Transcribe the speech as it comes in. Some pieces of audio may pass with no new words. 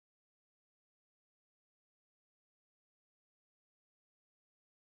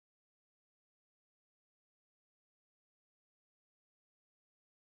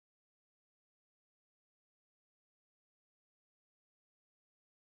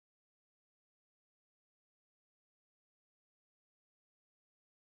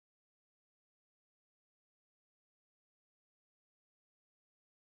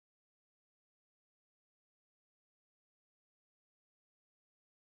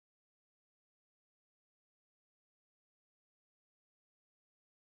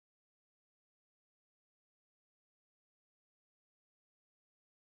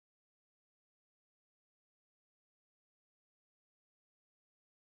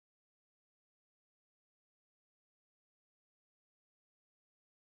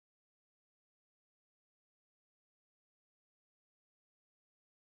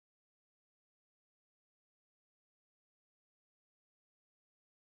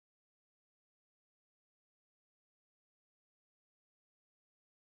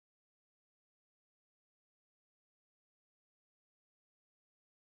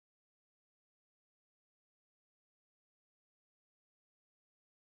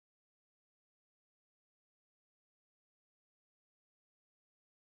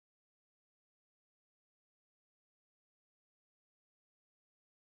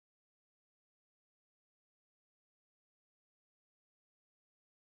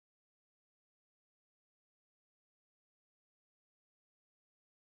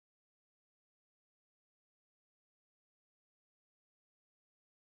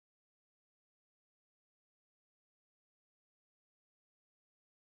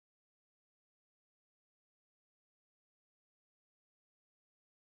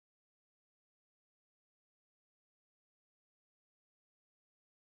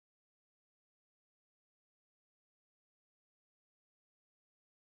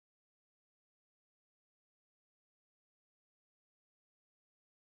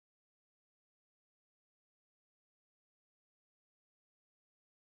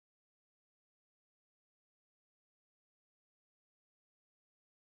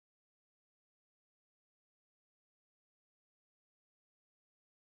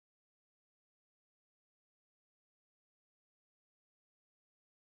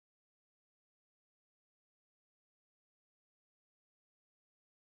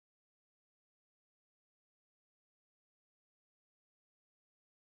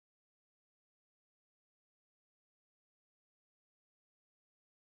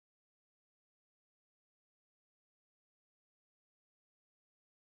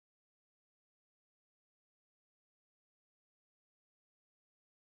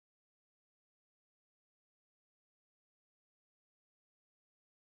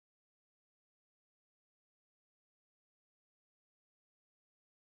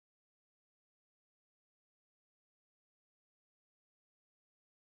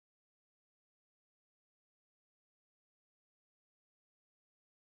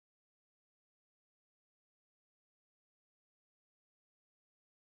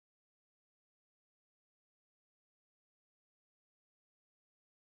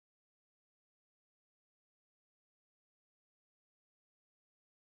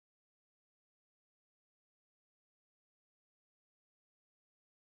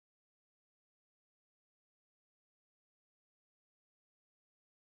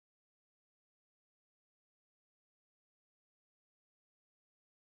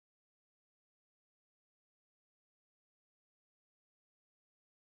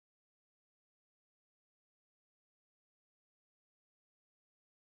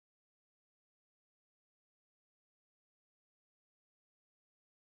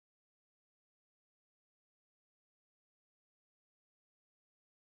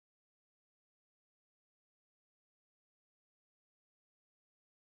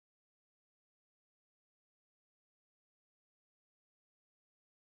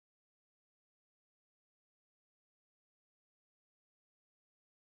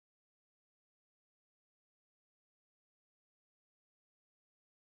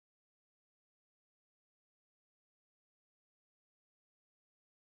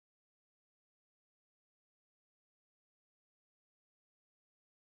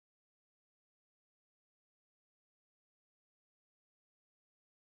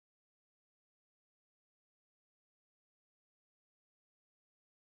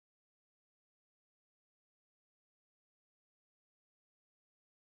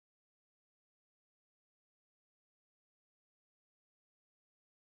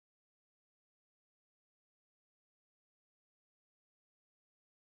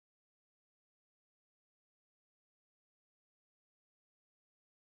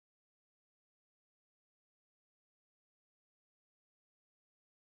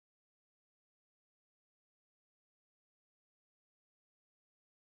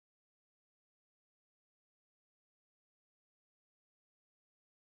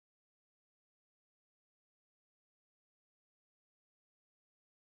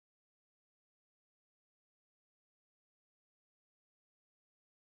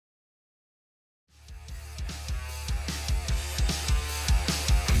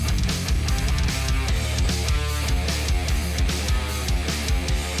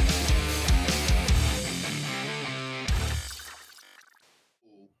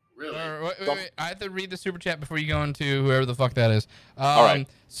have to read the super chat before you go into whoever the fuck that is. All right.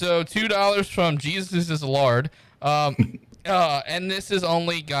 So $2 from Jesus is Lord. And this is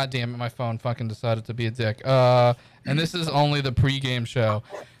only, goddamn it, my phone fucking decided to be a dick. And this is only the pregame show.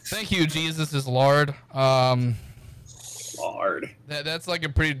 Thank you, Jesus is Lord. Lord. That's like a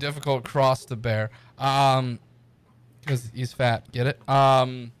pretty difficult cross to bear. Because he's fat. Get it?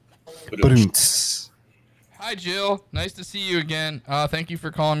 Hi, Jill. Nice to see you again. Thank you for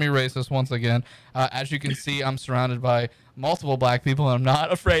calling me racist once again. As you can see, I'm surrounded by multiple black people, and I'm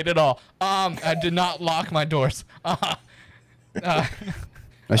not afraid at all. I did not lock my doors.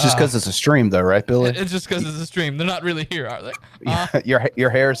 That's just because it's a stream, though, right, Billy? It's just because it's a stream. They're not really here, are they? Your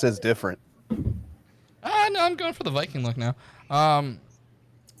hair says different. No, I'm going for the Viking look now.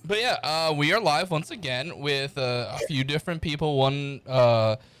 But yeah, we are live once again with a few different people. One,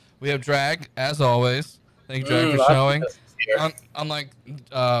 we have Drag, as always. Thank you, Drag, for showing. Unlike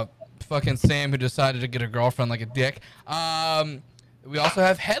fucking Sam, who decided to get a girlfriend like a dick. We also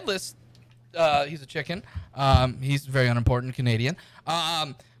have Headless. He's a chicken. He's very unimportant Canadian.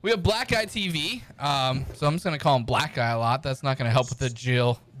 We have Black Guy TV. So I'm just going to call him Black Guy a lot. That's not going to help with the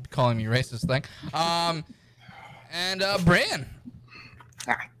Jill calling me racist thing. And Bran.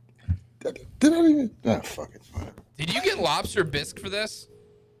 Did I even? Ah, fuck it. Did you get lobster bisque for this?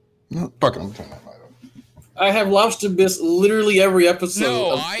 No, fuck it. I'm turning that light on. I have lobster bisque literally every episode.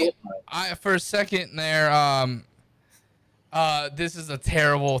 No, I for a second there, this is a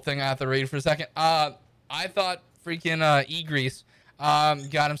terrible thing I have to read for a second. I thought freaking E-Grease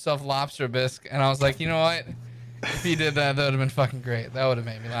got himself lobster bisque, and I was like, you know what? If he did that, that would have been fucking great. That would have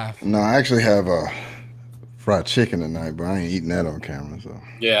made me laugh. No, I actually have fried chicken tonight, but I ain't eating that on camera. So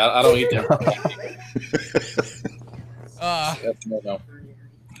yeah, I don't eat that. No.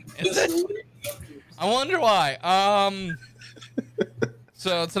 I wonder why.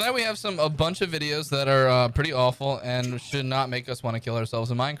 So tonight we have a bunch of videos that are pretty awful and should not make us want to kill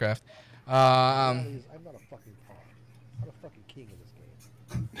ourselves in Minecraft. I'm not a fucking pawn. I'm a fucking king of this game.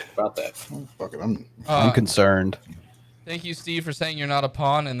 About that. oh, fuck it. I'm concerned. Thank you, Steve, for saying you're not a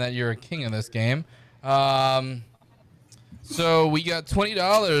pawn and that you're a king of this game. So we got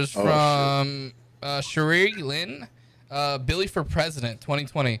 $20 from Shari Lynn. Billy for President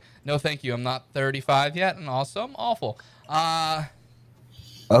 2020. No, thank you. I'm not 35 yet, and also I'm awful. Oh,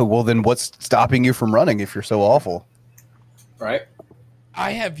 well, then what's stopping you from running if you're so awful? Right.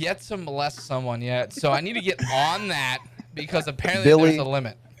 I have yet to molest someone yet, so I need to get on that because apparently Billy, there's a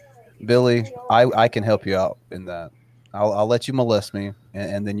limit. Billy, I can help you out in that. I'll let you molest me,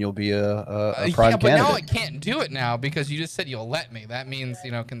 and then you'll be a prime yeah, but candidate. now I can't do it now because you just said you'll let me. That means,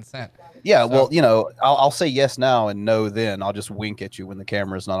 consent. Yeah, well, I'll say yes now and no then. I'll just wink at you when the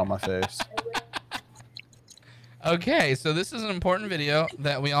camera's not on my face. Okay, so this is an important video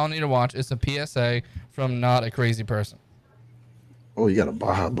that we all need to watch. It's a PSA from Not a Crazy Person. Oh, you got a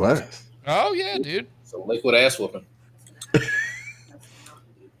Baja Blast. Oh, yeah, dude. It's a liquid ass whooping.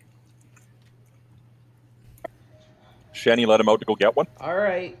 Shanny let him out to go get one. All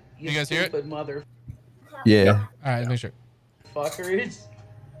right, you guys hear it? Mother. Yeah. All right, make sure. Fuckers.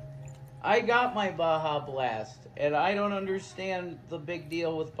 I got my Baja Blast, and I don't understand the big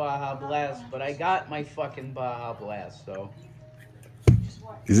deal with Baja Blast, but I got my fucking Baja Blast, so.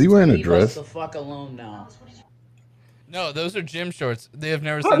 Is he wearing a Leave dress? us the fuck alone now. No, those are gym shorts. They have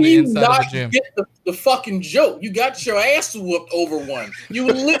never How seen do the you inside not of a gym. get the fucking joke? You got your ass whooped over one.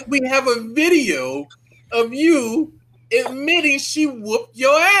 We have a video of you admitting she whooped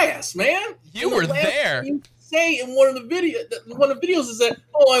your ass, man. You were there. You say in one of the videos is that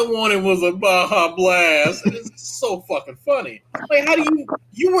all I wanted was a Baja Blast. It's so fucking funny. Like, how do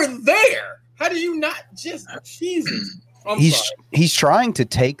you were there? How do you not just Jesus? He's trying to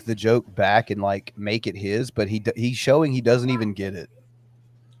take the joke back and like make it his, but he's showing he doesn't even get it.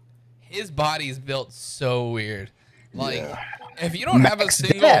 His body's built so weird. Like if you don't have a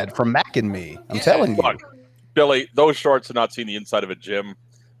single dad from Mac and Me, I'm telling you. Look, Billy, those shorts have not seen the inside of a gym.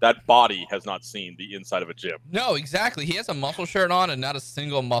 That body has not seen the inside of a gym. No, exactly. He has a muscle shirt on and not a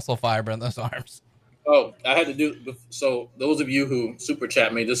single muscle fiber in those arms. Oh, I had to do so. Those of you who super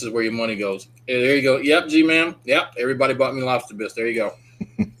chat me, this is where your money goes. Hey, there you go. Yep, G-Man. Yep, everybody bought me lobster bisque. There you go.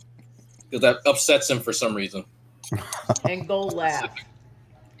 Because that upsets him for some reason. And go laugh.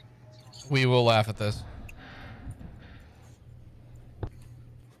 We will laugh at this.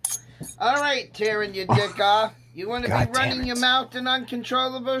 All right, tearing your dick off. You want to be running your mouth in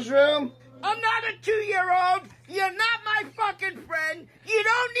uncontrollable's room? I'm not a 2-year-old. You're not my fucking friend. You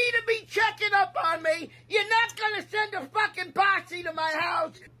don't need to be checking up on me. You're not going to send a fucking posse to my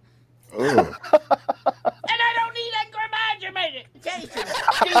house. Oh. And I don't need anger management.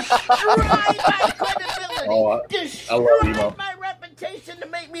 Destroy my Oh, I love emo. destroyed my reputation to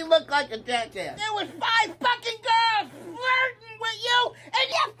make me look like a jackass. There was 5 fucking girls flirting with you, and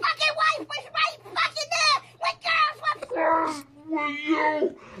your fucking wife was right fucking there when girls were flirting with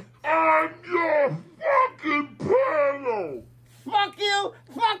you on your fucking panel. Fuck you,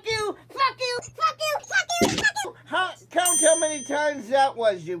 fuck you, fuck you, fuck you, fuck you, fuck you. Count how many times that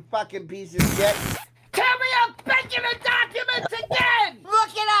was, you fucking piece of shit. Tell me I'm faking the documents again!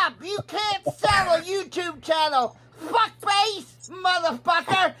 Look it up! You can't sell a YouTube channel! Fuckface,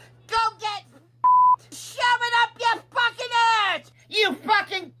 motherfucker! Go get shove it up your fucking ass! You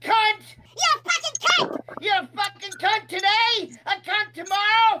fucking cunt! You're a fucking cunt! You're a fucking cunt today, a cunt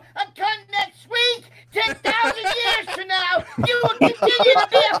tomorrow, a cunt next week, 10,000 years from now, you will continue to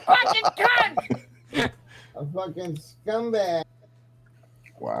be a fucking cunt! A fucking scumbag.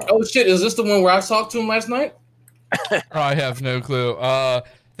 Wow. Oh shit! Is this the one where I talked to him last night? I have no clue.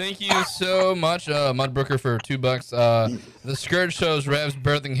 Thank you so much, MudBrooker, for $2. The skirt shows Rev's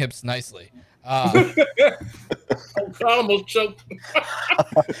birthing hips nicely. I almost choked.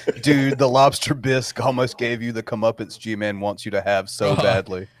 Dude, the lobster bisque almost gave you the comeuppance G-Man wants you to have so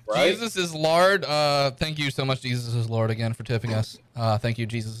badly. Right? Jesus is Lord. Thank you so much, Jesus is Lord, again for tipping us. Thank you,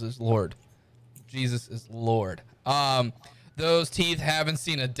 Jesus is Lord. Jesus is Lord. Those teeth haven't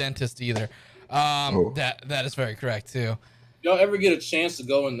seen a dentist either. That is very correct too. Y'all ever get a chance to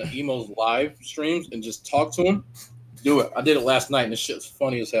go in the Emo's live streams and just talk to him? Do it. I did it last night and this shit's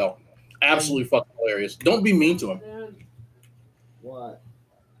funny as hell. Absolutely fucking hilarious. Don't be mean to him. What?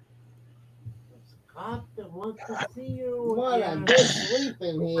 What? I'm just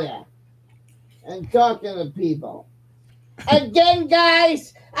sleeping here and talking to people. Again,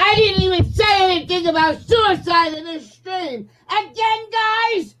 guys, I didn't even say anything about suicide in this stream. Again,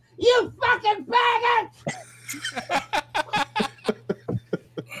 guys, you fucking faggots!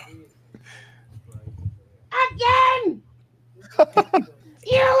 Again!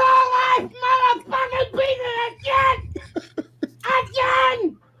 You low-life motherfucking beat it again!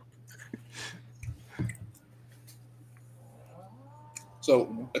 Again!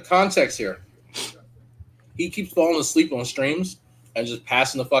 So, the context here. He keeps falling asleep on streams and just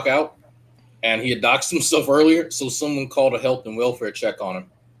passing the fuck out. And he had doxed himself earlier, so someone called a health and welfare check on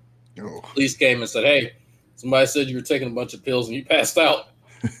him. Oh. Police came and said, hey, somebody said you were taking a bunch of pills and you passed out.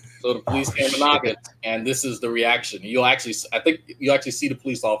 So the police came and knocked it, and this is the reaction. I think you'll actually see the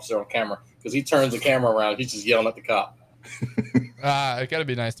police officer on camera because he turns the camera around. He's just yelling at the cop. It gotta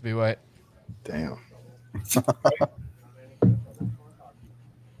be nice to be white. Damn.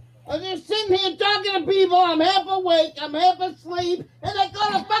 I'm just sitting here talking to people. I'm half awake. I'm half asleep. And they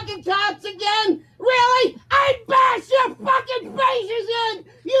call the fucking cops again? Really? I'd bash your fucking faces in,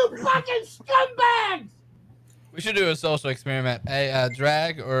 you fucking scumbags! We should do a social experiment. Hey,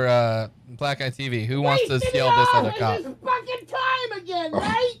 Drag or Black Eye TV, who wants to yell this at a cop? It's fucking time again,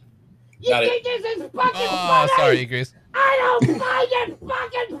 right? You Got think this is fucking Oh, funny? sorry, Grease. I don't find it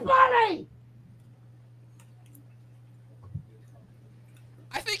fucking funny!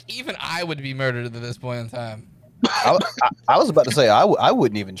 I think even I would be murdered at this point in time. I was about to say I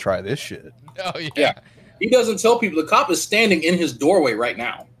wouldn't even try this shit. Oh yeah. Yeah. He doesn't tell people. The cop is standing in his doorway right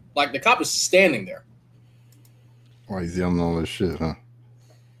now. Like, the cop is standing there. Why he's yelling all this shit, huh?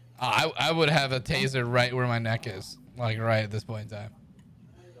 I would have a taser right where my neck is, like right at this point in time.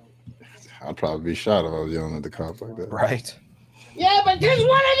 I'd probably be shot if I was yelling at the cops like that. Right. Yeah, but there's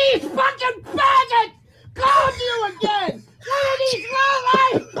one of these fucking faggots called you again! One of these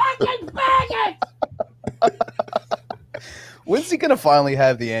low-life fucking faggots! When's he gonna finally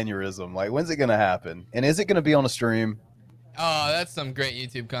have the aneurysm? Like, when's it gonna happen? And is it gonna be on a stream? Oh, that's some great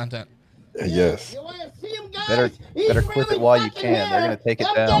YouTube content. Yes. You want to see him, guys? Better clip it while you can. They're gonna take it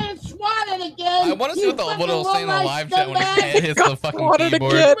down. Getting swatted again. I want to see what it'll say in the live chat when his scumbag. head hits the fucking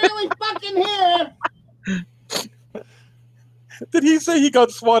keyboard. You really fucking here? Did he say he got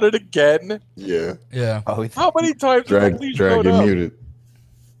swatted again? Yeah. Yeah. Oh, How many times did the Drag, police drag, showed get up? muted.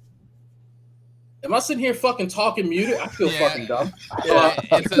 Am I sitting here fucking talking muted? I feel fucking dumb. Yeah,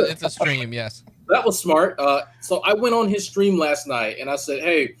 it's a stream, yes. That was smart. So I went on his stream last night and I said,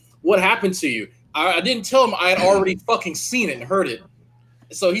 hey, what happened to you? I didn't tell him I had already fucking seen it and heard it.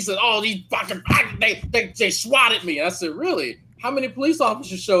 So he said, oh, these fucking, they swatted me. And I said, really? How many police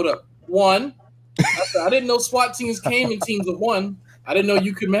officers showed up? One. I said, I didn't know SWAT teams came in teams of one. I didn't know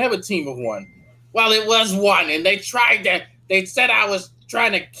you could have a team of one. Well, it was one. And they tried that. They said I was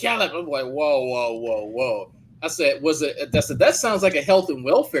trying to kill him. I'm like, whoa. I said, that sounds like a health and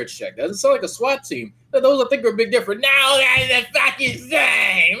welfare check. That doesn't sound like a SWAT team. Those I think are a big difference. No, that's the fucking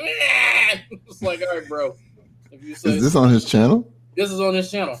same. It's like, all right, bro. If you say Is this on his channel? This is on this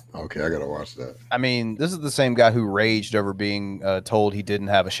channel. Okay, I gotta watch that. I mean, this is the same guy who raged over being told he didn't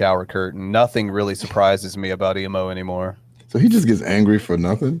have a shower curtain. Nothing really surprises me about emo anymore. So he just gets angry for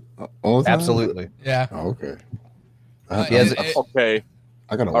nothing all the time? Absolutely. Yeah. Oh, okay. Okay.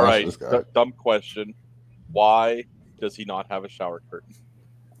 I gotta All watch right. this guy. Dumb question. Why does he not have a shower curtain?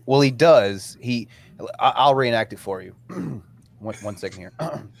 Well, he does. I'll reenact it for you. One second here.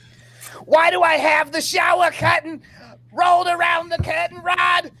 Why do I have the shower curtain rolled around the curtain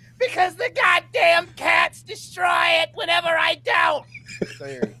rod? Because the goddamn cats destroy it whenever I don't. So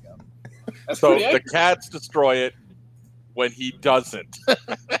here you go. So the cats destroy it when he doesn't.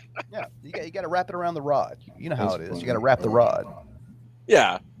 Yeah, you got to wrap it around the rod. You know how it is. You got to wrap the rod.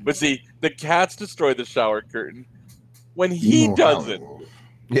 Yeah, but see, the cats destroy the shower curtain when he doesn't.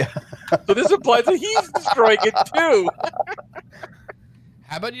 Yeah. So this implies that he's destroying it too.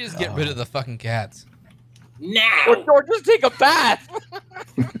 How about you just get rid of the fucking cats? Now. Or just take a bath.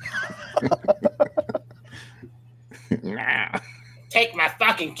 Nah. Take my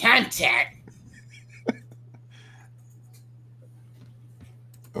fucking contact.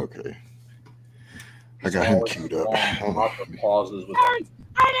 Okay. I got him queued up. Pauses with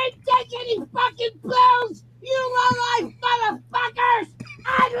I didn't take any fucking pills, you low-life motherfuckers!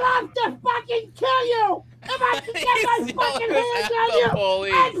 I'd love to fucking kill you! If I could get my fucking hands on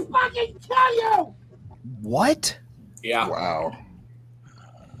you, I'd fucking kill you! What? Yeah. Wow.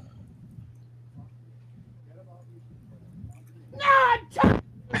 No, I'm tired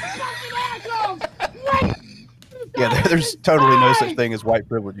of fucking assholes! What? Yeah, there's totally no such thing as white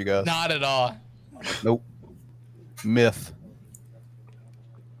privilege, you guys. Not at all. Nope. Myth.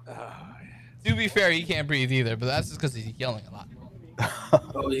 To be fair, he can't breathe either, but that's just because he's yelling a lot.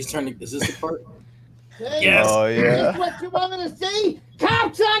 Oh, he's turning. Is this the part? Hey, Yes. Oh, Is yeah. this what you want me to see?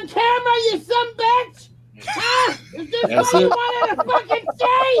 Cops on camera, you some bitch! Huh? Is this That's what you it. wanted to fucking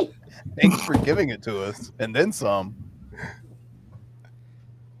see? Thanks for giving it to us. And then some.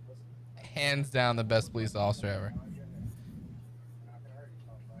 Hands down the best police officer ever.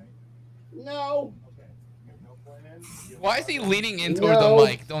 No. Why is he leaning in toward No. the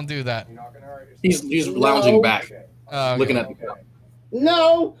mic? Don't do that. He's lounging back, Oh, okay. looking at the cop.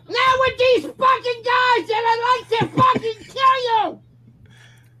 No. Not with these fucking guys that I'd like to fucking kill you!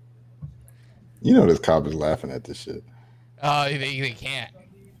 You know this cop is laughing at this shit. Oh, they can't.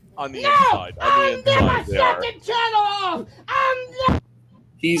 On the No! inside. On I'm the never inside, they are. shut the channel off! I'm never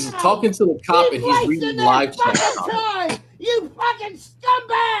He's talking to the cop and he's reading live chat. fucking time! You fucking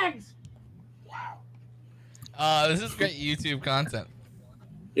scumbags! This is great YouTube content.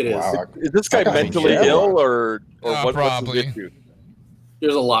 It is. Wow. Is this guy I got mentally jammed. ill or what's Probably. his issue?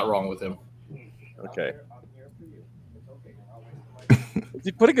 There's a lot wrong with him. Okay. Is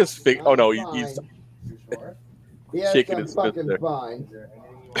he putting his finger? Oh no, he's Yes, shaking I'm his fist fucking there. fine.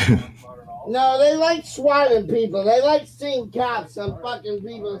 No, they like swatting people. They like seeing cops on fucking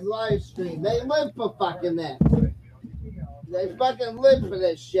people's live stream. They live for fucking that. They fucking live for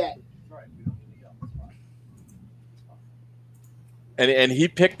this shit. And he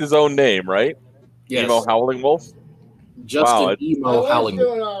picked his own name, right? Yes. Emo Howling Wolf. Justin Wow, I Emo was Howling.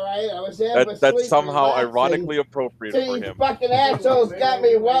 doing all right. I was able to That's sleep somehow relaxing ironically appropriate till for these him. fucking assholes got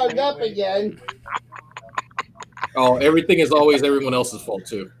me wound up again. Oh, everything is always everyone else's fault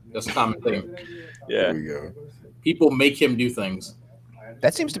too. That's a common thing. Yeah. There we go. People make him do things.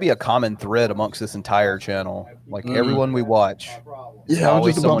 That seems to be a common thread amongst this entire channel. Like everyone we watch. Yeah, I was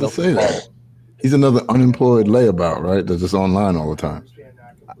always just about to someone say else's that. He's another unemployed layabout, right? That's just online all the time.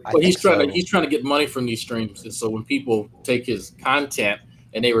 I But he's think trying so. he's trying to get money from these streams. And so when people take his content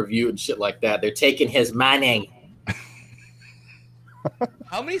and they review it and shit like that, they're taking his money.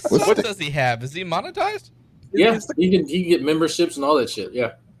 How many subs does he have? Is he monetized? Yeah, he can get memberships and all that shit.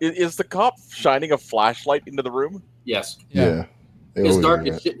 Yeah. Is the cop shining a flashlight into the room? Yes. Yeah. They It's always dark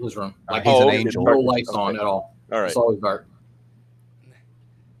do as that. shit in his room. Like He's an there's angel. no lights on at all. All right. It's always dark.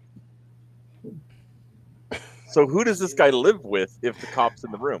 So who does this guy live with if the cop's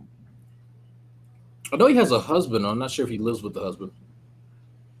in the room? I know he has a husband. I'm not sure if he lives with the husband.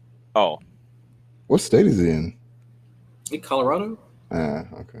 Oh, What state is he in? In Colorado?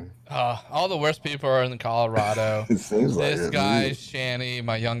 Okay. All the worst people are in Colorado. It seems like This it. guy, Shanny,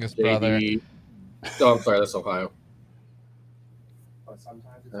 my youngest brother. JD. Oh, I'm sorry. That's Ohio. But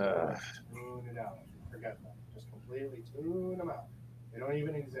sometimes it's better to tune it out. Forget them. Just completely tune them out. They don't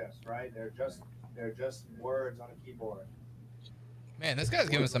even exist, right? They're just words on a keyboard. Man, this guy's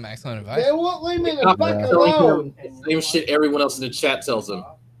giving some excellent advice. They won't leave me the I'm fuck telling alone. him same shit everyone else in the chat tells him.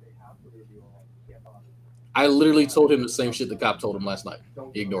 I literally told him the same shit the cop told him last night.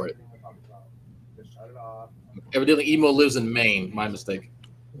 He ignored it. Just shut it off. Evidently, emo lives in Maine. My mistake.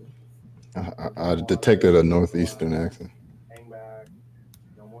 I detected a northeastern accent. Hang back.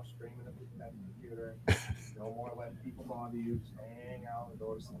 No more screaming at the computer. No more letting people bother you. Just hang out and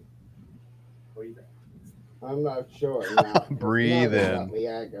go to sleep. What do you think? I'm not sure. Now. Breathe in. Got me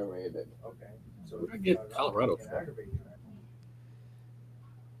aggravated. Okay. So Where did I get Colorado from?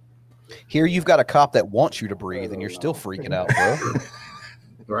 Here you've got a cop that wants you to breathe, and you're still freaking out, bro.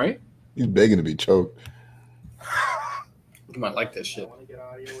 Right? He's begging to be choked. You might like that shit. I want to get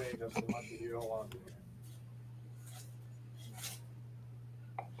out of your way just as much as you don't want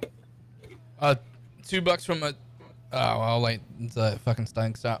to. $2 from a. Oh, well, wait. The fucking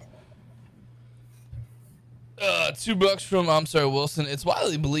stinks out. $2 from I'm sorry, Wilson. It's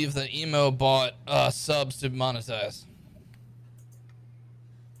widely believed that emo bought subs to monetize.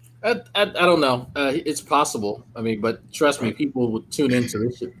 I don't know. It's possible. I mean, but trust me, people would tune into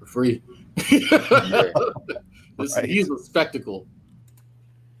this shit for free. Right. He's a spectacle.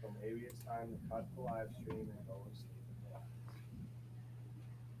 So maybe it's time to cut the live stream and go to sleep.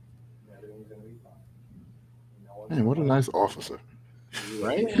 Everything's gonna be fine. Man, what a nice officer.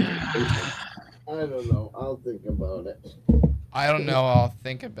 Right? I don't know. I'll think about it. I don't know. I'll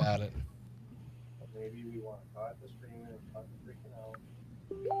think about it. Maybe we want to cut the streaming and cut the freaking out.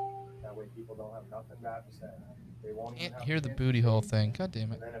 That way people don't have nothing bad to say. They won't even Can't hear the booty hole thing. God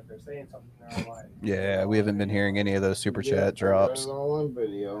damn it. And then if they're saying something they're like, Yeah, we haven't been hearing any of those super chat drops. It's all on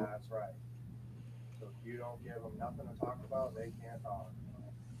video. that's right. So if you don't give them nothing to talk about, they can't talk.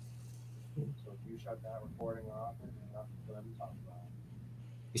 So if you shut that recording off, there's nothing for them to talk about.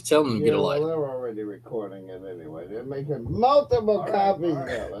 He's telling them to get a life. Well, they're already recording it anyway. They're making multiple copies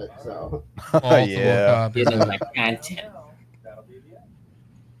of it, so. Yeah. Getting my content. That'll be the end.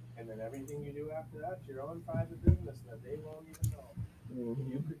 And then everything you do after that, your own private business that they won't even know.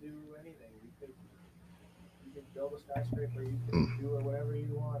 Mm-hmm. You could do anything. You could build a skyscraper. You could do whatever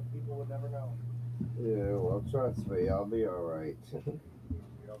you want. People would never know. Yeah, well, trust me, I'll be all right. You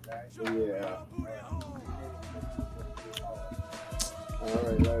okay? Yeah. All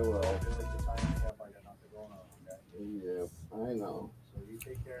right, I will. Yeah, I know. So you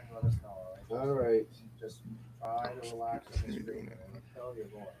take care and let us know, all right? All right. Just try to relax on the screen and tell your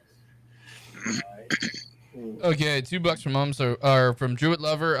voice. All right? Okay, $2 from Mums or from Druid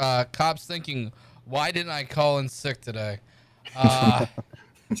Lover. Cops thinking, why didn't I call in sick today?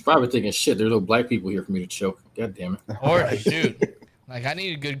 He's probably thinking, shit, there's no black people here for me to choke. God damn it. Or shoot, like I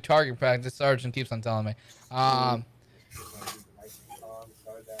need a good target practice. Sergeant keeps on telling me.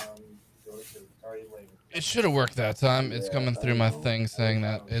 It should have worked that time. It's coming through my thing saying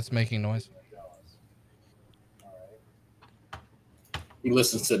that it's making noise. He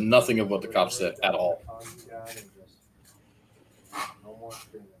listens to nothing of what the cop said at all. No more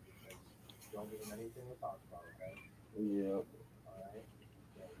screaming. Don't give them anything to talk about, okay? Yeah. All right?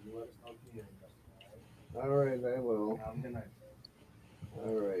 Yeah, you let us know if you need anything, All right, I will. Have a good night.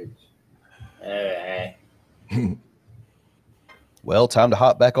 All right. Well, time to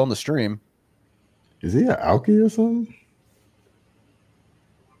hop back on the stream. Is he an alky or something?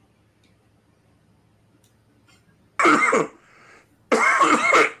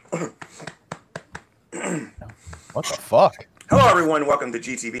 What the fuck? Hello, everyone. Welcome to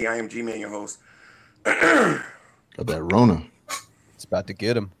GTV. I am G-Man, your host. Got that Rona. It's about to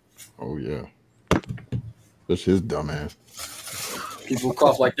get him. Oh, yeah. That's his dumb ass. People who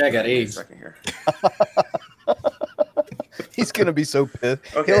cough like that got AIDS. Second here. He's gonna be so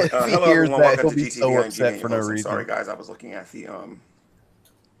pissed. Okay, If he hello, hears everyone. that, Welcome he'll to be GTV. so I'm upset G-Man, for your no host. I'm reason. sorry, guys. I was looking at the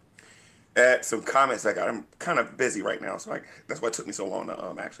at some comments I got. I'm kind of busy right now, so that's why it took me so long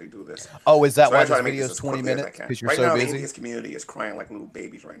to actually do this. Oh, is that So why I try this to make video this is as 20 quickly as I minutes? can. Because you're right so now, the busy? atheist community is crying like little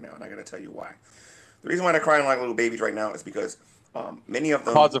babies right now, and I got to tell you why. The reason why they're crying like little babies right now is because many of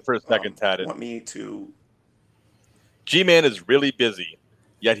them Pause it for a second, Tatted. want me to. G-Man is really busy,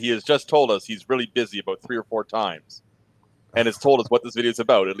 yet he has just told us he's really busy about 3 or 4 times, and has told us what this video is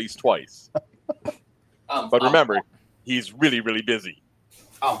about at least twice. But remember, he's really, really busy.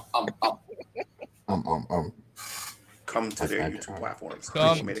 Come to their YouTube platforms.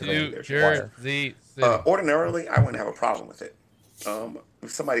 Come Made it to clear their Jersey City. ordinarily, I wouldn't have a problem with it.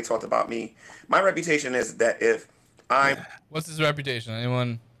 If somebody talked about me, my reputation is that if I'm... What's his reputation?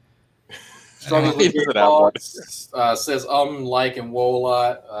 Anyone? Struggles with your thoughts, says like and whoa a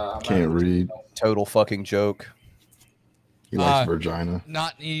lot. Can't read. Total fucking joke. He likes vagina.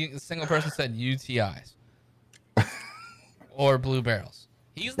 Not a single person said UTIs or blue barrels.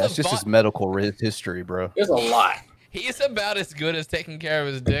 That's just his medical history, bro. There's a lot. He's about as good as taking care of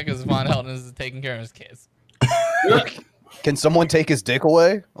his dick as Von Helden is taking care of his kids. Can someone take his dick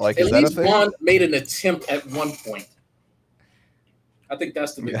away? Like, At is that a least thing? one made an attempt at one point. I think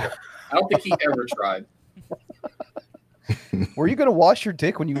that's the big deal. I don't think he ever tried. Where are you gonna wash your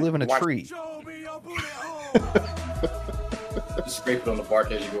dick when you live in a tree? Just scrape it on the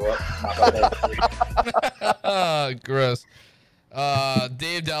bark as you go up. Gross.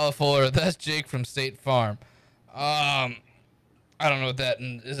 Dave Dallafuller, that's Jake from State Farm. I don't know what that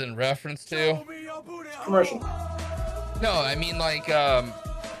is in reference to. Commercial. No, I mean like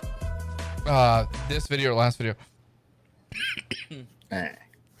this video or last video.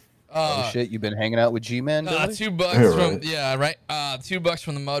 Oh shit, you've been hanging out with G-Man? $2 from $2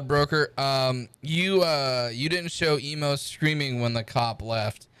 from the MudBroker. You didn't show emo screaming when the cop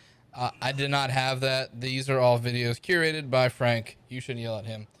left. I did not have that. These are all videos curated by Frank. You should yell at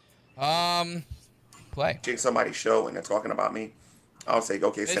him. Play. Somebody's show and they're talking about me. I'll say,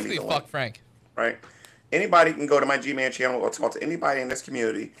 okay, send me the link. Fuck Frank. Right? Anybody can go to my G-Man channel or talk to anybody in this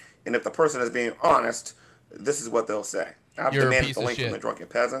community, and if the person is being honest, this is what they'll say. I've demanded the link from the Drunken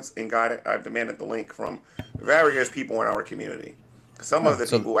Peasants and got it. I've demanded the link from various people in our community. Some of the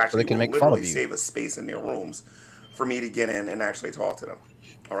people actually will literally save a space in their rooms for me to get in and actually talk to them.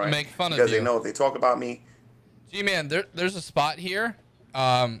 All right? Make fun of because you. they know if they talk about me. G-Man, there's a spot here.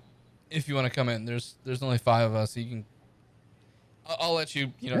 If you want to come in, there's only 5 of us, so you can. I'll let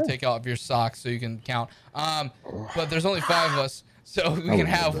you take off your socks so you can count. But there's only 5 of us, so we can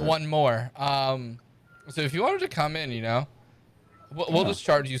have one more. So if you wanted to come in, we'll just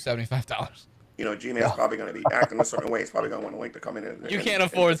charge you $75. G-Man's probably going to be acting a certain way. He's probably going to want a link to come in. You can't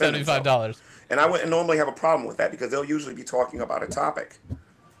afford $75. And I wouldn't normally have a problem with that because they'll usually be talking about a topic.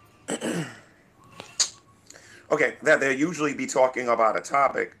 Okay, that they'll usually be talking about a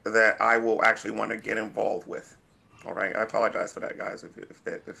topic that I will actually want to get involved with. All right, I apologize for that, guys,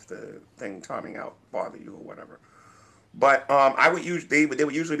 if the thing timing out bother you or whatever. But they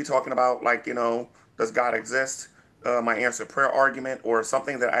would usually be talking about, like, does God exist? My answer prayer argument, or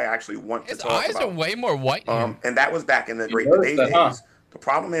something that I actually want to talk about. His eyes are way more white. And that was back in the great debate days. The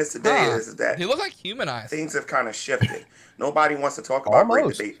problem is today is that he look like human eyes. Things have kind of shifted. Nobody wants to talk about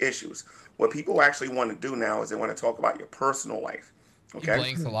great debate issues. What people actually want to do now is they want to talk about your personal life. Okay, he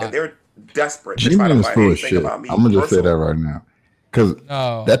blinks a lot. And they're desperate. G-Man is full of shit. I'm gonna just say that right now. Because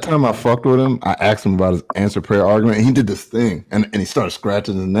that time I fucked with him, I asked him about his answer prayer argument, and he did this thing, and he started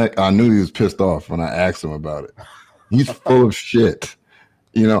scratching his neck. I knew he was pissed off when I asked him about it. He's full of shit.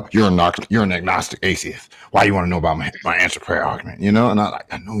 You're an agnostic atheist. Why do you want to know about my answer prayer argument? And I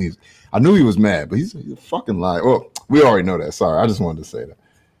knew he was mad, but he's a fucking liar. Well, we already know that. Sorry, I just wanted to say that.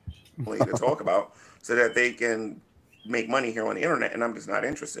 To talk about so that they can make money here on the internet, and I'm just not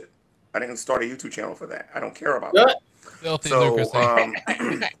interested. I didn't start a YouTube channel for that. I don't care about that. So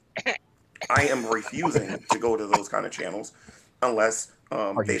I am refusing to go to those kind of channels unless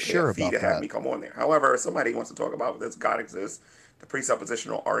they pay a fee to have me come on there. However, if somebody wants to talk about does God exist, the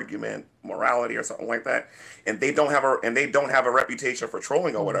presuppositional argument, morality, or something like that, and they don't have a reputation for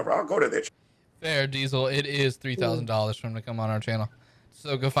trolling or whatever, I'll go to their. Fair, Diesel. It is $3,000 for him to come on our channel.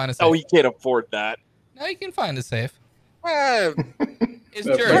 So go find a safe. Oh, he can't afford that. No, you can find a safe. It's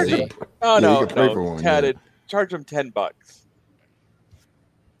Jersey. Oh, no. Tatted. Charge him $10.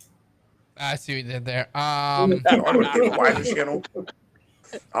 I see what you did there. I'll go to the wider channel.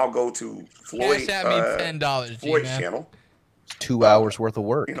 I'll go to Floyd. Cash at me $10, Floyd's channel. It's 2 hours worth of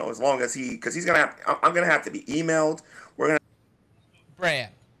work. As long as because he's gonna I'm gonna have to be emailed. We're gonna. Bran.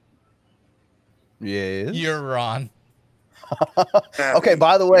 Yes. You're on. Okay,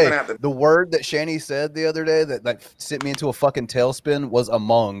 by the way, the word that Shanny said the other day that sent me into a fucking tailspin was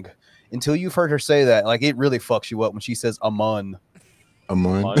among. Until you've heard her say that, like, it really fucks you up when she says amun.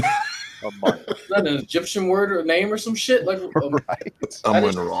 Amun? Is that an Egyptian word or name or some shit? Like, right.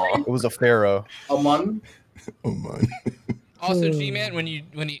 Amun Ra. It was a pharaoh. Amun? Amun. Also, G-Man, when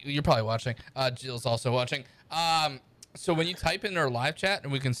you're probably watching, Jill's also watching. So when you type in our live chat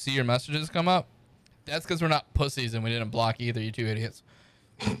and we can see your messages come up, that's because we're not pussies and we didn't block either, you two idiots.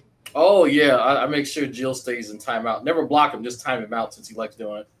 Oh, yeah. I make sure Jill stays in timeout. Never block him, just time him out since he likes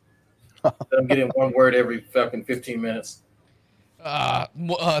doing it. I'm getting one word every fucking 15 minutes.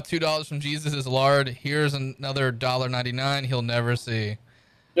 $2 from Jesus is lard. Here's another $1.99 he'll never see.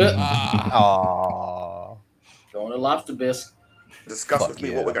 Aww. Going to lobster bisque. Discuss with me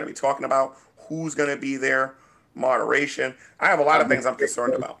what we're going to be talking about, who's going to be there, moderation. I have a lot of things I'm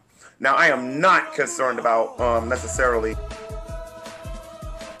concerned about. Now, I am not concerned about necessarily.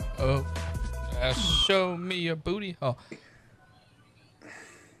 Oh, show me your booty. Oh.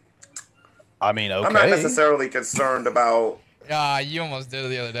 I mean, okay. I'm not necessarily concerned about You almost did it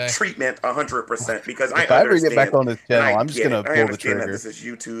the other day. Treatment 100% because if I ever get back on this channel, I'm just gonna pull the trigger. That this is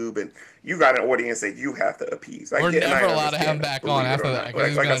YouTube and you got an audience that you have to appease. We're never allowed to have him back on after that.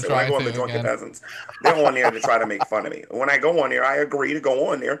 Like I said, when I go on the Drunken Peasants, they're on there to try to make fun of me. When I go on there, I agree to go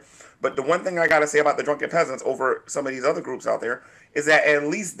on there. But the one thing I gotta say about the Drunken Peasants over some of these other groups out there is that at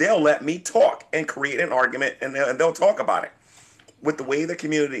least they'll let me talk and create an argument and they'll talk about it. With the way the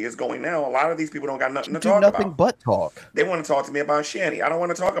community is going now, a lot of these people don't got nothing to talk about. Nothing but talk. They want to talk to me about Shanny. I don't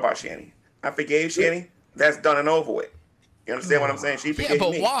want to talk about Shanny. I forgave Shanny. That's done and over with. You understand what I'm saying? She forgave me.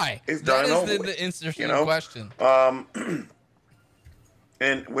 Yeah, but why? It's done and over with. The interesting question.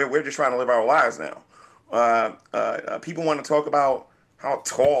 And we're just trying to live our lives now. People want to talk about how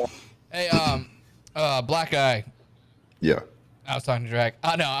tall. Hey, black guy. Yeah. I was talking to Drag.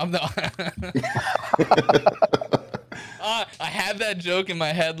 Oh no, I'm not. I had that joke in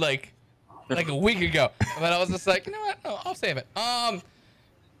my head like a week ago, but I was just like, you know what? No, I'll save it. I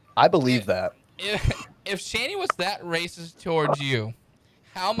believe that. If Shanny was that racist towards you,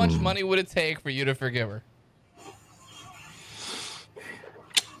 how much money would it take for you to forgive her?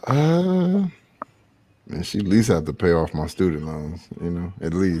 Man, she at least have to pay off my student loans, you know,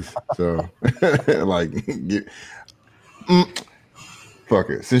 at least. So, like, fuck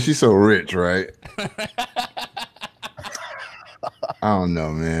it. Since she's so rich, right? I don't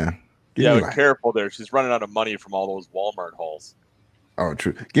know, man. Be careful there. She's running out of money from all those Walmart hauls. Oh,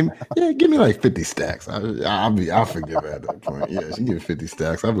 true. Give me like 50 stacks. I'll forgive her at that point. Yeah, she give me 50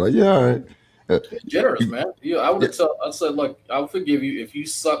 stacks. I'll be like, yeah, all right. Generous, man. Yeah, I said, look, I'll forgive you if you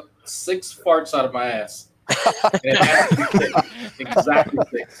suck 6 farts out of my ass. Exactly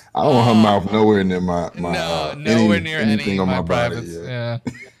 6. I don't want her mouth nowhere near my nowhere near anything on my body. Privates.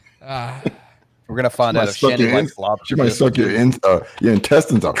 Yeah. We're gonna find out if Shanny likes lobster. She might suck your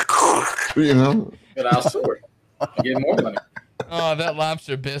intestines out. You know. But I'll sue her. I get more money. Oh, that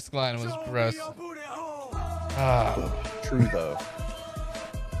lobster bisque line was gross. True though.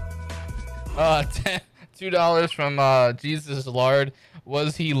 $2 from Jesus Lard.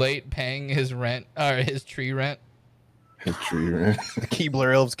 Was he late paying his rent or his tree rent? His tree rent. The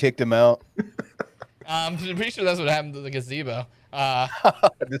Keebler elves kicked him out. I'm pretty sure that's what happened to the gazebo.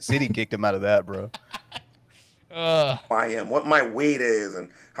 The city kicked him out of that, bro. I am, what my weight is, and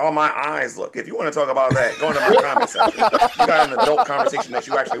how my eyes look. If you want to talk about that, go into my comment section. You got an adult conversation that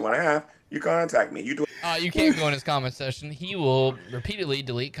you actually want to have, you contact me. You do. You can't go in his comment section. He will repeatedly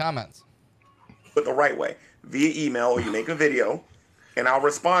delete comments. But the right way, via email, or you make a video, and I'll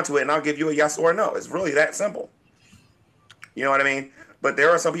respond to it, and I'll give you a yes or a no. It's really that simple. You know what I mean? But there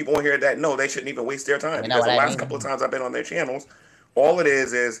are some people in here that know they shouldn't even waste their time. Because the last couple of times I've been on their channels, all it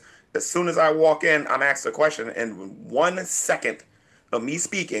is as soon as I walk in, I'm asked a question, and 1 second of me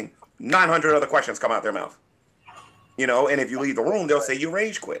speaking, 900 other questions come out their mouth. You know, and if you leave the room, they'll say you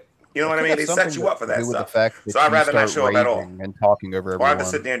rage quit. You know what I mean? They set you up for that stuff. So I'd rather not show up at all. And talking over everyone. Or I have to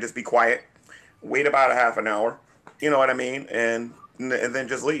sit there and just be quiet, wait about a half an hour. You know what I mean? And then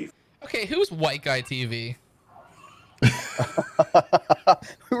just leave. Okay, who's White Guy TV?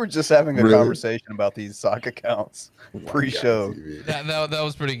 We were just having a conversation about these sock accounts pre-show. That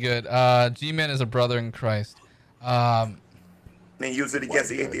was pretty good. G-Man is a brother in Christ. And use it against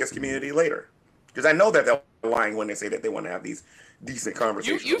the atheist community later, because I know that they're lying when they say that they want to have these decent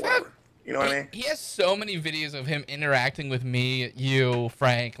conversations. You know what I mean? He has so many videos of him interacting with me, you,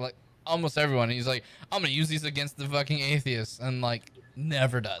 Frank, like almost everyone. He's like, I'm gonna use these against the fucking atheists, and like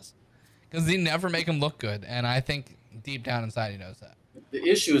never does, because they never make him look good. And I think deep down inside he knows that. The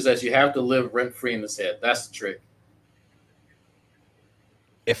issue is that you have to live rent free in his head. That's the trick.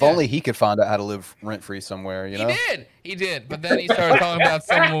 If only he could find out how to live rent free somewhere, you know? He did. But then he started talking about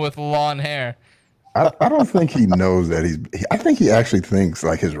someone with long hair. I don't think he knows that I think he actually thinks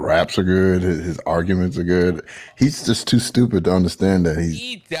like his raps are good, his arguments are good. He's just too stupid to understand that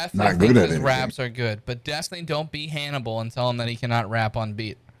he definitely thinks his raps are good, but definitely don't be Hannibal and tell him that he cannot rap on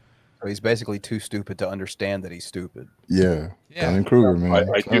beat. So he's basically too stupid to understand that he's stupid. Yeah. Dunning-Kruger, man.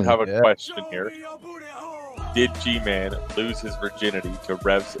 I do have a question here. Did G-Man lose his virginity to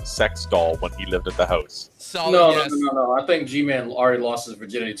Rev's sex doll when he lived at the house? No. I think G-Man already lost his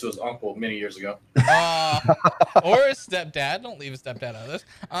virginity to his uncle many years ago. Or his stepdad. Don't leave his stepdad out of this.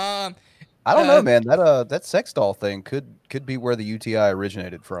 I don't know, man. That sex doll thing could be where the UTI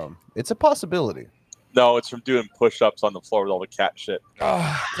originated from. It's a possibility. No, it's from doing push-ups on the floor with all the cat shit.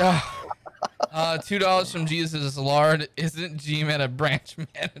 $2 from Jesus Lard. Isn't G-Man a branch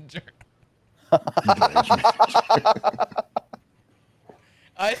manager?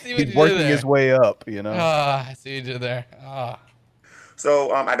 I see what He's working his way up, you know. I see what you did there.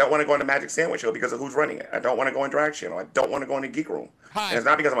 So I don't want to go on the Magic Sandwich Show because of who's running it. I don't want to go on Drag Channel. I don't want to go in the Geek Room. And it's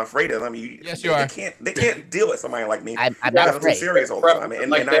not because I'm afraid of them. Yes, you are. They can't deal with somebody like me. I'm not afraid. I'm too serious all the time.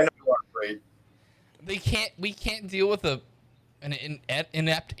 And I know. We can't deal with an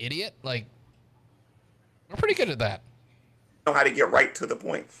inept idiot. Like, we're pretty good at that. I know how to get right to the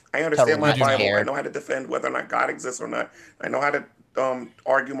point. I understand my Bible. I know how to defend whether or not God exists or not. I know how to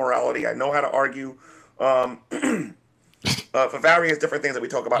argue morality. I know how to argue for various different things that we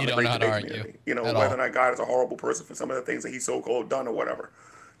talk about in the Great Debate community. You know, whether or not God is a horrible person for some of the things that he's so-called done or whatever.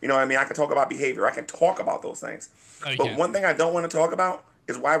 You know what I mean? I can talk about behavior. I can talk about those things. But one thing I don't want to talk about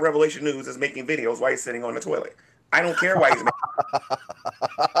is why Revelation News is making videos while he's sitting on the toilet. I don't care why he's making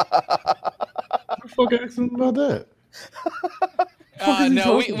What the fuck asked him about that?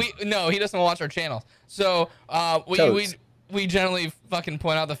 No, he doesn't watch our channels. So we generally fucking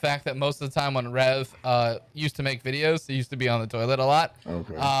point out the fact that most of the time when Rev used to make videos, he used to be on the toilet a lot.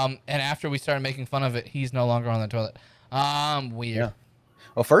 Okay. And after we started making fun of it, he's no longer on the toilet. Weird. Yeah.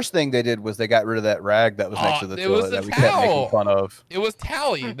 Well, first thing they did was they got rid of that rag that was next to the toilet that we kept making fun of. It was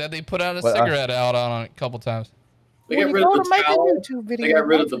Tally that they put out a cigarette out on a couple times. They got rid of the towel. They got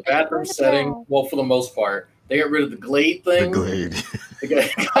rid of the bathroom setting. Well, for the most part, they got rid of the Glade thing. The Glade.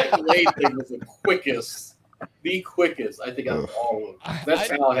 The Glade thing was the quickest I think out of all of them. That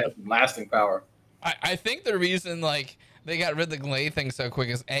towel has lasting power. I think the reason like they got rid of the Glade thing so quick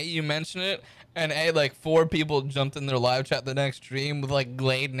is A, you mentioned it, and A, like 4 people jumped in their live chat the next stream with like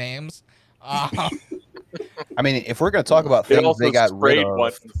Glade names. I mean, if we're gonna talk about things they got rid of,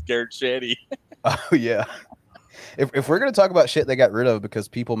 once and scared Shanny. Oh yeah. If we're gonna talk about shit they got rid of because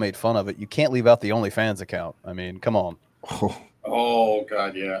people made fun of it, you can't leave out the OnlyFans account. I mean, come on. Oh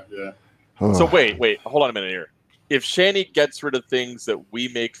God, yeah. So wait, hold on a minute here. If Shanny gets rid of things that we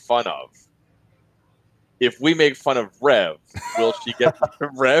make fun of, if we make fun of Rev, will she get rid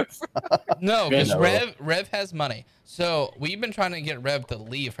of Rev? No, because Rev has money. So we've been trying to get Rev to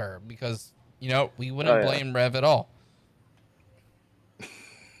leave her because, you know, we wouldn't blame Rev at all.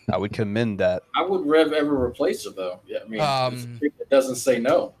 I would commend that. How would Rev ever replace her, though? Yeah, I mean, it doesn't say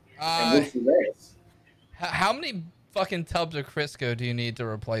no. And what's the how many fucking tubs of Crisco do you need to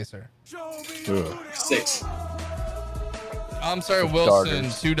replace her? 6. I'm sorry, Wilson,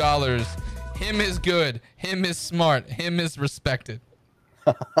 $2. Him is good. Him is smart. Him is respected.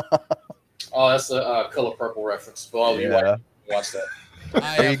 Oh, that's a Color Purple reference. Well, you watch that.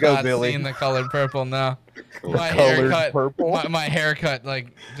 I have not seen the Colored Purple now. My haircut, like,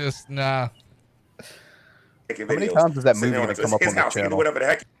 just nah. How many times is that movie gonna come up on the channel? Whatever the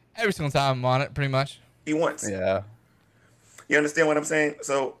heck every single time I'm on it, pretty much. he wants. Yeah. You understand what I'm saying?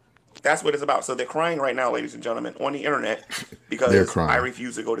 So that's what it's about. So they're crying right now, ladies and gentlemen, on the internet because I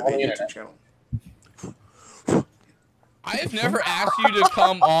refuse to go to their YouTube channel. I have never asked you to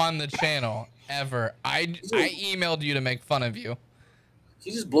come on the channel ever. I emailed you to make fun of you.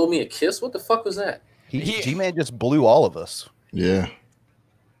 He just blew me a kiss. What the fuck was that? G-Man just blew all of us. Yeah.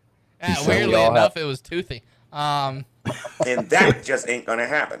 Weirdly enough, it was toothy. And that just ain't gonna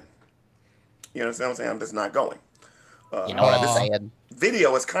happen. You understand what I'm saying? I'm just not going. You know what I'm saying?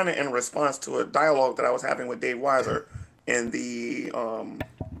 Video is kind of in response to a dialogue that I was having with Dave Weiser in the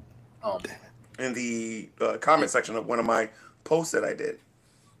comment section of one of my posts that I did,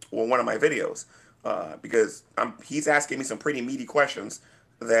 or one of my videos, because he's asking me some pretty meaty questions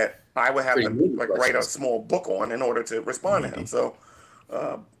that I would have to write a small book on in order to respond to him. So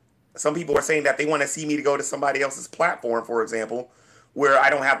some people are saying that they want to see me to go to somebody else's platform, for example, where I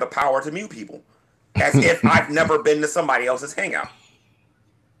don't have the power to mute people, as if I've never been to somebody else's hangout.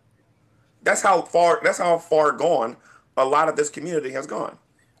 That's how far gone a lot of this community has gone.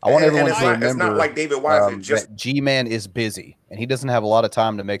 I want everyone to remember it's not like David Weiser that G-Man is busy, and he doesn't have a lot of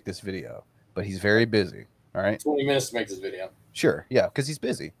time to make this video, but he's very busy. All right, 20 minutes to make this video. Sure, yeah, because he's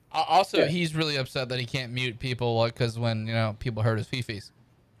busy. Also, he's really upset that he can't mute people because when people hurt his fifis.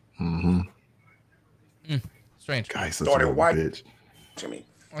 Strange. Guys, started watching me.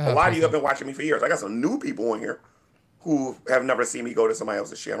 A lot of you have been watching me for years. I got some new people in here who have never seen me go to somebody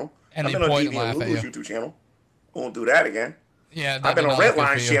else's channel. And I've been on DV and Lulu's YouTube channel. Won't do that again. Yeah, I've been on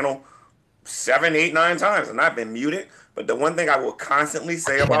Redline's channel 7, 8, 9 times, and I've been muted. But the one thing I will constantly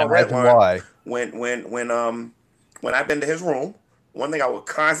say about Redline, when I've been to his room, one thing I will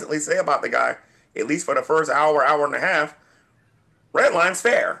constantly say about the guy, at least for the first hour, hour and a half, Redline's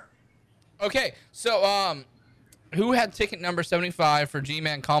fair. Okay, so who had ticket number 75 for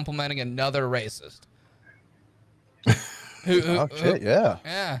G-Man complimenting another racist? Shit, yeah.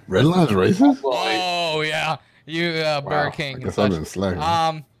 Yeah. Redline's racist? Oh, yeah. You, Burger King. I guess I've been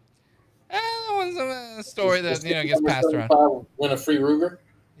slacking. a story that gets passed around. Win a free Ruger.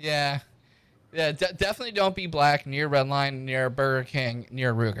 Yeah, definitely don't be black near Red Line, near Burger King,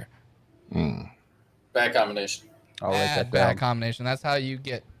 near Ruger. Bad combination. I'll write that down. Bad combination. That's how you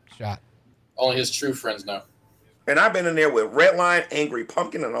get shot. Only his true friends know. And I've been in there with Redline, Angry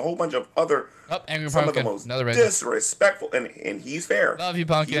Pumpkin, and a whole bunch of other. Angry some Pumpkin. of the most Another disrespectful, and he's fair. Love you,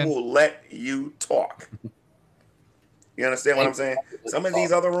 Pumpkin. He will let you talk. You understand what I'm saying? Some of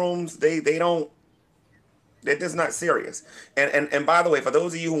these other rooms, they don't. They're just not serious. And by the way, for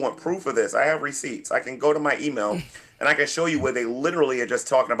those of you who want proof of this, I have receipts. I can go to my email and I can show you where they literally are just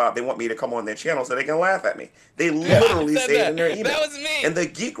talking about they want me to come on their channel so they can laugh at me. They literally say it in their email. That was me. And the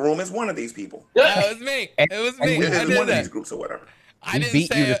Geek Room is one of these people. That was me. It was me. It's one of these groups or whatever. We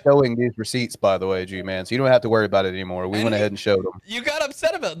beat you to showing these receipts, by the way, G-Man, so you don't have to worry about it anymore. We went ahead and showed them. You got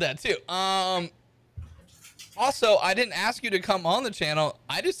upset about that, too. Also, I didn't ask you to come on the channel.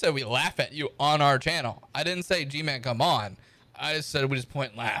 I just said we laugh at you on our channel. I didn't say, G-Man, come on. I just said we just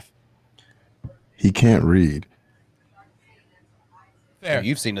point and laugh. He can't read. Fair.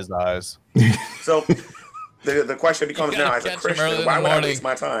 You've seen his eyes. So the question becomes now, as a Christian, why would I waste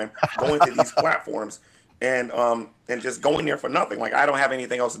my time going to these platforms and just going there for nothing? Like, I don't have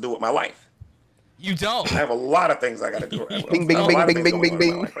anything else to do with my life. You don't. I have a lot of things I got to do. Bing, bing, bing, bing, bing, bing,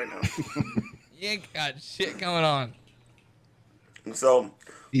 bing. Right now. You ain't got shit going on. And so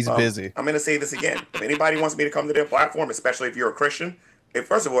he's busy. I'm going to say this again. If anybody wants me to come to their platform, especially if you're a Christian,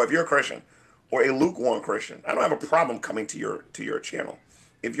 first of all, if you're a Christian or a lukewarm Christian, I don't have a problem coming to your channel.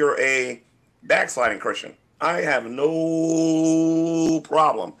 If you're a backsliding Christian, I have no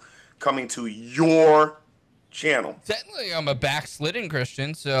problem coming to your channel. Technically, I'm a backsliding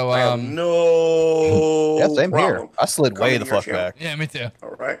Christian, so I have no yeah, same problem here. I slid way the fuck channel. back. Yeah, me too.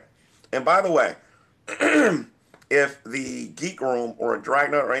 All right. And by the way, if the Geek Room or a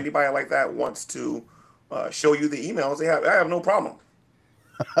Dragnauct or anybody like that wants to show you the emails, I have no problem.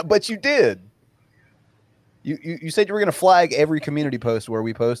 But you did. You said you were going to flag every community post where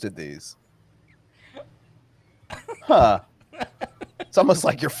we posted these. Huh. It's almost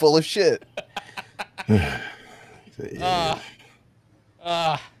like you're full of shit. God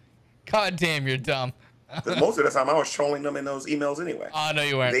damn, you're dumb. Because most of the time I was trolling them in those emails anyway. Oh, no,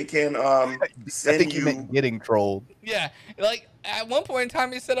 you weren't. They can send I think you meant getting trolled. Yeah. Like, at one point in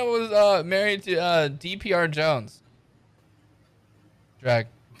time, he said I was married to DPR Jones. Drag.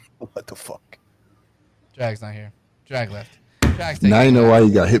 What the fuck? Drag's not here. Drag left. Drag's now you know why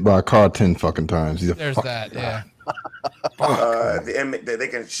you got hit by a car 10 fucking times. There's that, yeah. They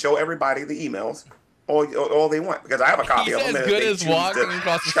can show everybody the emails all they want, because I have a copy of them. He's as good as walking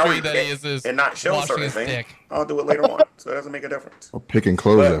across the street that he is and not show certain things. Dick. I'll do it later on, so it doesn't make a difference. Or picking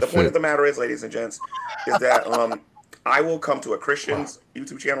clothes. But the point of the matter is, ladies and gents, is that I will come to a Christian's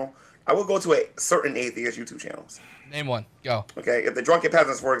YouTube channel. I will go to a certain atheist YouTube channels. Name one. Go. Okay, if the Drunken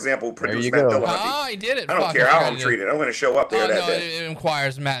Peasants, for example, produce you Matt go. Dillahunty, Oh, he did it. I don't care how I'm treated. I'm going to show up there that day. It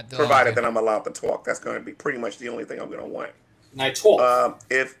requires Matt Dillahunty. Provided that I'm allowed to talk. That's going to be pretty much the only thing I'm going to want. Night 12.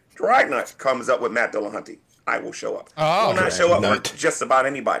 If Dragnauct comes up with Matt Dillahunty, I will show up. Oh, I will not show up for just about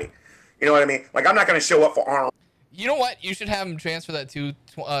anybody. You know what I mean? Like, I'm not going to show up for Arnold. You know what? You should have him transfer that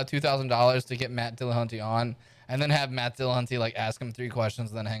 $2,000 to get Matt Dillahunty on, and then have Matt Dillahunty like ask him 3 questions,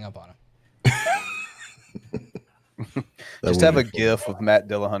 and then hang up on him. Just have a GIF of Matt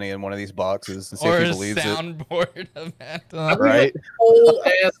Dillahunty in one of these boxes and see if he believes it. Or a soundboard of Matt Dillahunty. Right? Whole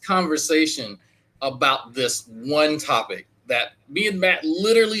ass conversation about this one topic that me and Matt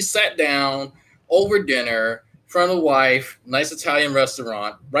literally sat down over dinner in front of the wife, nice Italian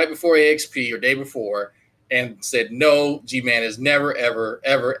restaurant, right before AXP or day before, and said, no, G-Man is never, ever,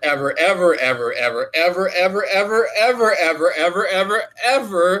 ever, ever, ever, ever, ever, ever, ever, ever, ever, ever, ever, ever,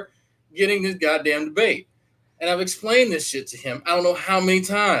 ever getting this goddamn debate. And I've explained this shit to him I don't know how many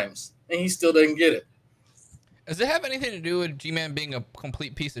times, and he still doesn't get it. Does it have anything to do with G-Man being a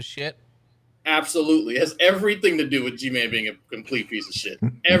complete piece of shit? Absolutely. It has everything to do with G-Man being a complete piece of shit.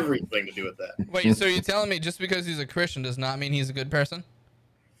 Everything to do with that. Wait, so you're telling me just because he's a Christian does not mean he's a good person?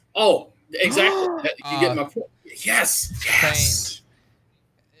 Oh, exactly. You get my point. Yes. Yes.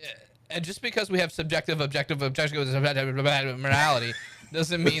 And just because we have subjective morality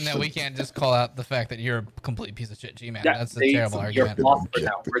doesn't mean that we can't just call out the fact that you're a complete piece of shit, G-Man. Yeah, that's a terrible argument. You're lost right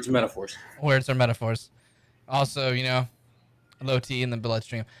now. Words are metaphors. Words are metaphors. Also, you know, low T in the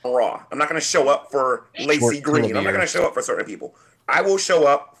bloodstream. Raw. I'm not going to show up for Lacey Green. I'm not going to show up for certain people. I will show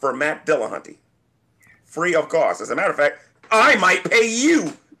up for Matt Dillahunty, free of cost. As a matter of fact, I might pay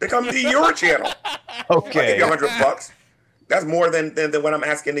you to come to your channel. Okay. I'll give you $100. That's more than what I'm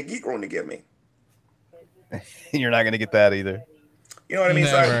asking the Geek Room to give me. You're not going to get that either. You know what I mean?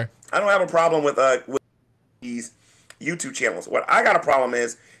 Never. So I don't have a problem with these YouTube channels. What I got a problem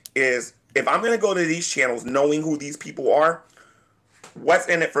is if I'm gonna go to these channels knowing who these people are, what's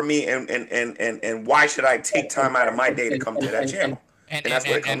in it for me, and why should I take time out of my day to come to that channel? And that's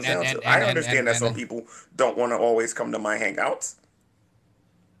what it comes down to. I understand that some people don't want to always come to my hangouts.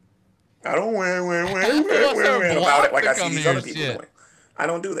 I don't win about it like I see these other people doing. I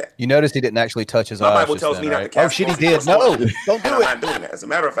don't do that. You noticed he didn't actually touch his eyes. My Bible tells me not to cast. Oh shit, he did. No, don't do it. I'm not doing that. As a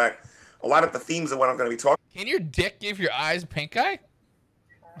matter of fact, a lot of the themes of what I'm going to be talking. Can your dick give your eyes pink eye?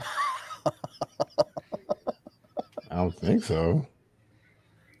 I don't think so.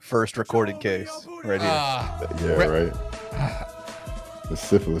 First recorded case, right here. Yeah, right. The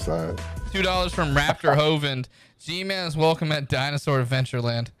syphilis eye. $2 from Raptor Hovend. G-Man is welcome at Dinosaur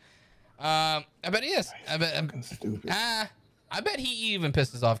Adventureland. I bet he is. I bet he even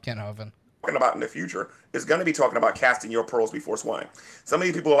pisses off Ken Hovind. Talking about in the future is going to be talking about casting your pearls before swine. Some of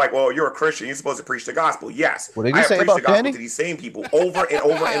these people are like, well, you're a Christian, you're supposed to preach the gospel. Yes, what did I you have say preached about the gospel Shanny? to these same people over and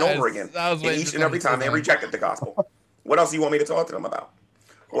over and over again. And each and every time they rejected the gospel. What else do you want me to talk to them about?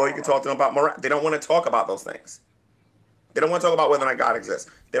 Well, you can talk to them about morality. They don't want to talk about those things. They don't want to talk about whether or not God exists.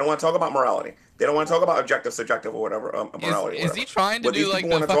 They don't want to talk about morality. They don't want to talk about objective, subjective, or whatever. Morality. Is he trying to do like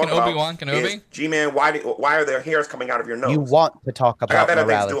the fucking Obi-Wan Kenobi? G-Man, why are there hairs coming out of your nose? You want to talk about I got better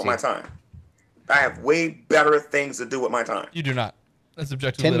morality. things to do with my time. I have way better things to do with my time. You do not. That's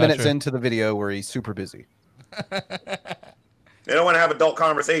objectively 10 minutes into the video where he's super busy. They don't want to have adult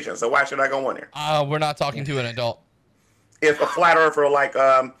conversations, so why should I go on there? We're not talking to an adult. If a flat earther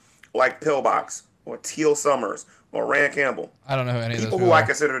like Pillbox or Teal Summers or Rand Campbell, I don't know who any of those people who I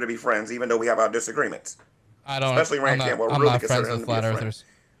consider to be friends, even though we have our disagreements. I don't. Especially Rand Campbell. I'm really not friends consider him with to be a flat friend. earthers.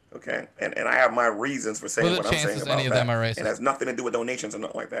 Okay, and I have my reasons for saying what I'm saying about that. Are and it has nothing to do with donations or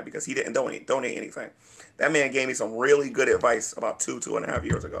nothing like that, because he didn't donate anything. That man gave me some really good advice about 2.5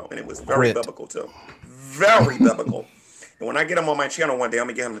 years ago, and it was very biblical too. Very biblical. And when I get him on my channel one day, I'm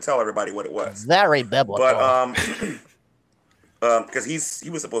gonna get him to tell everybody what it was. Very biblical. But because he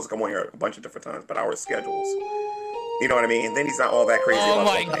was supposed to come on here a bunch of different times, but our schedules. You know what I mean? And then he's not all that crazy. Oh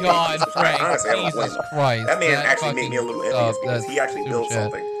my God, Frank! Honestly, Jesus Christ! That man actually made me a little envious because he actually built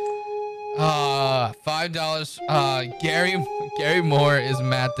something. $5. Gary Moore is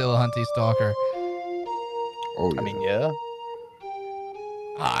Matt Dillahunty stalker. Oh, yeah. I mean, yeah.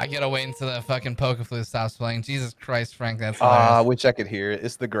 I gotta wait until that fucking Pokeflute stops playing. Jesus Christ, Frank, that's I wish I could hear it.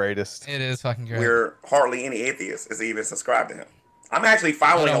 It's the greatest. It is fucking great. Where hardly any atheists is even subscribed to him. I'm actually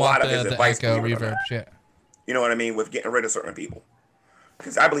following a lot of his advice. Reverb shit. You know what I mean? With getting rid of certain people.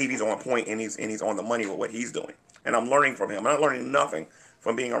 Because I believe he's on point and he's on the money with what he's doing. And I'm learning from him. I'm not learning nothing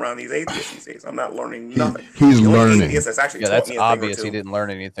from being around these atheists these days. I'm not learning nothing. He's learning. That's actually that's obvious. He didn't learn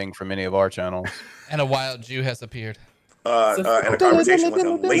anything from any of our channels. And a wild Jew has appeared. And a conversation with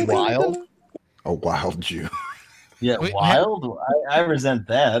him lately. Wild? A wild Jew. Yeah, wild? I resent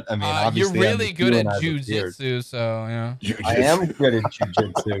that. I mean, obviously, you're really good at jujitsu, so yeah. I am good at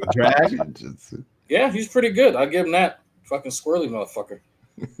jujitsu. Drag? Yeah, he's pretty good. I'll give him that. Fucking squirrely motherfucker.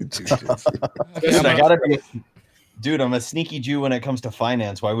 Dude, I gotta be. Dude, I'm a sneaky Jew when it comes to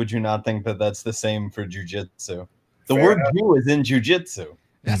finance. Why would you not think that that's the same for jujitsu? The word Jew is in jujitsu.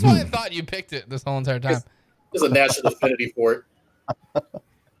 That's why I thought you picked it this whole entire time. There's a natural affinity for it.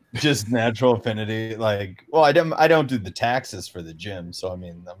 Just natural affinity. Like, well, I don't do the taxes for the gym, so I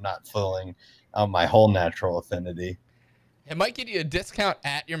mean, I'm not filling out my whole natural affinity. It might get you a discount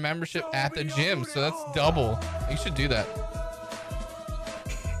at your membership at the gym, so that's double. You should do that.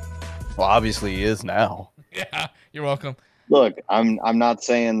 Well, obviously he is now. Yeah, you're welcome. Look, I'm not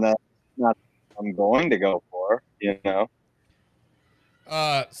saying that not I'm going to go for, you know.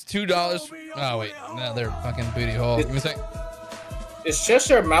 It's $2. Oh wait, no, they're fucking booty hole. Give me a sec. Is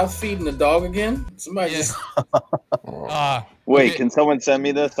Cheshire mouth feeding the dog again? Somebody just. Wait, okay. Can someone send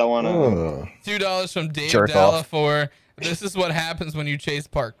me this? I want to. $2 from Dave Jerk Dalla off. for this is what happens when you chase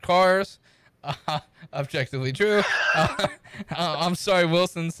parked cars. Objectively true. I'm sorry,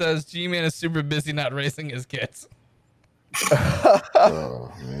 Wilson says G-Man is super busy not racing his kids.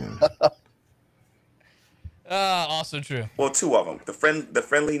 Oh man. Also true. Well, two of them.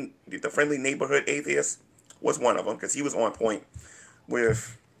 The friendly neighborhood atheist was one of them because he was on point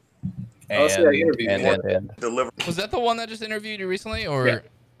with. Was that the one that just interviewed you recently, or? Yeah.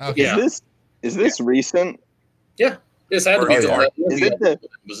 Okay. Is this recent? Yeah. This had to be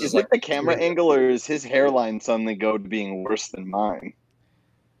Is it the camera angle, or is his hairline suddenly go to being worse than mine?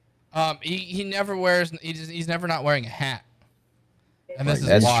 He never wears. He's never not wearing a hat, and this is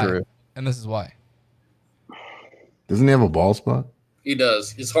That's why. true. And this is why. Doesn't he have a bald spot? He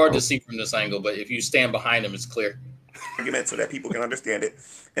does. It's hard to see from this angle, but if you stand behind him, it's clear. argument so that people can understand it.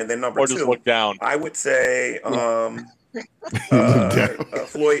 And then number or two, just look down. I would say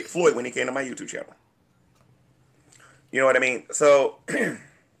Floyd when he came to my YouTube channel. You know what I mean? So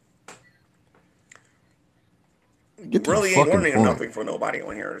really ain't learning nothing for nobody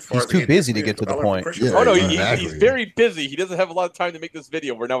on here. As far he's too busy to get to the point. Yeah, oh no, he's very busy. He doesn't have a lot of time to make this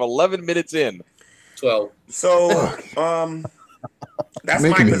video. We're now 11 minutes in. 12. So that's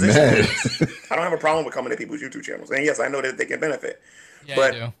my position. I don't have a problem with coming to people's YouTube channels, and yes, I know that they can benefit. Yeah,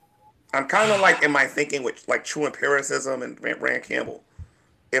 but you do. I'm kind of like in my thinking with like True Empiricism and Bran Campbell.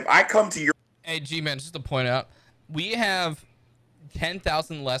 If I come to your G-Man, just to point out, we have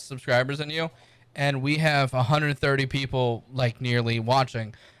 10,000 less subscribers than you, and we have 130 people like nearly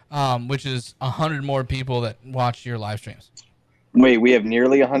watching, which is 100 more people that watch your live streams. Wait, we have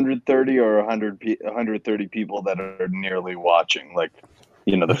nearly 130 or 130 people that are nearly watching. Like,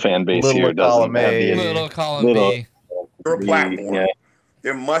 you know, the fan base here doesn't have the little column B. Your platform,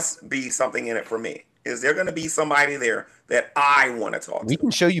 there must be something in it for me. Is there going to be somebody there that I want to talk to? We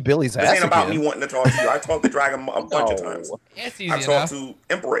can show you Billy's ass. This ain't about again. me wanting to talk to you. I talked to Dragon a bunch of times. It's easy I talked to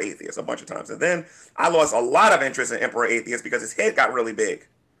Emperor Atheist a bunch of times. And then I lost a lot of interest in Emperor Atheist because his head got really big.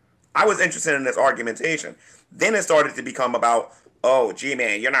 I was interested in this argumentation. Then it started to become about, oh,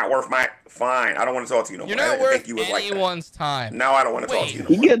 G-Man, you're not worth my... Fine, I don't want to talk to you no more. You're not worth anyone's time. Now I don't want to talk to you no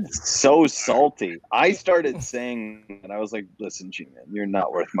He more. gets so salty. I started saying, and I was like, listen, G-Man, you're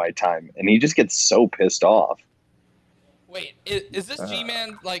not worth my time. And he just gets so pissed off. Wait, is this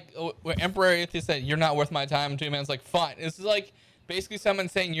G-Man like where Emperor Atheist said, you're not worth my time? G-Man's like, fine. This is like basically someone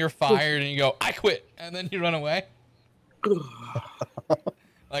saying you're fired and you go, I quit. And then you run away.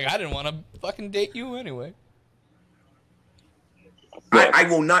 Like, I didn't want to fucking date you anyway. I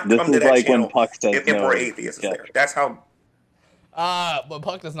will not come to that channel if Emperor Atheist is there. That's how but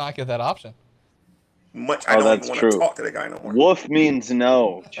Puck does not get that option. much I don't even want to talk to the guy no more. Wolf means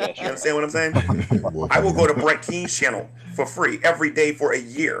no. You understand what I'm saying? I will go to Brett Keen's channel for free every day for a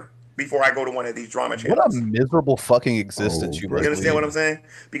year before I go to one of these drama channels. What a miserable fucking existence you You understand what I'm saying?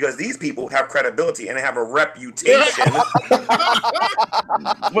 Because these people have credibility and they have a reputation.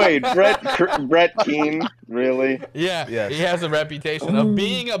 Wait, Brett Keen, really? Yeah, he has a reputation of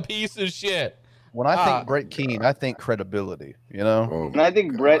being a piece of shit. When I think Brett Keen, I think credibility, you know? When I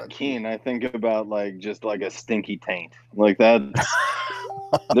think Brett Keen, I think about like just like a stinky taint. Like that.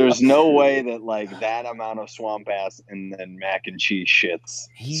 There's no way that like that amount of swamp ass and then mac and cheese shits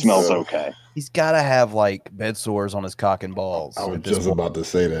smells okay. He's got to have like bed sores on his cock and balls. I was just about to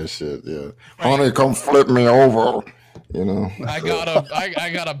say that shit. Yeah, honey, come flip me over. You know, I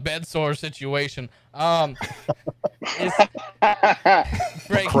got a bed sore situation.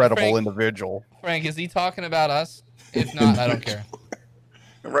 Incredible individual. Frank, is he talking about us? If not, I don't care.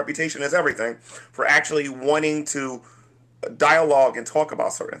 Reputation is everything for actually wanting to dialogue and talk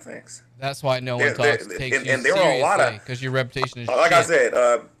about certain things. That's why no one takes you and there are a lot of, because your reputation is like shit. I said,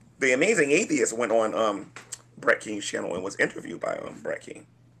 the Amazing Atheist went on Brett Keen's channel and was interviewed by Brett Keen.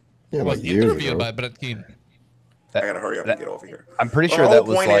 Yeah, was interviewed by Brett Keen. I gotta hurry up and get over here. I'm pretty sure that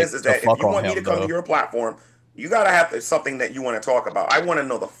was like. The whole point is that if you want me to come though. to your platform, you gotta have something that you want to talk about. I want to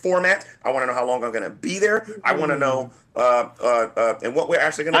know the format. I want to know how long I'm gonna be there. I want to know and what we're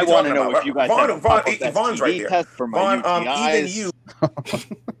actually gonna be talking about. If you guys Vaughn's right there. Vaughn, even you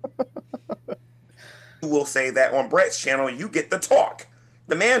will say that on Brett's channel, you get the talk.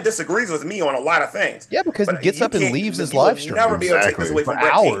 The man disagrees with me on a lot of things. Yeah, because he gets up and leaves his live stream. You'll never be able to take this away from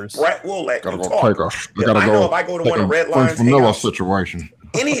Brett hours. King. Brett will let you talk. I know if I go to one of Redline's vanilla situation.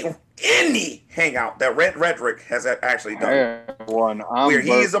 Any hangout that Redrick has actually done, where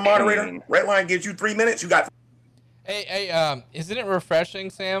he is a moderator, Redline gives you 3 minutes. You got. Hey, isn't it refreshing,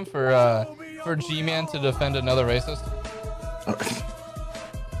 Sam, for G-Man to defend another racist?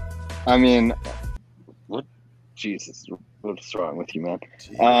 I mean, what? Jesus, what's wrong with you, man?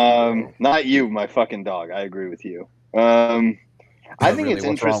 Not you, my fucking dog. I agree with you. I think it's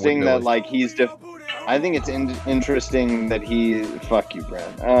interesting that like I think it's interesting that he. Fuck you,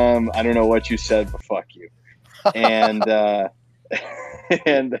 Bran. I don't know what you said, but fuck you. And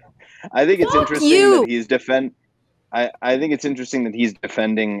and I think it's interesting that he's I think it's interesting that he's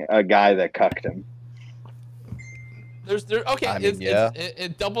defending a guy that cucked him. Okay. I mean,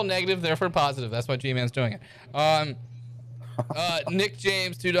 it's double negative, therefore positive. That's why G-Man's doing it. Nick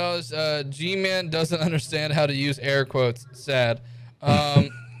James, $2. G-Man doesn't understand how to use air quotes. Sad.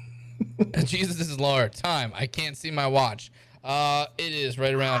 Jesus is Lord. Time. I can't see my watch. It is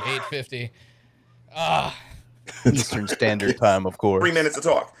right around 8:50. Eastern Standard Time, of course. 3 minutes to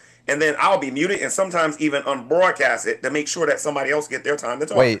talk. and then I'll be muted and sometimes even unbroadcast it to make sure that somebody else get their time to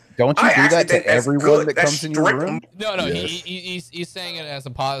talk. Wait, don't you do that to everyone that comes in your room? No, he's saying it as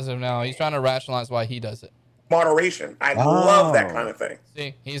a positive now. He's trying to rationalize why he does it. Moderation. I love that kind of thing.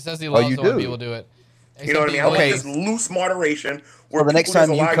 See, he says he loves it when people do it. You know what I mean? I like this loose moderation. Well, the next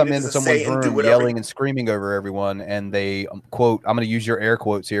time you come into someone's room yelling and screaming over everyone, and they quote, I'm going to use your air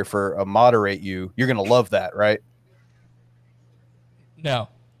quotes here for moderate you. You're going to love that, right? No.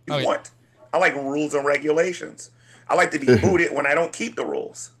 What? I like rules and regulations. I like to be booted when I don't keep the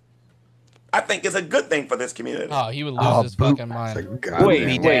rules. I think it's a good thing for this community. Oh, he would lose his fucking mind.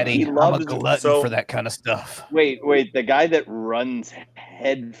 Wait, Daddy, he loves I'm a glutton for that kind of stuff. Wait, the guy that runs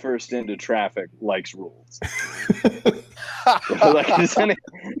head first into traffic likes rules. Wait,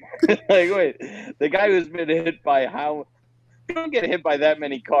 the guy who's been hit by how? You don't get hit by that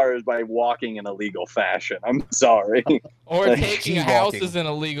many cars by walking in a legal fashion. I'm sorry. Or taking houses in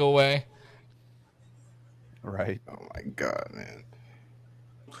a legal way. Right. Oh my God, man.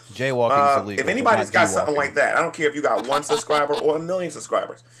 Jaywalking is illegal. If anybody's got something like that, I don't care if you got 1 subscriber or 1 million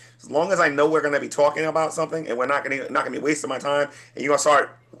subscribers. As long as I know we're going to be talking about something and we're not going to be wasting my time, and you're going to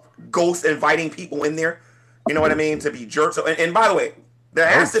start ghost inviting people in there, you know what I mean, to be jerks. And by the way, there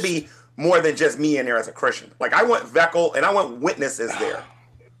has to be more than just me in there as a Christian. Like, I want Veckel and I want witnesses there.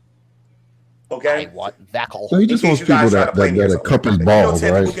 Okay? I want Veckel. So he just wants people that cup his balls,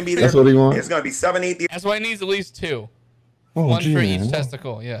 right? That's what he wants? It's going to be 7, 8. That's why he needs at least 2. Oh, one for each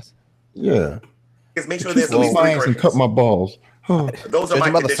testicle, yes. Yeah. Just make sure there's at least 3 and cut my balls. Those are my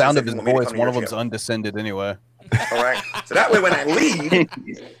by the sound of if his you want me to voice, come to one your of them's channel. undescended anyway. All right. So that way when I leave,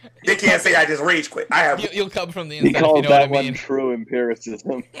 they can't say I just rage quit. I have. You'll come from the inside. He calls you know that what I mean. one true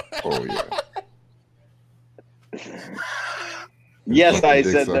empiricism. Oh yeah. Yes, I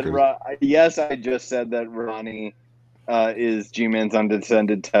said that. Yes, I just said that Ronnie is G-Man's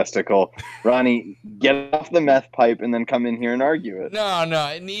undescended testicle. Ronnie, get off the meth pipe and then come in here and argue it. No,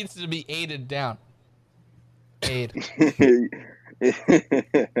 it needs to be aided down. Aid.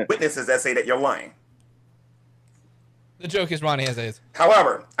 Witnesses that say that you're lying. The joke is Ronnie has AIDS.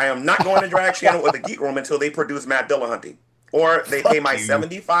 However, I am not going to Drag Channel or the Geek Room until they produce Matt Dillahunty. Or they pay my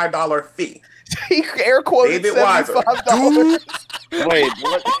 $75 fee. He air quoted David Weiser. $75. Wait,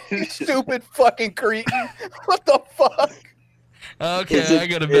 what? You stupid fucking cretin. What the fuck? Okay, I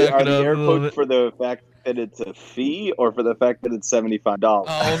gotta back it up. Air quotes for the fact that it's a fee or for the fact that it's $75? Oh,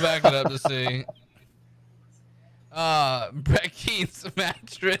 we'll back it up to see. Brett Keith's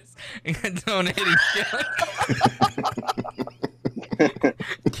mattress donating.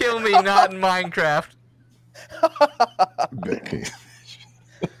 Kill me, not in Minecraft.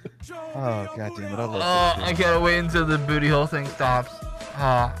 Oh god damn it! I love this I gotta wait until the booty hole thing stops.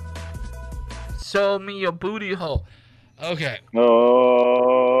 Show me your booty hole. Okay.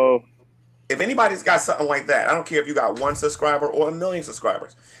 Oh. If anybody's got something like that, I don't care if you got 1 subscriber or 1 million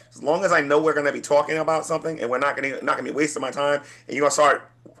subscribers. As long as I know we're going to be talking about something and we're not going to be wasting my time, and you're going to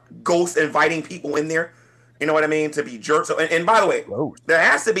start ghost inviting people in there, you know what I mean, to be jerks. And by the way, there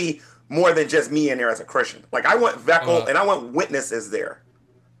has to be more than just me in there as a Christian. Like, I want Veckel and I want witnesses there.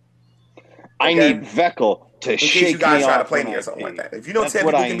 I need Veckel to shake me off. In case you guys try to play me or something like that. If you know 10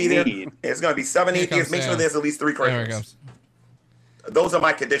 people can be there, it's going to be 7, 8 years. Make sure there's at least 3 Christians. Those are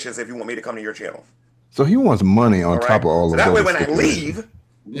my conditions if you want me to come to your channel. So he wants money on top of all of that. So that way when I leave,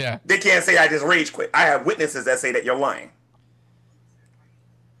 yeah, they can't say I just rage quit. I have witnesses that say that you're lying.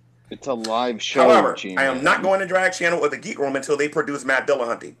 It's a live show. However, I am not going to Drag Channel or the Geek Room until they produce Matt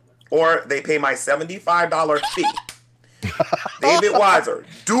Dillahunty. Or they pay my $75 fee. David Weiser,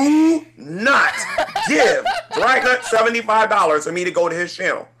 do not give Dragnauct $75 for me to go to his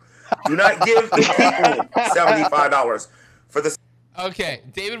channel. Do not give the Geek Room $75 for the... Okay,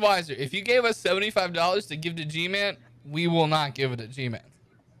 David Weiser, if you gave us $75 to give to G-Man, we will not give it to G-Man.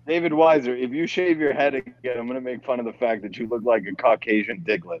 David Weiser, if you shave your head again, I'm going to make fun of the fact that you look like a Caucasian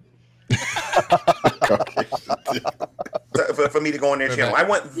Diglett. for me to go on their channel. I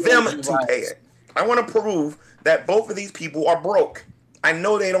want them to pay it. I want to prove that both of these people are broke. I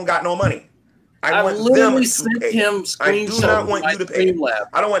know they don't got no money. I want them to pay it. I do not want you to pay it.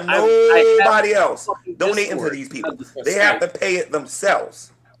 I don't want nobody else donating to these people. They have to pay it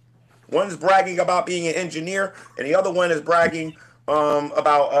themselves. One's bragging about being an engineer, and the other one is bragging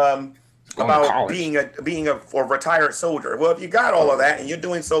about being a retired soldier. Well, if you got all of that and you're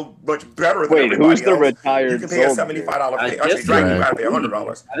doing so much better than everybody who's the else, retired you can pay a soldier? $75 fee. Actually, Dragon, you got to pay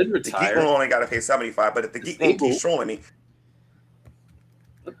 $100. I didn't The Geek retire. Room only got to pay $75, but if the Geek Room keeps trolling me,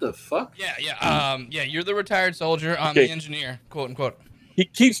 what the fuck? Yeah. You're the retired soldier. I'm the engineer, quote unquote. He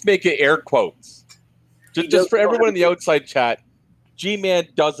keeps making air quotes. Just for everyone in the outside chat, G-Man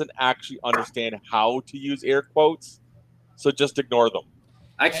doesn't actually understand how to use air quotes, so just ignore them.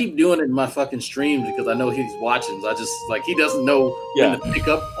 I keep doing it in my fucking streams because I know he's watching. So I just like he doesn't know when to pick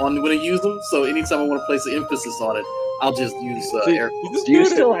up on when to use them. So anytime I want to place the emphasis on it, I'll just use air quotes. Do you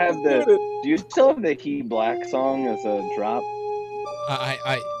still have the He Black song as a drop? I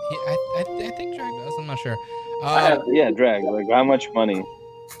think Drag does. I'm not sure. Yeah, Drag. Like, how much money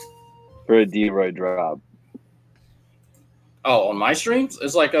for a D-Roy drop? Oh, on my streams,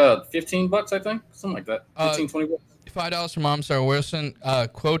 it's like $15, I think, something like that. 15, $20. $5 from Mom Star Wilson.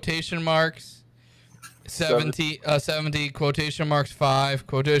 Quotation marks. 70 quotation marks 5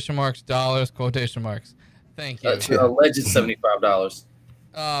 quotation marks dollars quotation marks. Thank you. Alleged $75.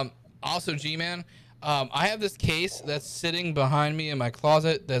 Also, G-Man, I have this case that's sitting behind me in my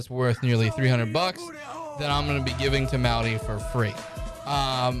closet that's worth nearly $300 that I'm going to be giving to Mowdy for free.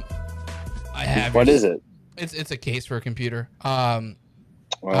 What is it? It's a case for a computer. Wow.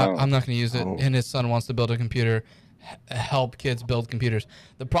 I'm not going to use it, and his son wants to build a computer, help kids build computers.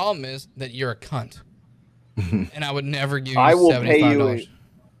 The problem is that you're a cunt, and I would never give you $75. Pay you,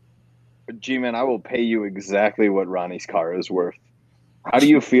 G-Man, I will pay you exactly what Ronnie's car is worth. How do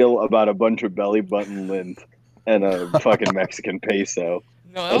you feel about a bunch of belly button lint and a fucking Mexican peso?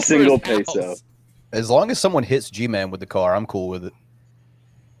 No, a single peso. As long as someone hits G-Man with the car, I'm cool with it.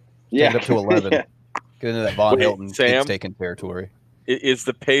 Yeah. Take it up to 11. Yeah. Get into that Von Hilton Sam, taken territory. Is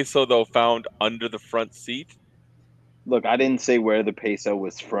the peso, though, found under the front seat? Look, I didn't say where the peso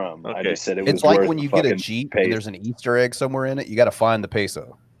was from. Okay. I just said it was It's like worth when you the get a fucking Jeep peso. and there's an Easter egg somewhere in it, you got to find the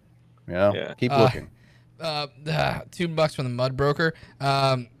peso. You know? Yeah. Keep looking. $2 from the MudBroker.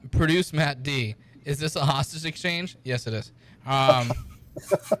 Produce Matt D. Is this a hostage exchange? Yes, it is.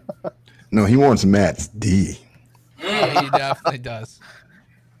 No, he wants Matt's D. He definitely does.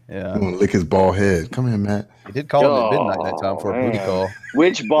 Yeah. I'm gonna lick his bald head. Come here, Matt. He did call him at midnight that time for a booty call.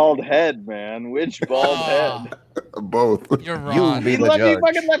 Which bald head, man? Which bald head? Both. You're wrong. be You the fucking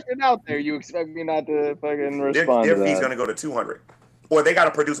judge. left it out there. You expect me not to fucking Their respond to fee's that? going to go to 200. Or they got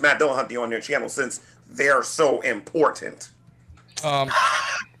to produce Matt Dillahunty on their channel since they're so important.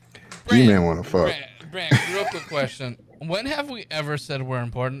 G-Man want to fuck. Bran, real quick question. When have we ever said we're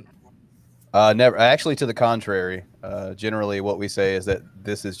important? Never. Actually, to the contrary. Generally, what we say is that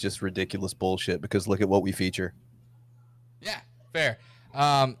this is just ridiculous bullshit because look at what we feature. Yeah, fair.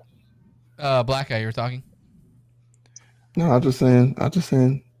 Black Guy, you were talking? No, I'm just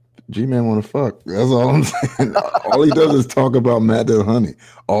saying. G-Man want to fuck. That's all I'm saying. All he does is talk about Matt Dillahunty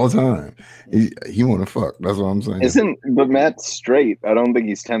all the time. He want to fuck. That's what I'm saying. But Matt's straight. I don't think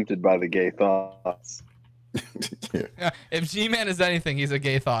he's tempted by the gay thoughts. Yeah. If G-Man is anything, he's a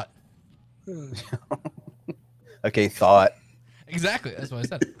gay thought. Okay, thought. Exactly. That's what I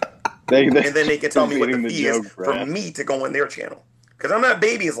said. And then they can tell me what the Getting the fee is joke, for Brad. me to go on their channel. Because I'm not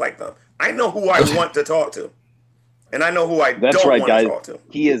babies like them. I know who I want to talk to. And I know who I That's don't right, want guys. to talk to.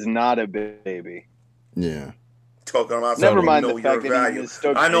 He is not a baby. Yeah. Talking about Never something, mind you know the your fact that value. he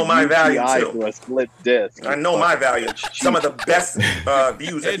mistook I know a my value UTI too. to a split disc. I know my value. Some of the best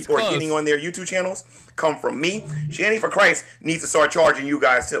views that It's people are close. getting on their YouTube channels come from me. Shanny for Christ needs to start charging you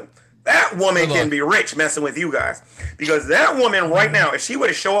guys too. That woman Hold can on. be rich messing with you guys. Because that woman right now, if she were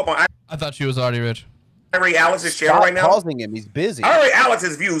to show up on I thought she was already rich. Ray Alex's channel Stop right now, pausing him. He's busy. Ray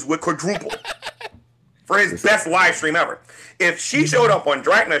Alex's views would quadruple for his best live stream ever. If she showed up on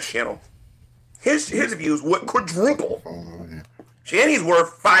Dragnauct's channel, his views would quadruple. Shanny's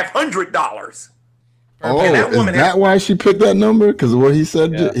worth $500. Oh, And that is woman that why she picked that number? Because of what he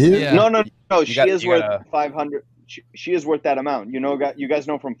said Yeah. here? Yeah. No. She is you worth gotta- 500. She is worth that amount. You guys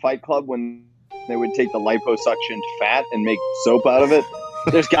know from Fight Club when they would take the liposuctioned fat and make soap out of it?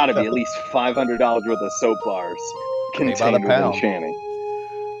 There's got to be at least $500 worth of soap bars By the contained within pound. Shanny.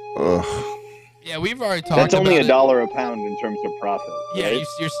 Ugh. Yeah, we've already talked That's only about $1 a pound in terms of profit. Yeah, right?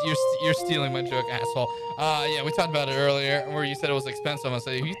 you're stealing my joke, asshole. Yeah, we talked about it earlier where you said it was expensive. I'm gonna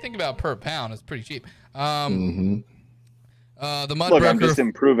say if you think about per pound, it's pretty cheap. Look, The I'm MudBroker, just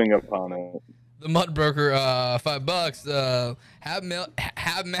improving upon it. the MudBroker, $5. Have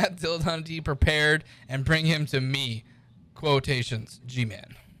Matt Dillahunty prepared and bring him to me. Quotations,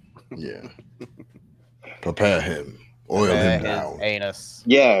 G-Man. Yeah. Prepare him. Oil him down. His anus.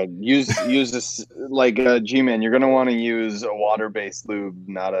 Yeah, use this like G-Man. You're gonna want to use a water-based lube,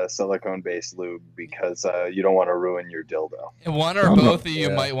 not a silicone-based lube, because you don't want to ruin your dildo. And one or Y'all know- both of you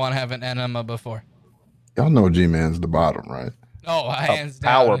yeah. might want to have an enema before. Y'all know G-Man's the bottom, right? Oh, hands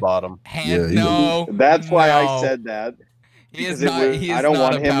down. Power bottom. Yeah, he's No. That's why no. I said that. He is because not. He is I don't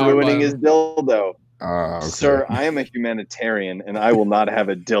not want a him power ruining bottom. his dildo. Okay. Sir, I am a humanitarian, and I will not have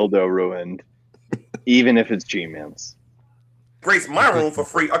a dildo ruined, even if it's G-Man's. graced my room for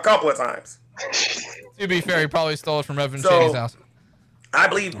free a couple of times. To be fair, he probably stole it from Reverend Shanny's house. I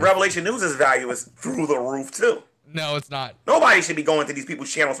believe Revelation News' value is through the roof too. No, it's not. Nobody should be going to these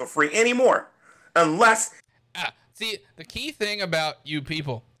people's channels for free anymore, unless. See, the key thing about you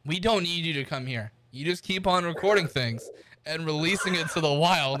people, we don't need you to come here. You just keep on recording things and releasing it to the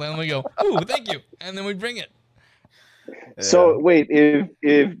wild, and we go, ooh, thank you, and then we bring it. So wait,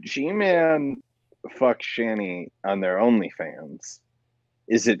 if G-Man fucks Shanny on their OnlyFans,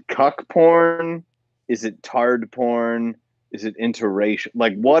 is it cuck porn? Is it tard porn? Is it interracial?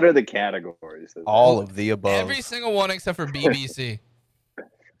 Like, what are the categories? All of the above. Every single one except for BBC.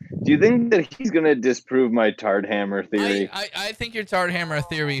 Do you think that he's gonna disprove my tard hammer theory? I think your tard hammer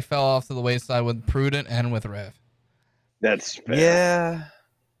theory fell off to the wayside with Prudent and with Rev. That's fair. Yeah.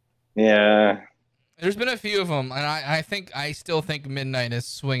 Yeah. There's been a few of them, and I still think Midnight is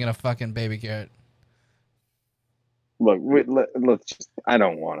swinging a fucking baby carrot. Look, let's just. I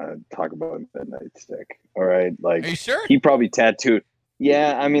don't want to talk about Midnight Stick. All right, like. Are you sure? He probably tattooed.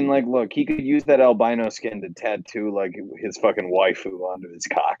 Yeah, I mean, like, look, he could use that albino skin to tattoo like his fucking waifu onto his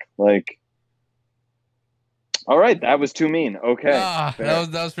cock. Like, all right, that was too mean. Okay,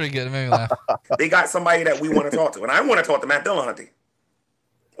 that was pretty good. It made me laugh. They got somebody that we want to talk to, and I want to talk to Matt Dillahunty.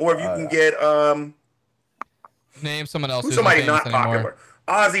 Or if you can get name someone else. Who's somebody not popular?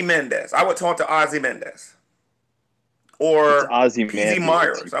 Ozzy Mendez. I would talk to Ozzy Mendez. Or Ozzy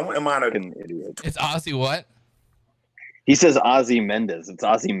Myers. I wouldn't mind an idiot. It's Ozzy what? He says Ozzy Mendez. It's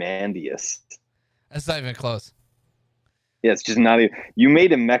Ozymandias. That's not even close. Yeah, it's just not even. You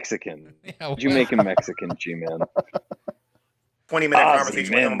made him Mexican. Yeah, Did you make him Mexican, G-Man? 20-minute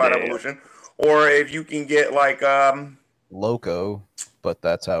conversation with him about evolution. Or if you can get like Loco, but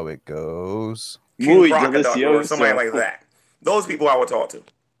that's how it goes. Or somebody like that. Those people I would talk to.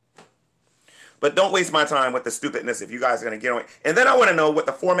 But don't waste my time with the stupidness if you guys are going to get on it. And then I want to know what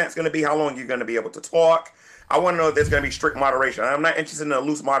the format's going to be, how long you're going to be able to talk. I want to know if there's going to be strict moderation. I'm not interested in a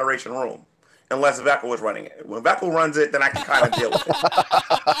loose moderation room unless Veckel is running it. When Veckel runs it, then I can kind of deal with it.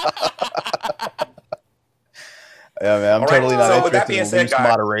 Yeah, man, I'm totally not interested in said, loose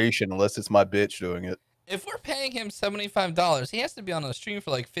moderation unless it's my bitch doing it. If we're paying him $75, he has to be on the stream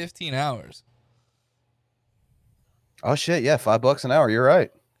for like 15 hours. Oh, shit, yeah, $5 an hour. You're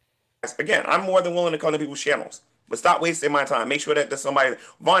right. Again, I'm more than willing to come to people's channels. But stop wasting my time. Make sure that there's somebody.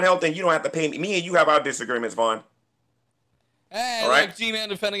 Von Helton, you don't have to pay me. Me and you have our disagreements, Von. Hey, like G-Man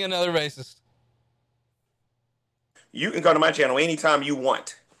defending another racist. You can come to my channel anytime you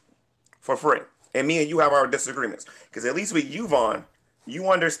want for free. And me and you have our disagreements. Because at least with you, Von, you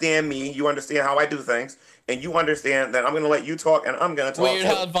understand me. You understand how I do things. And you understand that I'm going to let you talk and I'm going to talk. Weird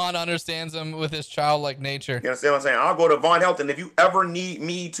how Von understands him with his childlike nature. You understand what I'm saying? I'll go to Von Helton. If you ever need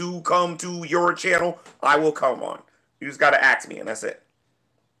me to come to your channel, I will come on. You just got to ask me, and that's it.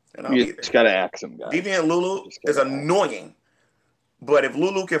 And I'll be there. Just got to ask him, guys. Deviant Lulu is annoying. But if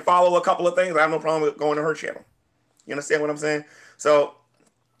Lulu can follow a couple of things, I have no problem with going to her channel. You understand what I'm saying? So,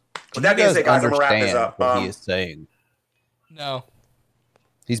 with that being said, guys, I'm going to wrap this up. What he is saying. No.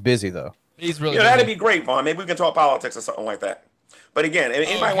 He's busy, though. He's really that'd be great, Vaughn. Maybe we can talk politics or something like that. But again, if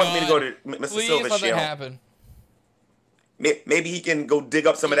anybody wants me to go to Mr. Silver's channel, happen. Maybe he can go dig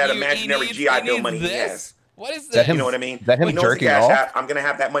up some of that imaginary GI Bill money he has. What is that? You know what I mean? Is that him jerking off? I'm going to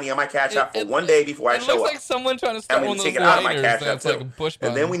have that money on my Cash App for one day before I show up. It looks like someone trying to start one of those take it out of my lighters Cash App that's like a push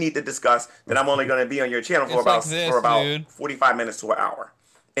button. And then we need to discuss that I'm only going to be on your channel for about 45 minutes to an hour.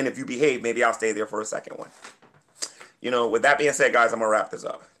 And if you behave, maybe I'll stay there for a second one. You know, with that being said, guys, I'm going to wrap this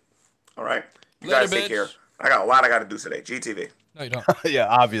up. All right? You guys take care. I got a lot I got to do today. GTV. No, you don't. Yeah,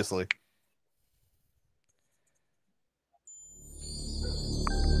 obviously.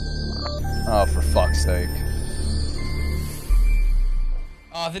 Oh, for fuck's sake.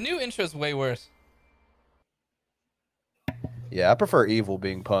 The new intro is way worse. Yeah, I prefer evil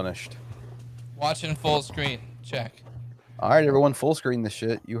being punished. Watching full screen. Check. All right, everyone, full screen this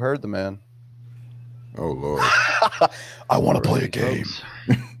shit. You heard the man. Oh, Lord. I want to play a game.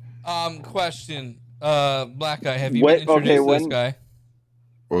 Question. Black guy, have you been introduced to this guy?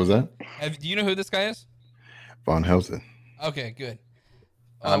 What was that? Do you know who this guy is? Von Helton. Okay, good.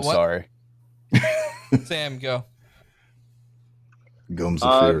 I'm sorry. Sam, go. Gums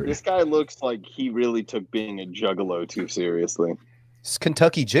of Fury. This guy looks like he really took being a juggalo too seriously. It's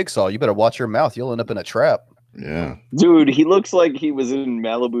Kentucky Jigsaw. You better watch your mouth. You'll end up in a trap. Yeah. Dude, he looks like he was in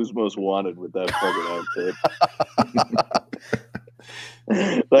Malibu's Most Wanted with that fucking outfit.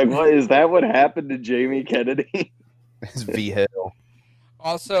 Like, what is that? What happened to Jamie Kennedy? It's V-Hell.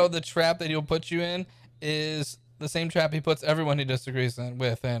 Also, the trap that he'll put you in is the same trap he puts everyone he disagrees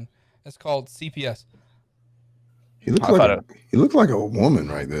with in. It's called CPS. He looks like a woman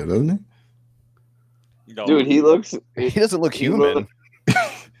right there, doesn't he? No. Dude, he doesn't look human.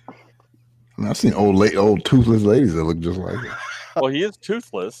 I mean, I've seen old toothless ladies that look just like him. Well, he is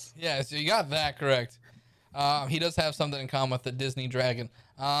toothless. Yeah, so you got that correct. He does have something in common with the Disney dragon.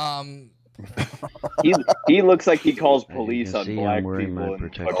 He looks like he calls police on black people.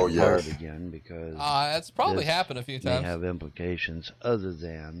 Oh yeah, again because that's probably happened a few times. May have implications other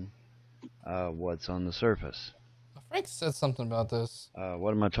than what's on the surface. Frank said something about this.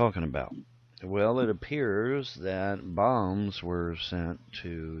 What am I talking about? Well, it appears that bombs were sent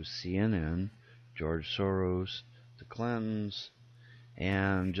to CNN, George Soros, the Clintons,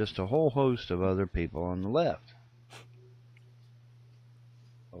 and just a whole host of other people on the left.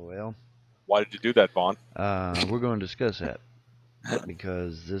 Oh well. Why did you do that, Vaughn? We're going to discuss that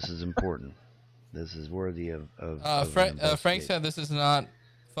because this is important. This is worthy of Frank said this is not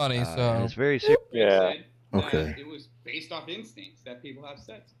funny, so it's very serious. Yeah. Okay. It was based off instincts that people have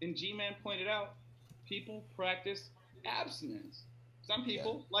sex. And G-Man pointed out, people practice abstinence. Some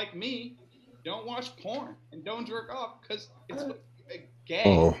people, like me, don't watch porn and don't jerk off because it's gay.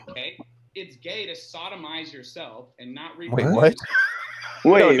 Oh. Okay, it's gay to sodomize yourself and not read. Wait, what?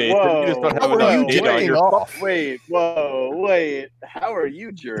 Wait, how are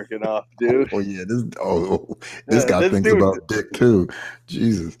you jerking off, dude? Oh yeah, this guy thinks about dick too.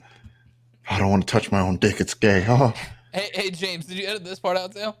 Jesus, I don't want to touch my own dick. It's gay. Oh. Hey, James, did you edit this part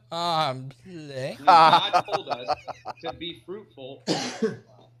out too? God told us to be fruitful.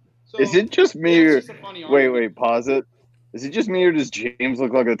 So, is it just me or wait, pause it. Is it just me or does James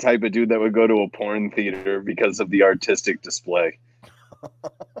look like the type of dude that would go to a porn theater because of the artistic display?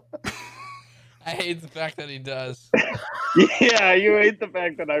 I hate the fact that he does. Yeah, you hate the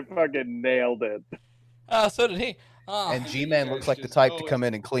fact that I fucking nailed it. So did he. And G-Man looks like the type to come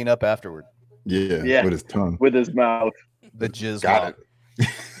in and clean up afterward. Yeah, with his tongue. With his mouth. The jizz Got it.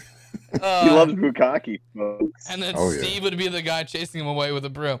 He loves bukkake, folks. And then Steve would be the guy chasing him away with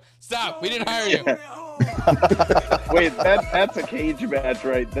a broom. Stop! We didn't hire you. Wait, that's a cage match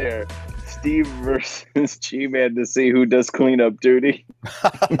right there. Steve versus G-Man to see who does cleanup duty.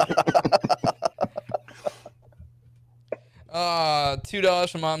 $2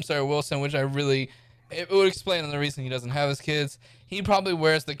 from Mom Sarah Wilson, which it would explain the reason he doesn't have his kids. He probably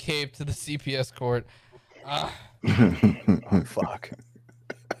wears the cape to the CPS court. Oh, fuck.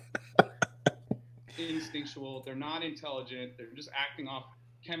 Instinctual. They're not intelligent. They're just acting off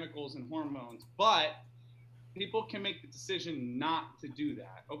chemicals and hormones. But people can make the decision not to do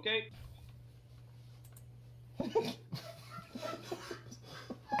that. Okay?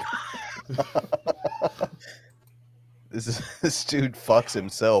 This dude fucks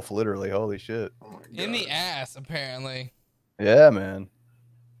himself, literally. Holy shit. In the ass, apparently. Yeah, man.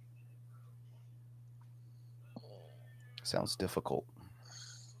 Sounds difficult.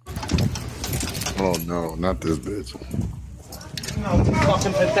 Oh no, not this bitch.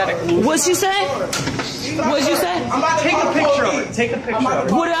 Fucking pathetic. What'd you say? What'd you say? Take a picture of it. Take a picture of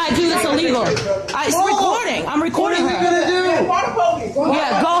it. What did I do that's illegal? It's recording. I'm recording her. What are you gonna do?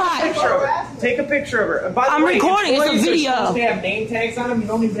 Yeah, go ahead. Take a picture of her. By the I'm way, recording. It's a video. They have name tags on them. You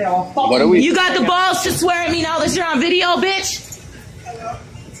don't even have a What are we? You got the balls to swear at me now that you're on video, bitch?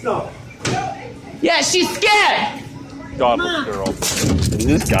 No. Yeah, she's scared. Godless girl. Is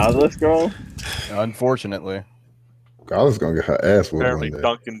this Godless girl? Unfortunately. Godless gonna get her ass whooped Apparently, one day.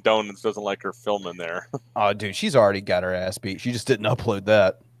 Dunkin' Donuts doesn't like her filming there. Oh, dude, she's already got her ass beat. She just didn't upload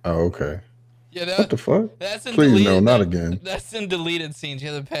that. Oh, okay. Yeah, What the fuck? That's in Please, deleted, no, not again. That's in deleted scenes. You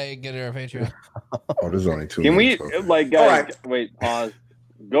have to pay, get her a Patreon. Oh, there's only 2 Can we, minutes. like, guys, wait, pause.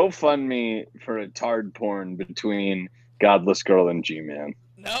 Go fund me for a tard porn between Godless Girl and G-Man.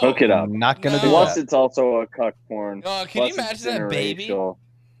 No. Hook it up. I'm not gonna do Plus, that. it's also a cuck porn. Can Plus you imagine it's that baby? interracial.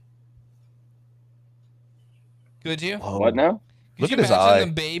 Could you? Whoa. What now? Could Look you at his imagine eye.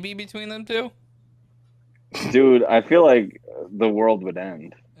 the baby between them two? Dude, I feel like the world would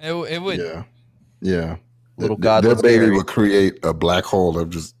end. It would. Yeah. Yeah. Little Their godless baby Mary. would create a black hole of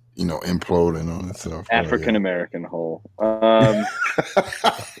just, imploding on itself. African American hole.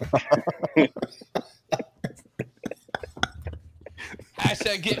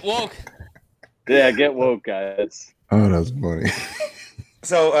 Hashtag get woke. Yeah, get woke, guys. Oh, that's funny.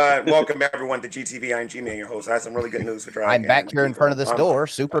 So, welcome everyone to GTV. I'm G-Man, your host. I have some really good news for Dragnauct. I'm back here in front of this door,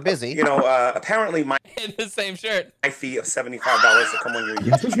 super busy. Apparently my In the same shirt. my fee of $75 to come on your I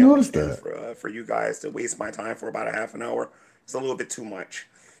just YouTube channel noticed that. for you guys to waste my time for about a half an hour. It's a little bit too much.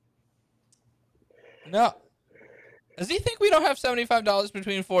 No. Does he think we don't have $75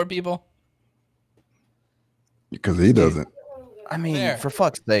 between 4 people? Because he doesn't. I mean, There. for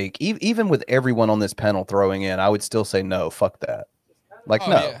fuck's sake, even with everyone on this panel throwing in, I would still say no. Fuck that. Like,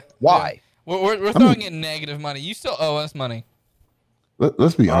 no. Yeah. Why? Yeah. We're throwing in negative money. You still owe us money.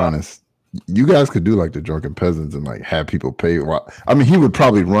 Let's be honest. You guys could do like the drunken peasants and like have people pay. I mean, he would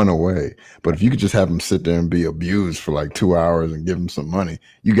probably run away, but if you could just have him sit there and be abused for like 2 hours and give him some money,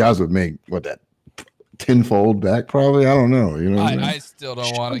 you guys would make that tenfold back probably. I don't know. You know, I still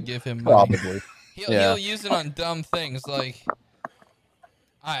don't want to give him money. Probably. He'll use it on dumb things like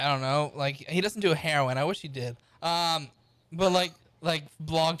I don't know, like he doesn't do heroin. I wish he did. But like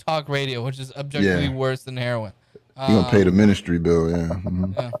Blog Talk Radio, which is objectively worse than heroin. He's gonna pay the ministry bill. Yeah.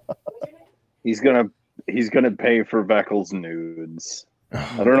 Mm-hmm. Yeah. He's gonna pay for Veckel's nudes.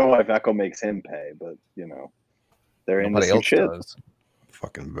 I don't know why Veckel makes him pay, but you know, they're into some shit.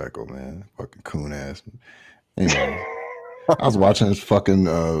 Fucking Veckel, man, fucking coon ass. Anyway, I was watching this fucking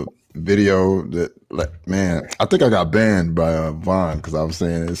video that, like, man, I think I got banned by Vaughn because I was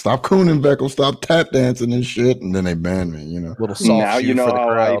saying, "Stop cooning, Veckel, stop tap dancing and shit," and then they banned me. You know, little soft now you know for the how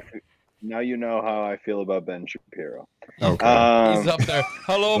crowd. now you know how I feel about Ben Shapiro. Okay. He's up there.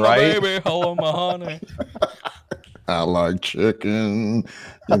 Hello, my baby. Hello, my honey. I like chicken.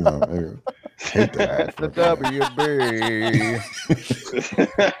 You know, hate that. The WB.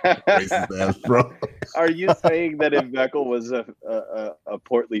 Racist ass, bro. Are you saying that if Veckel was a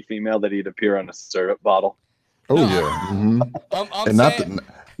portly female, that he'd appear on a syrup bottle? Oh yeah. Mm-hmm. I'm and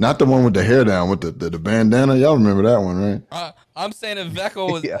not the one with the hair down with the bandana. Y'all remember that one, right? I'm saying if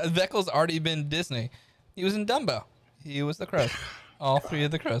Veckel's already been Disney. He was in Dumbo. He was the Crow. All three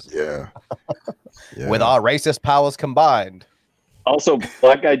of the Crows. Yeah. With our racist powers combined. Also,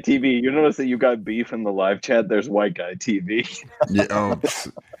 Black Guy TV. You notice that you got beef in the live chat. There's White Guy TV. Yeah.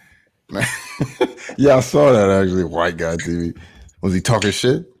 Yeah, I saw that actually. White Guy TV. Was he talking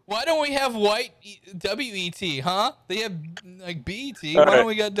shit? Why don't we have white WET, huh? They have like BET. Why don't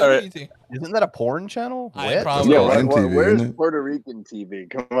we got WET? Isn't that a porn channel? Where's Puerto Rican TV?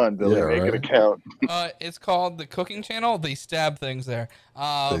 Come on, Billy, make it account. It's called the Cooking Channel. They stab things there.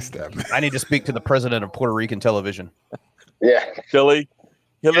 I need to speak to the president of Puerto Rican television. Yeah, Billy.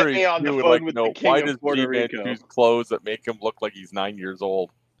 Hillary me on the would phone like with to know the king why of does Puerto G-Man Rico. choose clothes that make him look like he's 9 years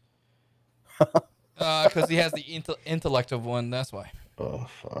old? Because he has the intellect of one. That's why. Oh,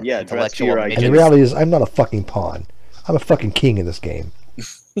 fuck. Yeah, dress to your And the reality is, I'm not a fucking pawn. I'm a fucking king in this game.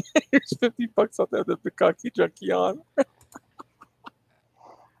 Here's $50 out there that the cocky junkie on.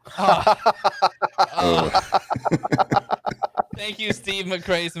 Thank you, Steve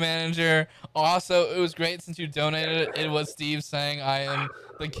McRae's manager. Also, it was great since you donated it. It was Steve saying, "I am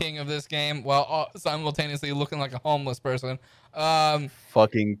the king of this game," while simultaneously looking like a homeless person.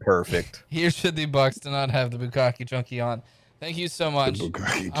 Fucking perfect. Here's $50 to not have the Bukkake junkie on. Thank you so much.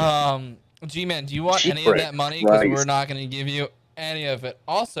 G-Man, do you want any of that money? Because we're not going to give you any of it.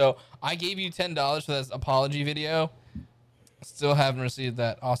 Also, I gave you $10 for this apology video. Still haven't received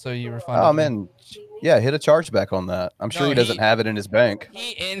that. Also, you refunded. Oh man, yeah, hit a chargeback on that. I'm sure he doesn't have it in his bank.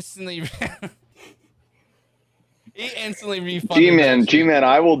 He instantly refunded. G-Man,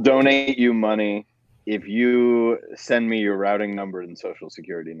 I will donate you money if you send me your routing number and social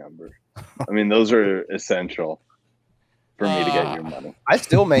security number. I mean, those are essential for me to get your money. I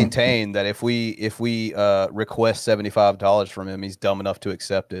still maintain that if we request $75 from him, he's dumb enough to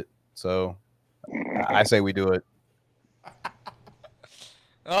accept it. So I say we do it.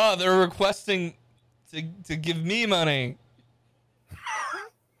 Oh, they're requesting to give me money.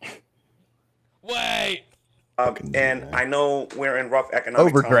 Wait. And I know we're in rough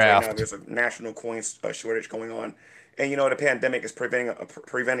economic times right now. Overdraft. There's a national coin shortage going on. And, you know, the pandemic is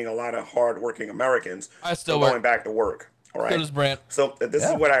preventing a lot of hardworking Americans from going back to work. All right. So does Bran. So this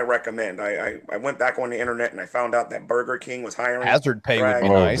is what I recommend. I went back on the internet and I found out that Burger King was hiring. Hazard pay would be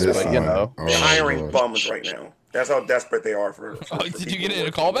nice, but you know. They're hiring bums right now. That's how desperate they are for did you get it in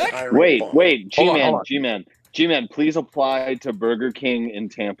a callback? Wait, G-Man, please apply to Burger King in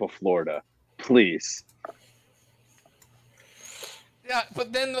Tampa, Florida. Please. Yeah,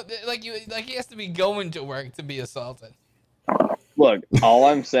 but then he has to be going to work to be assaulted. Look, all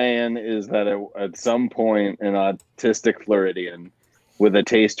I'm saying is that at some point, an autistic Floridian with a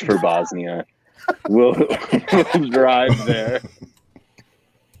taste for Bosnia will drive there.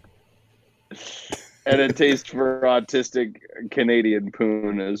 And a taste for autistic Canadian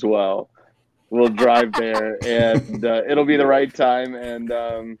poon as well. We'll drive there, and it'll be the right time, and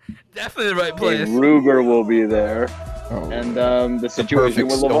definitely the right place. Ruger will be there, and the situation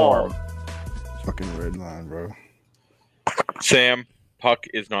will evolve. Fucking red line, bro. Sam, Puck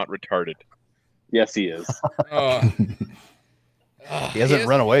is not retarded. Yes, he is. He hasn't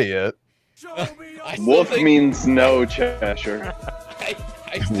run away yet. Wolf means no, Cheshire.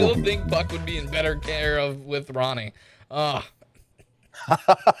 I still think Buck would be in better care of with Ronnie.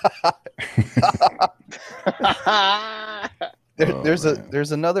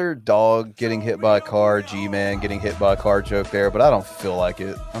 There's another dog getting hit by a car, G-Man getting hit by a car joke there, but I don't feel like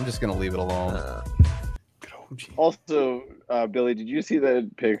it. I'm just gonna leave it alone. Also, Billy, did you see the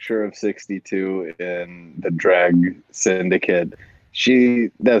picture of 62 in the drag syndicate?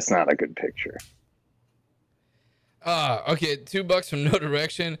 That's not a good picture. Okay, $2 from No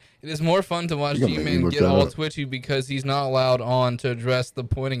Direction. It is more fun to watch G-Man get all twitchy because he's not allowed on to address the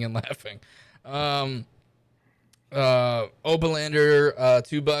pointing and laughing. Obalander,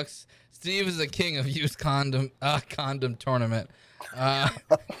 $2. Steve is a king of used condom tournament.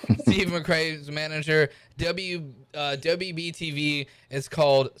 Steve McRae's manager. WBTV is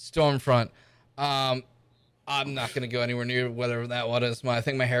called Stormfront. I'm not gonna go anywhere near whether that was. I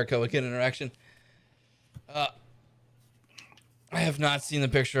think my haircut would get an erection. I have not seen the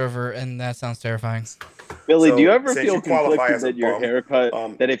picture of her, and that sounds terrifying. Billy, do you ever feel conflicted that your haircut,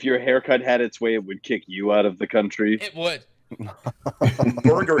 that if your haircut had its way, it would kick you out of the country? It would.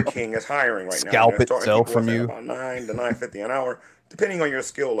 Burger King is hiring right now. Scalp itself from you. About $9 to $9.50 an hour, depending on your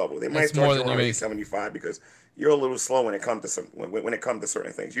skill level. They might start you around 75 because you're a little slow when it comes to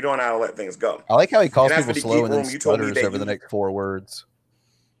certain things. You don't know how to let things go. I like how he calls people slow and then stutters over the next 4 words.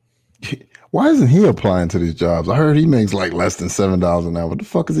 Why isn't he applying to these jobs? I heard he makes like less than $7 an hour. What the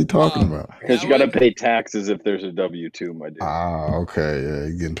fuck is he talking about? Because you got to pay taxes if there's a W-2, my dude. Ah, okay. Yeah,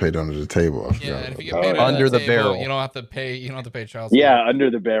 you're getting paid under the table. Yeah, and if you get paid under the barrel, you don't have to pay. You don't have to pay child support. Yeah,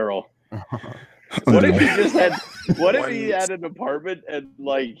 under the barrel. What if he just had? What if he had an apartment and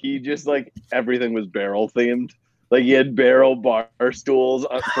like he just like everything was barrel themed? Like he had barrel bar stools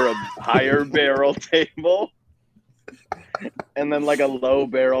for a higher barrel table. And then like a low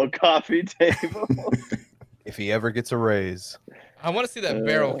barrel coffee table. If he ever gets a raise. I want to see that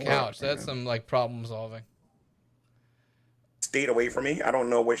barrel couch. That's some like problem solving. State away from me. I don't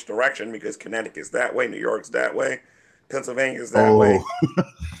know which direction because Connecticut's that way, New York's that way, Pennsylvania's that way.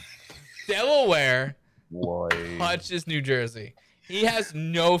 Delaware touches New Jersey. He has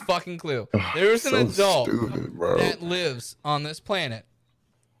no fucking clue. There's an adult that lives on this planet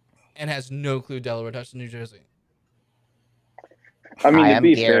and has no clue Delaware touches New Jersey. I mean, to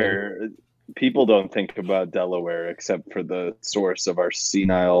be fair, people don't think about Delaware except for the source of our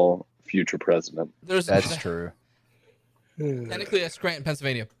senile future president. That's true. Technically, that's Scranton,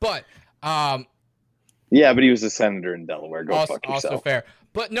 Pennsylvania, but yeah, but he was a senator in Delaware. Go fuck yourself. Also fair,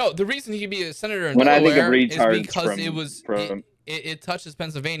 but no, the reason he'd be a senator in when Delaware I think of is because it touches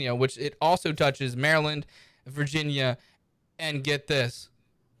Pennsylvania, which it also touches Maryland, Virginia, and get this,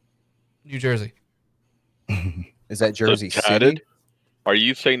 New Jersey. Is that Jersey Tatted? City? Are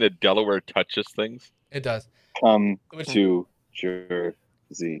you saying that Delaware touches things? It does. To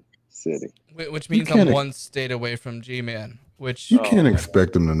Jersey City. Which means I'm one state away from G-Man. Which you can't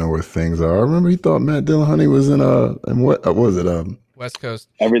expect him to know where things are. I remember he thought Matt Dillahunty was in what was it? West Coast.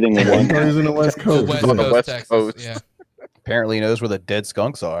 Everything in one. He was in the West Coast. West Texas. Yeah. Apparently he knows where the dead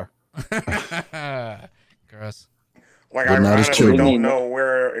skunks are. Gross. Like I honestly don't know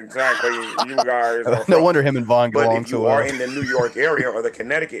where exactly you guys are. No wonder him and Vaughn go on so well. But if you are in the New York area or the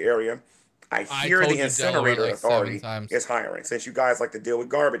Connecticut area, I hear the incinerator authority is hiring. Since you guys like to deal with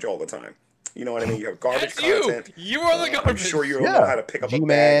garbage all the time, you know what I mean. You have garbage content. You are the garbage. I'm sure you know how to pick up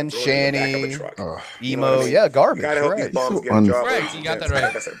G-Man, a bag, Shanny, Emo. You know I mean? Yeah, garbage. You gotta help these bums get a job. Right, you got that right.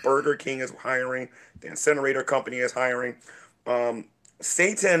 Like I said, Burger King is hiring. The incinerator company is hiring.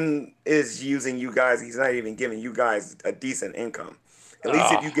 Satan is using you guys. He's not even giving you guys a decent income. At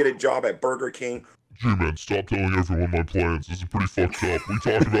least if you get a job at Burger King. G-Man, stop telling everyone my plans. This is pretty fucked up. We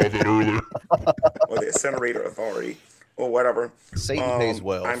talked about that earlier. Or the incinerator authority, or whatever. Satan pays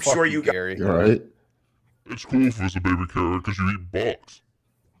well. I'm sure you Gary. Right. It's cool if it's a baby carrot because you eat box.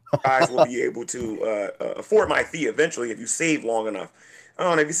 Guys will be able to afford my fee eventually if you save long enough. I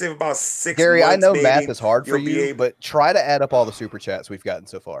don't know, if you save about 6 Gary, months, I know maybe, math is hard for you, but try to add up all the super chats we've gotten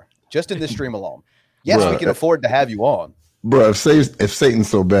so far, just in this stream alone. Yes, we can afford to have you on. Bro, if Satan's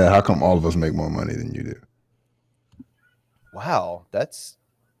so bad, how come all of us make more money than you do? Wow, that's...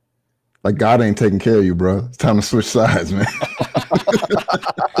 Like, God ain't taking care of you, bro. It's time to switch sides, man.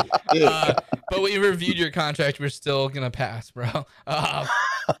 But we reviewed your contract. We're still going to pass, bro.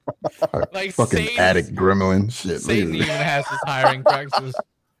 Like fucking Satan's, addict gremlin shit. Satan even has his hiring practices.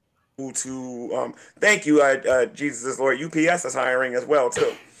 Thank you, Jesus is Lord. UPS is hiring as well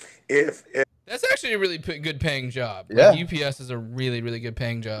too. If that's actually a really good paying job. Yeah, like, UPS is a really good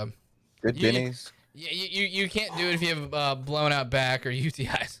paying job. Good pennies. You can't do it if you have blown out back or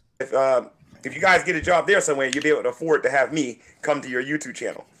UTIs. If if you guys get a job there somewhere, you'll be able to afford to have me come to your YouTube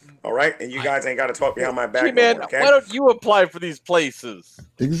channel. All right, and you guys ain't got to talk behind my back. G-Man, okay? Why don't you apply for these places?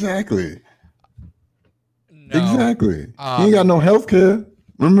 Exactly. No. Exactly. He ain't got no health care.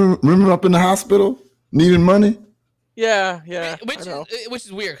 Remember up in the hospital needing money? Yeah. Which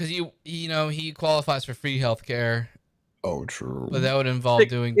is weird because he qualifies for free health care. Oh, true. But that would involve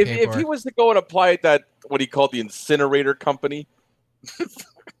doing if paperwork. If he was to go and apply at that, what he called the incinerator company,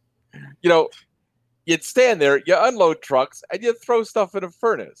 you'd stand there, you unload trucks, and you throw stuff in a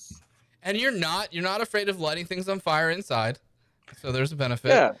furnace. And you're not afraid of lighting things on fire inside, so there's a benefit.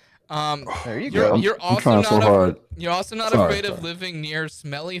 Yeah. There you go. You're also not afraid of living near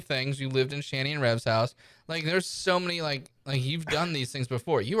smelly things. You lived in Shanny and Rev's house. Like there's so many like you've done these things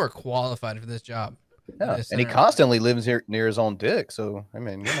before. You are qualified for this job. Yeah, and he constantly lives here near his own dick. So I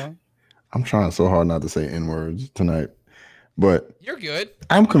mean, I'm trying so hard not to say N-words tonight, but you're good.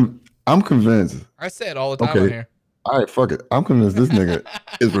 I'm convinced. I say it all the time on here. All right, fuck it. I'm convinced this nigga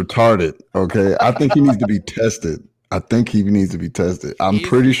is retarded. Okay, I think he needs to be tested. I'm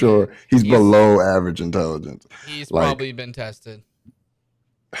pretty sure he's below average intelligence. He's probably been tested.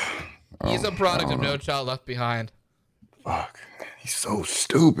 He's a product of No Child Left Behind. Fuck. He's so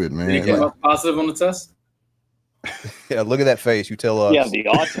stupid, man. Did he come up positive on the test? Yeah, look at that face. You tell us. Yeah, the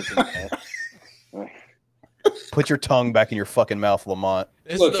autism test. Put your tongue back in your fucking mouth, Lamont.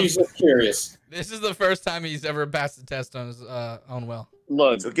 Look, he's just curious. This is the first time he's ever passed the test on his own well.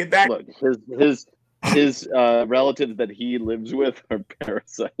 Look, so get back. Look, his relatives that he lives with are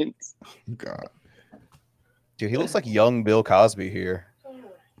parasites. God. Dude, he looks like young Bill Cosby here.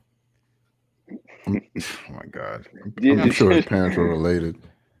 Oh my God. I'm sure his parents were related.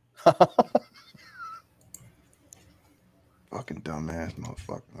 Fucking dumbass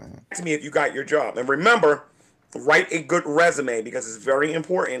motherfucker, man. Ask me if you got your job. And remember, write a good resume because it's very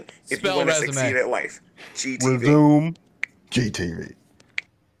important if you want to succeed at life. GTV. Resume. GTV.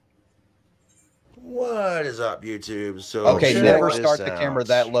 What is up, YouTube? So okay, never start the camera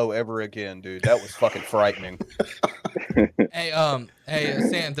that low ever again, dude. That was fucking frightening. Hey,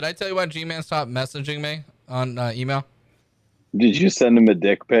 Sam, did I tell you why G-Man stopped messaging me on email? Did you send him a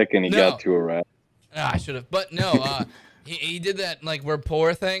dick pic and he got too erect? I should have, but no. He did that like we're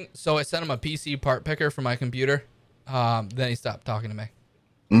poor thing, so I sent him a PC part picker for my computer. Then he stopped talking to me.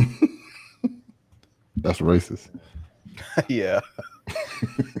 That's racist. Yeah.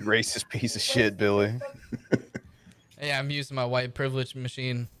 Racist piece of shit, Billy. Yeah, I'm using my white privilege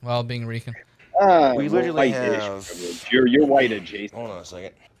machine while being Rican. We literally have. You're white adjacent. Hold on a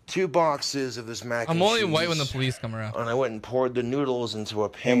second. 2 boxes of this mac and I'm only cheese, white when the police come around. And I went and poured the noodles into a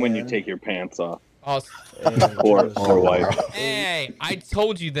pan. And when you take your pants off. Or white. Hey, I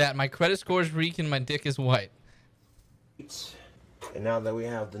told you that. My credit score is Rican, my dick is white. And now that we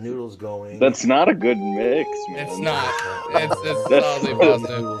have the noodles going. That's not a good mix, man. It's not. It's solidly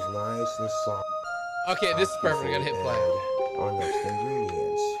positive. Nice and soft. Okay, this is perfect. We're gonna hit play. Our next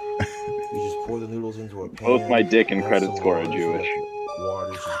ingredients. You just pour the noodles into a pan. Both my dick and credit score are Jewish.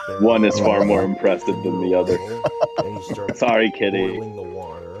 One is far more impressive than the other. Sorry, kitty.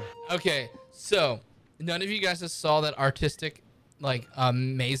 Okay, so none of you guys just saw that artistic, like,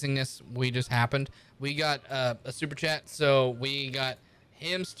 amazingness we just happened. We got a super chat, so we got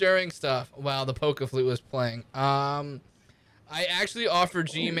him stirring stuff while the polka flute was playing. I actually offered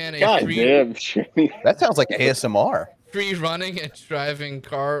G-Man a free... damn, that sounds like ASMR. Free running and driving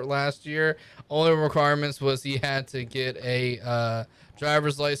car last year. Only requirements was he had to get a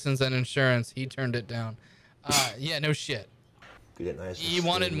driver's license and insurance. He turned it down. Yeah, no shit. Nice he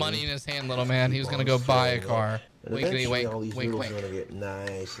wanted money in his hand, little man. He was gonna go buy a car. Winkety wink, wink, wink. Gonna get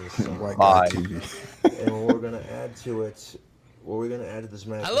nice and soft. Bye. And what we're gonna add to it, this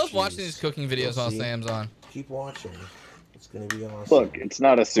mac. I love watching these cooking videos while Sam's on. Keep watching. It's gonna be awesome. Look, it's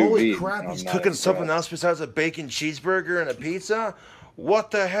not a sous Holy vide. crap! He's cooking something else besides a bacon cheeseburger and a pizza.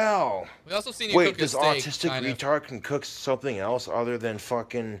 What the hell? We also seen you cook a this steak, autistic kind of. retard can cook something else other than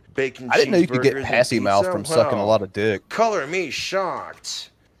fucking bacon. I didn't know you could get cheeseburgers and passy mouth pizza? from sucking a lot of dick. Color me shocked.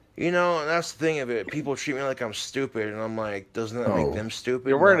 You know, and that's the thing of it. People treat me like I'm stupid, and I'm like, doesn't that make them stupid?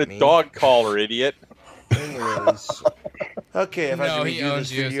 You're wearing not a me? dog collar, idiot. Anyways, okay, if I No, can he redo owns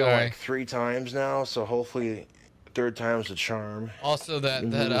this you, video sorry. like 3 times now, so hopefully 3rd time's the charm. Also, that The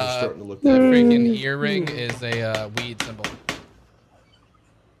noodles are starting to look freaking earring is a weed symbol.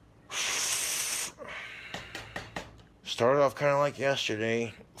 Started off kind of like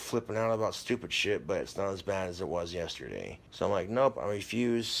yesterday, flipping out about stupid shit, but it's not as bad as it was yesterday. So I'm like, nope, I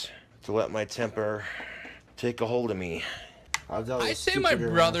refuse to let my temper take a hold of me. I say my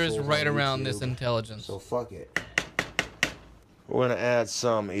brother is right around this intelligence. So fuck it. We're gonna add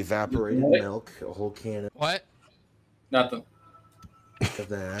some evaporated milk, a whole can of what? Nothing.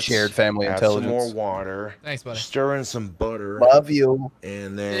 That. Shared family add intelligence. Some more water. Thanks, buddy. Stir in some butter. Love you.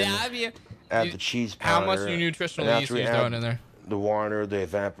 And then add the cheese How powder. much nutritional yeast are you throwing in there? The water,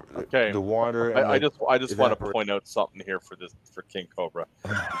 the Okay. the water. And I just want to point out something here for King Cobra.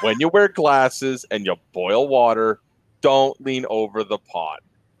 When you wear glasses and you boil water, don't lean over the pot.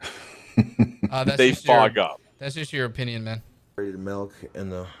 They fog up. That's just your opinion, man. Milk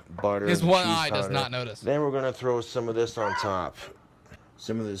and the butter. His and the one cheese eye does powder. not notice. Then we're gonna throw some of this on top.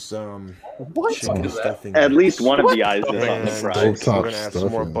 Some of this what? chicken stuffing. At least one of the eyes is on the And fries. we're gonna add some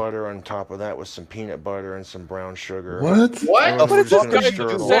more butter on top of that with some peanut butter and some brown sugar. What? And we're just gonna What? stir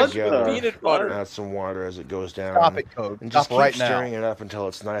it all What? together. Peanut butter. Add some water as it goes down. Stop it, Code. And just Stop right keep now. stirring it up until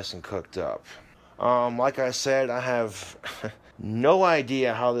it's nice and cooked up. Like I said, I have no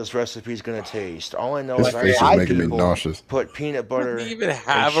idea how this recipe is going to taste. All I know is This face is making me nauseous. put peanut butter You even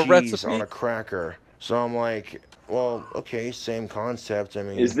have and a cheese recipe? on a cracker. So I'm like, well, okay, same concept. I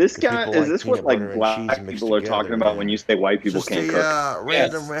mean, Is this if guy? people Is this peanut what like butter and black cheese mixed people are together, talking about when you say white people just can't a cook?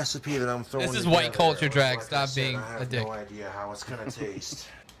 random recipe that I'm throwing This is together. white culture, Drag. Like I Stop said, being I have a dick. no idea how it's going to taste.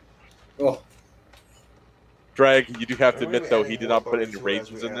 Oh. Drag, you do have to And we're admit, though, adding he did more not put butter any too as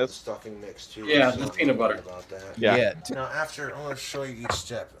raisins we in add the this. stuffing mix too, Yeah, so just I'm peanut not butter. worried about that. Yeah. Now after, I'm going to show you each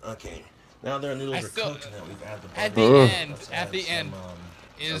step. Okay. Now their noodles are cooked. Now we've added the At butter. the end, Let's at add the some, end,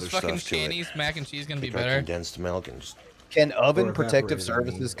 is other fucking stuff to it. Shanny's mac and cheese gonna be Take our better? condensed milk and just Can Oven Or Protective evaporated, I mean.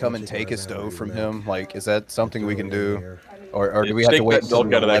 Services come and Take take a our stove from evaporated him? Like, is that something we can do? here. Or do Yeah, we have to shake wait that until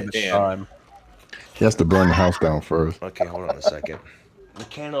milk out of that 11th can. time? He has to burn the house down first. Okay, hold on a second. The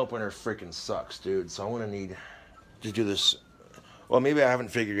can opener freaking sucks, dude. So I'm gonna need to do this. Well, maybe I haven't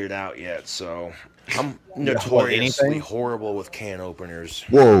figured it out yet. So I'm notoriously anything? horrible with can openers.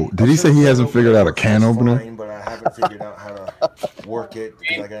 Whoa, did he say he hasn't figured out a can That's opener? fine, but I haven't figured out how to work it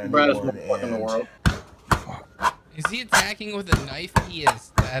because I got a Brad new is one. the fuck in the And world. Is he attacking with a knife? He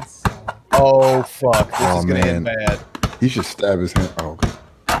is. That's. Oh, fuck. This Oh, is going to man. end bad. He should stab his hand. Oh,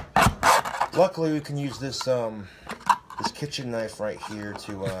 okay. luckily, we can use this this kitchen knife right here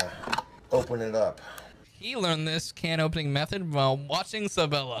to open it up. He learned this can opening method while watching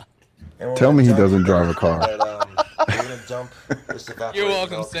Sabella. And we're Tell gonna me he dump doesn't drive a car. that, we're gonna dump this evaporated You're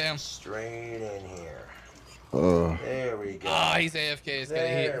welcome, milk Sam. straight in here. Uh, There we go. Ah, he's AFK. He's got heat.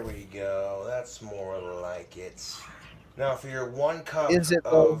 There we go. That's more like it. Now, for your 1 cup Is it,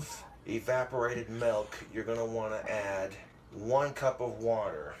 of evaporated milk, you're going to want to add 1 cup of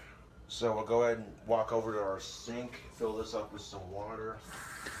water. So we'll go ahead and walk over to our sink, fill this up with some water.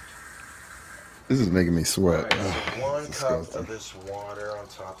 this is making me sweat. All right, so 1 It's cup disgusting. of this water on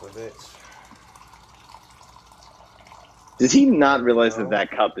top of it. Does he not realize that that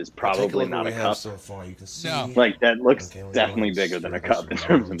cup is Take probably look not what a we have cup? so far. You can see No. Like that looks Okay, let's go definitely ahead bigger and than a stir cup in this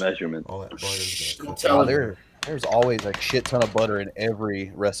terms of around. measurement. All that butter's going to cook. Tell him. There's always a shit ton of butter in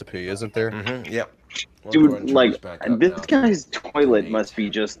every recipe, isn't there? Mm-hmm, yep. We'll go ahead and Dude, turn like this back up this now. guy's toilet must be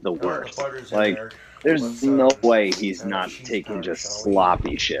just the Now that worst. the butter's in Like there, there's let's, no way he's add our not cheese taking powder, just shall we?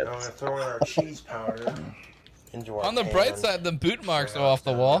 sloppy Now shit. I'm going to throw in our cheese powder into our On the pan. bright side, the boot marks are Straight off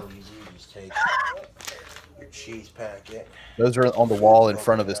the down, wall. real easy. Just take your cheese packet. Those are on the wall in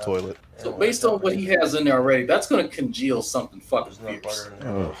front of his toilet. So based on what he has in there already, that's going to congeal something fucking There's no fierce. butter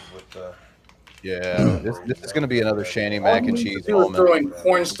in there with the Yeah, this is going to be another Shanny mac and cheese If you were moment. throwing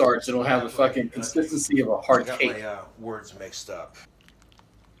cornstarch, it'll have the fucking consistency of a I hard got cake. my words mixed up.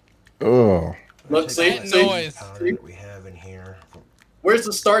 Oh, Look, see, That see, noise. Powder that we have in here. where's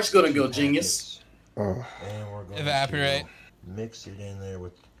the starch going to go, genius? oh. And we're going Evaporate. to mix it in there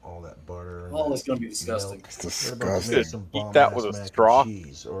with all that butter. And Oh, that it's going to be disgusting. milk. It's We're about to disgusting. make some Eat that with bomb-ass a mac and straw.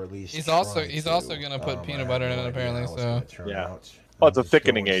 cheese, or at least He's also try to. gonna put I peanut have butter in no it idea apparently. how it's So gonna turn Yeah. out. Oh, it's I'm a just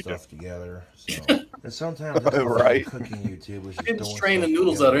thickening throwing agent. stuff together, so. And sometimes that's the Right. fun of cooking YouTube is just Didn't throwing strain the stuff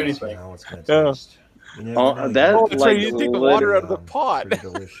noodles together out or and see anything. how it's gonna Yeah. taste. You never Oh, know, you that, might That's right, like, you take the water out of the pretty pot.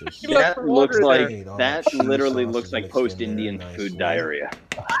 delicious. You left That the water looks in like there. All that cheese literally sauce looks is like mixed in there post-Indian food nicely. diarrhea.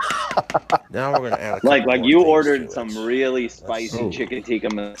 Now we're gonna add a couple Like more you things ordered to some it. really spicy see. chicken tikka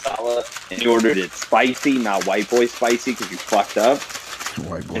masala, and you ordered it spicy, not white boy spicy, because you fucked up.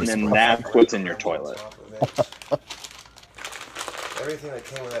 White boy And then spice. that's what's in your toilet. Everything that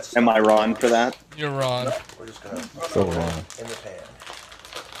came with that Am I stuff, wrong for that? you're wrong. We're just gonna So wrong. in the pan.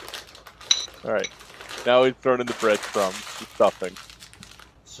 All right. Now we've thrown in the breadcrumbs, the stuffing.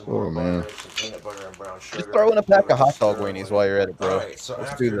 Some Oh, more man. butter, some peanut butter and brown sugar. Just throw in a pack Give of it hot dog stir. weenies while you're at it, bro. Alright, so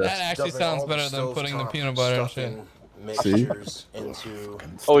Let's after do this. That actually stuffing sounds all better than putting the stovetop peanut butter and shit. stuffing mixtures into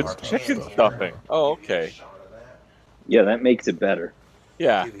Oh, it's our pan chicken here. stuffing. Oh, okay. Yeah, that makes it better.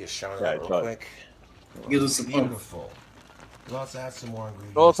 Yeah. Give you a shout Yeah, out it real does. quick. Gives us some oomph. Beautiful. Let's add some more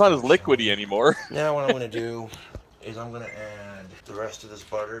ingredients. Well, it's not as liquidy anymore. Now what I'm going to do is I'm going to add the rest of this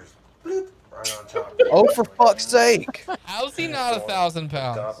butter bloop, right on top. Oh, for fuck's sake. How's he not 1,000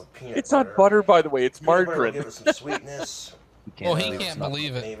 pounds? It's not butter, by the way. It's margarine. Give it some sweetness. Well, he can't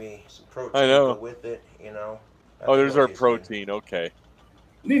believe it. Maybe some protein I know. with it, you know. Oh, there's our protein. Okay.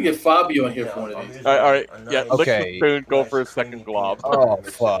 You need to get Fabio in here for one of these. All right. Yeah, lick the Okay. spoon. Go for a second glob. Oh,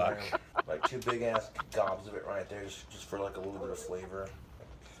 fuck. Like 2 big ass gobs of it right there, just for like a little bit of flavor.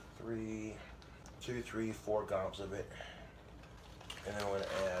 2, 3, 4 gobs of it. And then I'm going to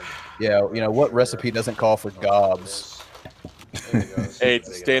add... Yeah, you know, what recipe doesn't call for gobs? Hey, it's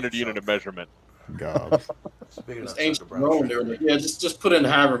a standard unit of measurement. Gobs. It's ancient Rome. Yeah, just put in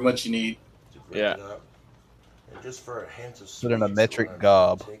however much you need. Yeah. And just for a hint of Put in a sweet, metric we're gonna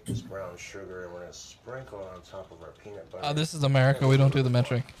gob. Take this brown sugar and we're going to sprinkle it on top of our peanut butter. Oh, this is America. We don't do the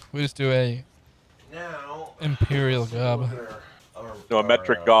metric. We just do a Now, imperial gob. No, a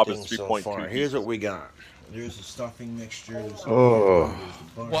metric gob is thing so 3.2. far. Here's what we got. There's the stuffing mixture. There's Oh.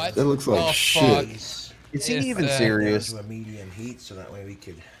 What? That looks like Oh, shit. fuck. Is he It's, even serious? To a medium heat, so that way we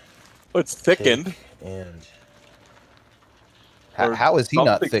could. Oh, it's thickened. take And How is he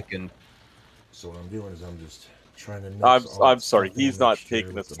not something. thickened? so what I'm doing is I'm just trying to. Mix I'm all sorry. the He's stuffing not mixture taking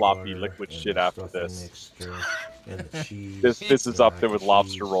the with sloppy butter liquid and shit the after stuffing this. mixture and the cheese. This is and up the there with mac and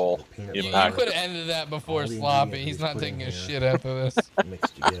lobster cheese, roll. the peanut You Impact. could have ended that before All the sloppy. ingredients He's we not put in taking a here. shit after this.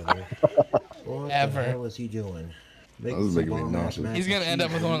 Mixed together. What Ever. the hell is he doing? That was making me nauseous. He's gonna end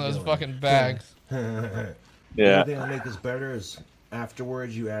up with one of those fucking bags. The Yeah. only thing that'll make this better is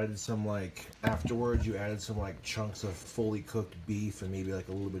afterwards you added some like chunks of fully cooked beef and maybe like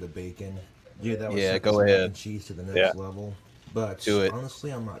a little bit of bacon. Dude, that would Yeah, take go this mac ahead. and cheese to the next Yeah. level. But Do it.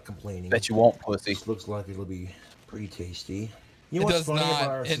 honestly, I'm not complaining. Bet you won't, pussy. This looks like it'll be pretty tasty. It You know what's does funny not. about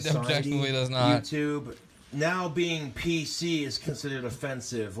our It society, objectively does not. YouTube, now being PC is considered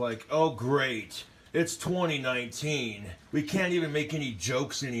offensive. Like, oh great, it's 2019. We can't even make any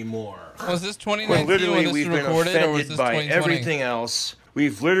jokes anymore. Was this When 2019 literally when this we've was been recorded, or was offended this by 2020? everything else.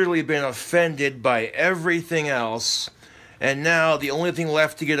 We've literally been offended by everything else. And now the only thing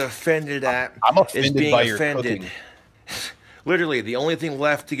left to get offended at I'm is offended being by your offended. cooking. Literally, the only thing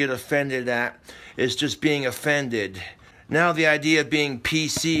left to get offended at is just being offended. Now the idea of being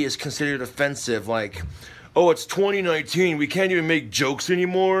PC is considered offensive. Like, oh, it's 2019. We can't even make jokes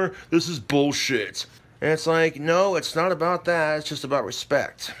anymore. This is bullshit. And it's like, no, it's not about that. It's just about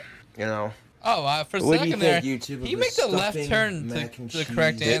respect. You know? Oh, for a What do you second there, think, YouTube, of he the made the left stuffing, turn mac to and the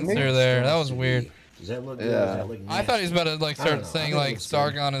correct cheese, answer there. That was weird. Does that look good? Yeah. Does that look I thought he was about to like I don't start know. I saying think it like looks good.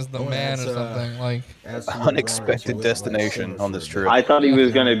 Sargon is the Oh, man or that's, something. Like add some Unexpected more destination on this trip. I thought he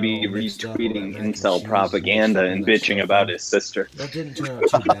was going to be retweeting incel propaganda and bitching about his sister. That didn't turn out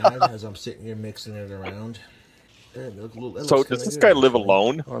too bad as I'm sitting here mixing it around. So does this guy live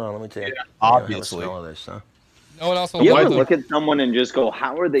alone? Hold on, let me take obviously. Smell of this, huh? no one else will You like ever them. look at someone and just go,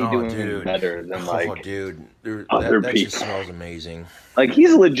 how are they doing dude. better than like Oh, dude, other that people? just smells amazing. Like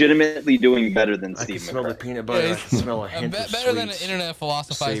he's legitimately doing better than I can Steve smell the McCracken. peanut butter. I can smell a Yeah, hint of better than an sweet, internet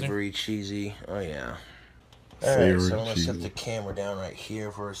philosophizer. savory, cheesy. Oh yeah. All right, Savory, so I'm gonna set cheesy. the camera down right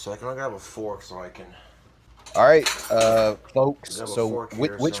here for a second. I'll grab a fork so I can. All right, folks. Grab a So, fork which,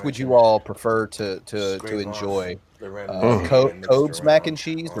 here which so I would you can all prefer to scrape enjoy? off the red meat and mix it Code's mac and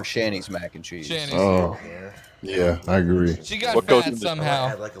around. cheese or Shanny's mac and cheese? Shanny's. Oh, yeah, I agree. She got What goes fat into- somehow.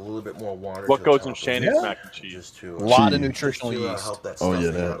 Add like a little bit more water. What to goes the in top of Shanny's it, mac and cheese? just to, A lot of Cheese. nutritional just to, yeast. help that Oh, yeah,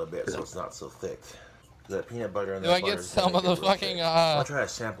 stuffing that. out a bit so it's not so thick. The peanut butter and Do the I butter get is some gonna of the make it real fucking thick. I'll try to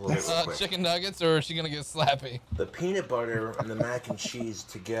sample it real quick. chicken nuggets, or is she gonna get slappy? The peanut butter and the mac and cheese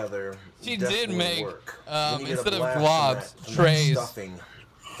together. She did definitely make, work. Then you get a instead of blast globs, from that trays. Stuffing,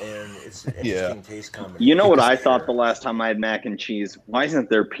 and it's an interesting taste combination. You know what I thought the last time I had mac and cheese? Why isn't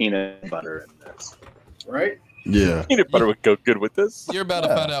there peanut butter in this? Right? Yeah. Peanut butter would go good with this. You're about to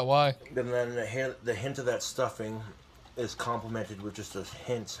find out why. And then the hint of that stuffing is complemented with just a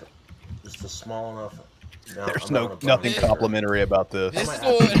hint, just a small enough. There's nothing complimentary about this. This is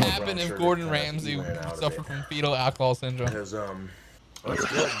what would happen if Gordon Ramsay suffered from fetal alcohol syndrome. Because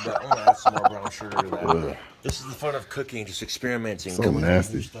that's good, but I'm gonna add some more brown sugar to that. This is the fun of cooking, just experimenting. So coming up with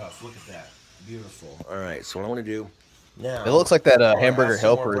nasty. new stuff. Look at that, beautiful. All right, so what I'm gonna do now? It looks like that I'm gonna hamburger add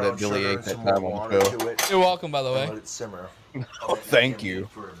some more helper brown that Billy sugar ate and that some more time on water the show. to it, You're welcome, by the and way. let it simmer. Oh, thank you.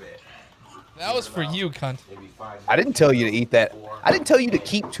 For a bit. That was for you, cunt. Maybe 5 I didn't tell you to eat that. I didn't tell you to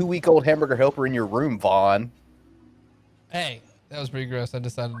keep 2-week-old hamburger helper in your room, Vaughn. Hey, that was pretty gross. I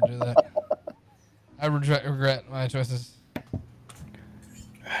decided to do that. I regret my choices.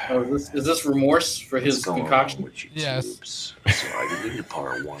 Oh, is this remorse for his concoction? Yes. So I deleted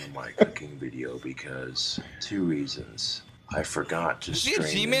part 1 of my cooking video because 2 reasons. I forgot to Is he at strain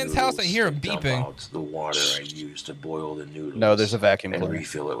the G-Man's house? I noodles hear him and dump beeping. out the water I used to boil the noodles. No, there's a vacuum and cleaner.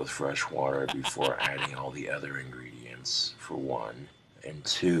 refill it with fresh water before adding all the other ingredients, for one. And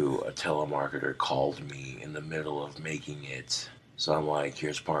two, a telemarketer called me in the middle of making it. So I'm like,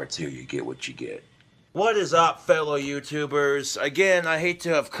 here's part two, you get what you get. What is up, fellow YouTubers? Again, I hate to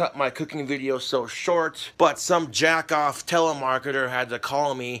have cut my cooking video so short, but some jack-off telemarketer had to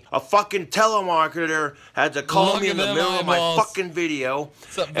call me. A fucking telemarketer had to call me in the middle of my fucking video.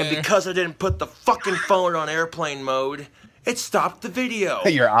 And because I didn't put the fucking phone on airplane mode, it stopped the video.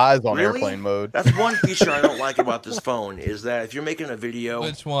 Your eyes on Really? airplane mode. That's one feature I don't like about this phone, is that if you're making a video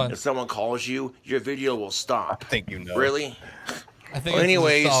and someone calls you, your video will stop. I think you know. Really? I think Well,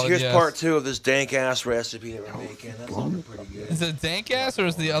 anyways, solid, here's yes. part two of this dank ass recipe that we're making. That's looking pretty good. Is it dank ass or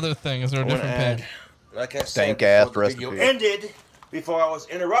is the other thing? Is there a different pin? Like I said, Dank ass before the video ended, before I was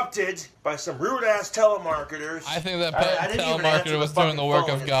interrupted by some rude ass telemarketers. I think that I didn't even answer telemarketer was doing the work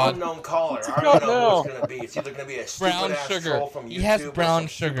phone. of It's God. Unknown caller. I don't know who it's gonna be. It's either gonna be a Brown stupid-ass sugar. troll from YouTube. He has or brown some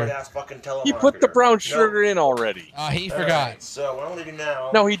sugar. stupid-ass fucking telemarketer. He put the brown sugar in already. He forgot. Right, so what I'm gonna do now?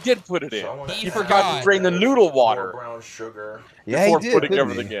 No, he did put it in. He forgot forgot. to drain the noodle water Brown sugar. Yeah, before he did, putting didn't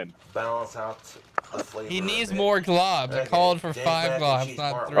everything he? in. Balance out the flavor. He needs a bit. more globs. I called for Dank 5 mac and globs, cheese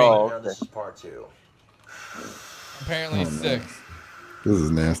not part 3. one. Oh, Now okay. this is part two. Apparently 6. This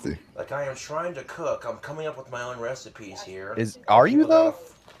is nasty. Like I am trying to cook. I'm coming up with my own recipes here. Are you though?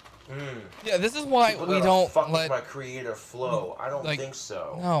 Yeah, this is why People we gotta don't fuck with let. my creative flow. I don't like, think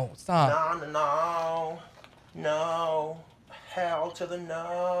so. No, stop. No. Hell to the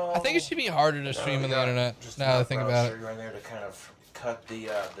no. I think it should be harder to stream on the internet. Just Now that I enough think brown about it. sugar in there to kind of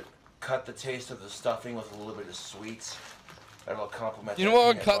cut the taste of the stuffing with a little bit of sweet. That'll complement. You know what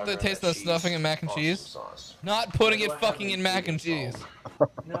would cut the taste of the stuffing in mac and cheese? Sauce. Not putting it fucking in mac and cheese.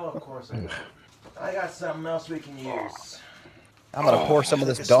 No, of course I don't. I got something else we can use. I'm gonna pour some of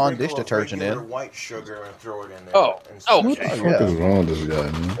this Dawn dish detergent in. White sugar and throw it in there. Oh, What the fuck is wrong with this guy,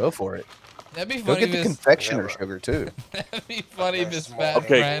 man? Go for it. That'd be Go funny get the if his, confectioner sugar too. that'd be funny if his fat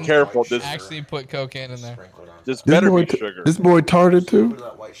Okay, friend careful. This actually put cocaine in there. this better be sugar. This boy tarted too?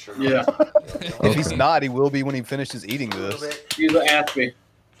 Yeah. If he's not, he will be when he finishes eating this. He's an Aspie.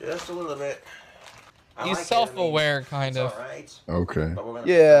 Just a little bit. He's self-aware, kind of. Okay.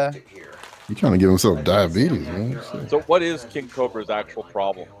 Yeah. He's trying to give himself diabetes, man. So what is King Cobra's actual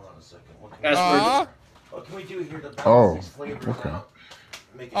problem? Aw. What can we do here to Oh, balance these flavors okay. out?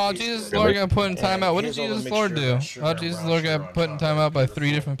 Oh, Jesus Lord got put in timeout. What did Jesus Lord do? Oh, Jesus Lord got put in timeout by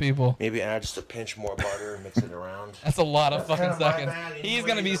 3 different people. Maybe add just a pinch more butter and mix it around. That's a lot of fucking seconds. He's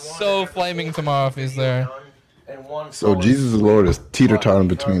gonna be so flaming tomorrow if he's there. So Jesus Lord is teeter-totting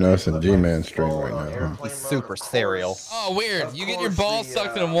between us and G-Man stream right now, huh? He's super cereal. Oh, weird. You get your balls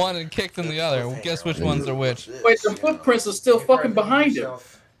sucked in one and kicked in the other. Guess which ones are which? Wait, the footprints are still fucking behind him.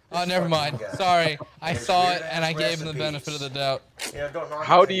 Oh, never mind. Sorry. I saw it and I gave him the benefit of the doubt.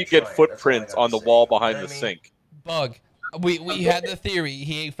 How do you get footprints on the wall behind the sink? Bug. We had the theory.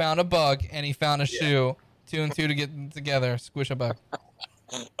 He found a bug and he found a shoe. 2 and 2 to get them together. Squish a bug.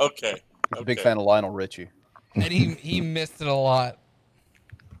 Okay. He's a big fan of Lionel Richie. And he missed it a lot.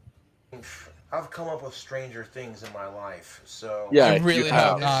 I've come up with stranger things in my life, so Yeah, I really you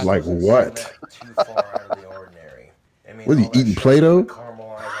have not. Like what? too far out of the ordinary. I mean, Was he all that eating sugar Play-Doh?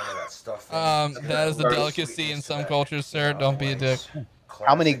 caramelized onto that stuffing. That is a delicacy in some cultures, sir. Don't be a dick.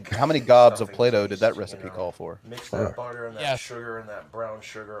 How many gobs of Play-Doh did that recipe call for? Mix that butter and that Yes. sugar and that brown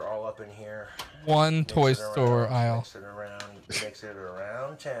sugar all up in here. One Mix toy it store around, aisle. mix it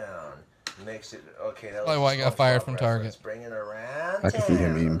around town. Mix it. Okay, that Probably was why I got fired SpongeBob from reference. Target. Bring it around I can see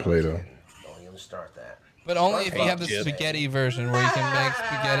him town. eating Play-Doh. Don't even start that. But only if you have the spaghetti version where you can make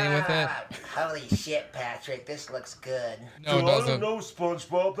spaghetti with it. Holy shit, Patrick, this looks good. No, it doesn't. I don't know,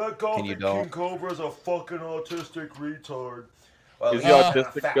 SpongeBob. That guy Can you King don't? Cobra's a fucking autistic retard. Is he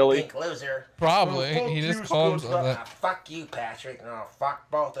autistic, Fat Billy? pink loser. Probably. Well, He fuck just you, calls SpongeBob. that. Fuck you, Patrick. No, fuck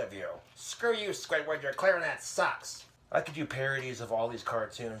both of you. Screw you, Squidward. Your clarinet sucks. I could do parodies of all these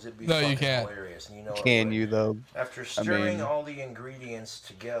cartoons. It'd be No, you fucking can't. hilarious. And you know Can you though? After I stirring mean- all the ingredients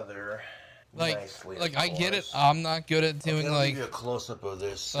together nicely, Like of I get it. course. I'm not good at Okay, doing I'll like give you a close up of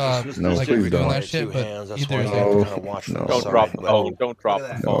this. No, like please we're doing don't. that shit, but Hands, that's either why is you have to No, kind of watch no. from the Don't side, drop the but- phone. Don't drop Look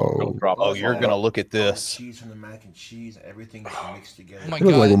the at that. phone. No. Don't drop Oh, the you're phone. gonna look at The this. cheese from the mac and cheese, everything is mixed together. Oh my It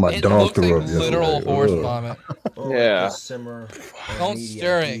looked god, like when my it dog looks threw like up yesterday. literal horse Ugh. vomit. Yeah. Simmer. Don't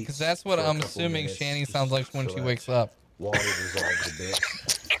stir it, because that's what I'm assuming Shanny sounds like when she wakes up. Water dissolves a bit.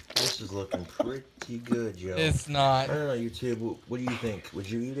 This is looking pretty good, Joe. It's not. I don't know, YouTube. What do you think? Would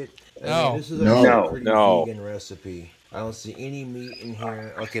you eat it? I No. mean, this is No. a pretty No. vegan recipe. I don't see any meat in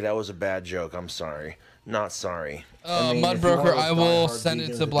here. Okay, that was a bad joke. I'm sorry. Not sorry. MudBroker, I will send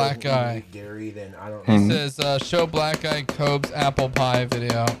it to Black Guy. Dairy, then I don't He says, show Black Guy Cope's apple pie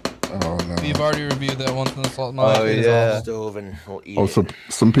video. Oh no. We've already reviewed that once in the salt. Oh yeah. Stove and we'll eat so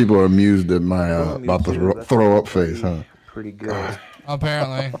some people are amused at my about the throw up face, huh? Pretty good.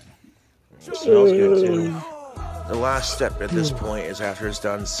 Apparently. It smells good too. The last step at this point is after it's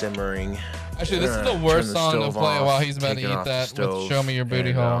done simmering. Actually, this is the worst song to play while he's about to eat that with Show Me Your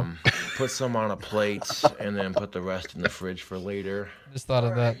Booty Hole. Put some on a plate and then put the rest in the fridge for later. Just thought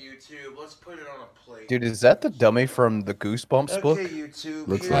of that. YouTube, let's put it on a plate. Dude, is that the dummy from the Goosebumps book? YouTube,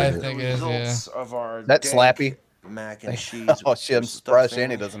 looks I like think it is, yeah. Of our That Slappy. mac and cheese. Oh shit, I'm surprised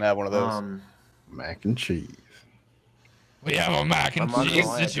Shanny doesn't have one of those. Mac and cheese. We have a mac and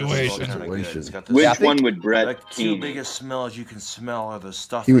cheese situation. Which one would Brett The two biggest smells you can smell are the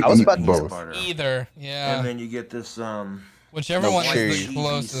stuff He would and eat peanut both. butter. Either, yeah. And then you get this whichever one is the cheesy,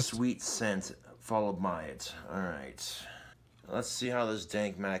 closest. sweet scent followed by it. All right. Let's see how this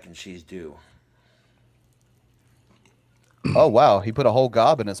dank mac and cheese do. Oh wow, he put a whole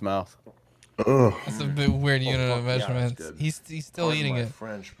gob in his mouth. That's a bit weird unit of yeah, that's measurement. good. He's still Pardon eating my it.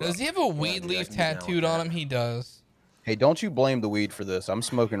 French, Does he have a weed leaf tattooed on him? He does. Hey, don't you blame the weed for this. I'm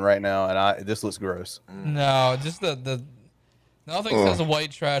smoking right now, and this looks gross. No, just the nothing says a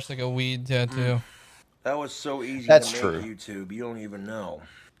white trash like a weed tattoo. That was so easy That's to true. make YouTube. You don't even know.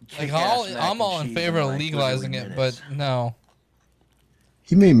 Like Kick-ass mac I'm and all in cheese favor of like legalizing literally it, but no.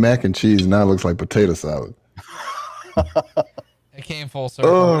 He made mac and cheese, and now it looks like potato salad. It came full circle.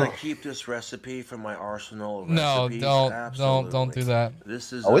 Oh. I'm gonna keep this recipe from my arsenal of No, recipes. don't do that.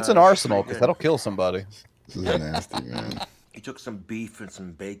 This is Oh, it's an arsenal pretty because good. that'll kill somebody. This is nasty, man. You took some beef and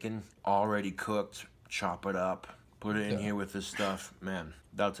some bacon, already cooked, chop it up, put it in here with this stuff. Man,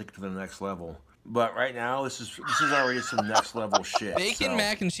 that'll take it to the next level. But right now, this is already some next level shit. Bacon so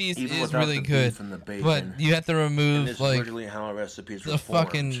mac and cheese even is without really the good, beef and the bacon, but you have to and remove this is like literally how our recipes were the formed.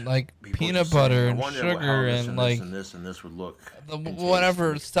 fucking like People peanut just saying, butter "I and wonder sugar how this and this like and this and this would look. the and taste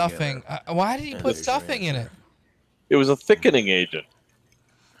whatever mixed stuffing. together." Why did he And put there's your stuffing in it? answer. It was a thickening agent.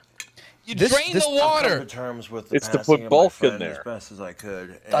 You drain the I've come water. to terms with the It's to passing put of my bulk in friend there. as best as I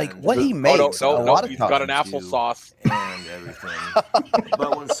could. Like and- what he makes a lot of he's times. got an applesauce. and everything.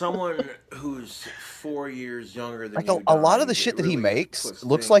 But when someone who's 4 years younger than Like you a lot of the dies, shit it that he really makes puts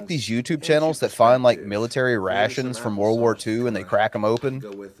looks like things these YouTube into channels that find like perspective. military rations from World War II and they crack them open.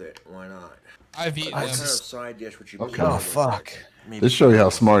 Go with it. Why not? I've eaten What them. kind of side dish would you Okay. pair Oh with fuck! it? Maybe This show you how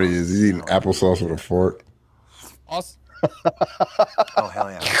smart he is. He's eating applesauce with a fork. Also, Oh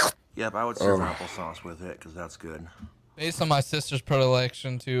hell yeah! Yep, I would serve Oh. applesauce with it because that's good. based on my sister's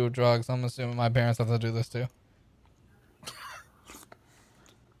predilection to drugs, I'm assuming my parents have to do this too.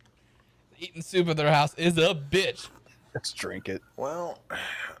 Eating soup at their house is a bitch. Let's drink it. Well,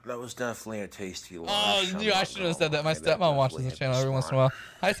 that was definitely a tasty lunch. Oh, I'm dude, I not should have gonna said that. My lie, that stepmom watches definitely the hit channel the every once in a spot. while.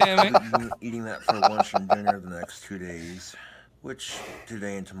 Hi, Sammy. I'll be eating that for lunch and dinner the next 2 days, which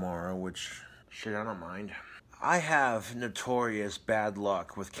today and tomorrow, which shit, I don't mind. I have notorious bad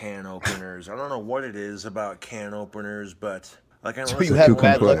luck with can openers. I don't know what it is about can openers, but like I So you have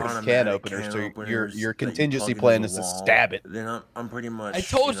bad luck with can openers. So your contingency plan is to stab it. Then I'm pretty much. I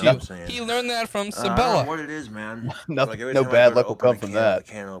told know you. what I'm saying? He learned that from I don't know Sabella. what it is, man. No- Like, every no time I bad go to luck will open come a from can that. with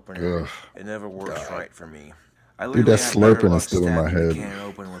a can opener, Ugh. it never works right for me. I Dude, that literally have better slurping is luck still in my stabbing the head. can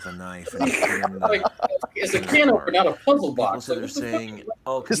open with a knife and cutting the- It's a can opener, not a puzzle box. People that are saying,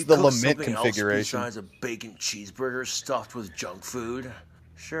 "Oh, could This you is the cook lament something else configuration. besides a bacon cheeseburger stuffed with junk food?"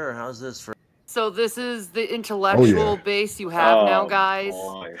 Sure. How's this for? So this is the intellectual base you have now, guys.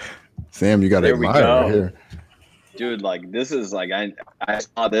 Boy. Sam, you got to There we admire go. right here. Dude, like this is like I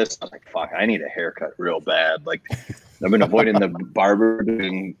saw this, I was like, fuck, I need a haircut real bad. Like I've been avoiding the barber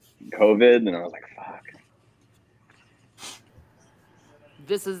during COVID, and I was like, fuck.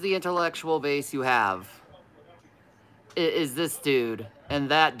 This is the intellectual base you have. Is this dude and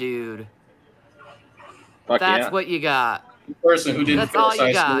that dude. Fuck That's yeah. what you got. Person who didn't That's all finish you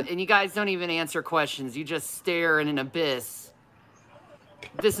high got. school. And you guys don't even answer questions. You just stare in an abyss.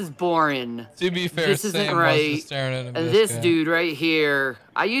 This is boring. To be fair, this isn't Sam was right. just staring at an And abyss, this guy. dude right here.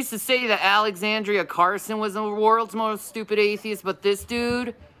 I used to say that Alexandria Carson was the world's most stupid atheist, but this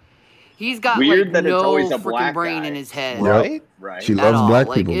dude, he's got Weird like that it's no always a freaking black brain guy. in his head. Right? Right. She At loves all. black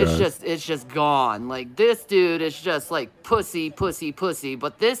Like people, guys. it's just gone. Like this dude is just like pussy.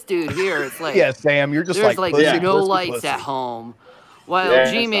 But this dude here is like Yeah, Sam, you're just there's like like pussy, no pussy, lights pussy. at home. While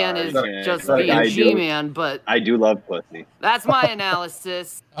Yeah, G-Man is sorry. just Like, being I do- G-Man, but I do love pussy. that's my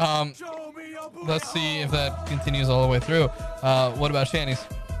analysis. Let's see if that continues all the way through. What about Shanny's?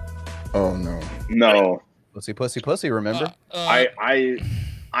 Oh no. No. Pussy, pussy, pussy. Remember?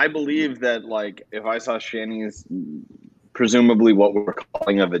 I believe that like if I saw Shanny's, presumably what we're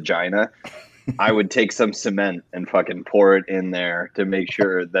calling a vagina, I would take some cement and fucking pour it in there to make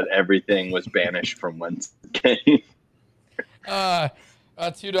sure that everything was banished from whence it came.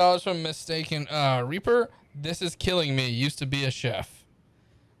 $2 from Mistaken Reaper. This is killing me. Used to be a chef.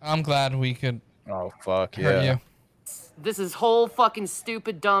 I'm glad we could. Oh fuck hurt yeah. you. This is whole fucking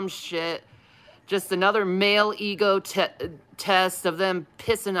stupid dumb shit. Just another male ego test of them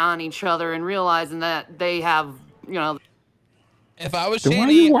pissing on each other and realizing that they have, you know. If I was Then why are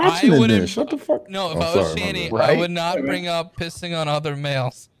Shanny, you watching I it wouldn't. then? Shut the fuck. No, if Oh, I was sorry, my Shanny, bad. I would not bring up pissing on other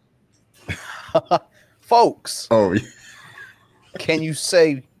males. Folks. Oh. Can you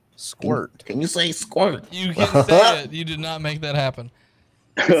say squirt? Can you say squirt? You can say it. You did not make that happen.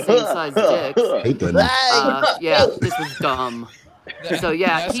 Same size dicks. Yeah, this was dumb. So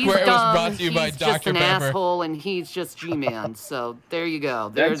yeah, That he's square was dumb. brought to you by He's just Dr. an Pepper. asshole, and he's just G-Man. So there you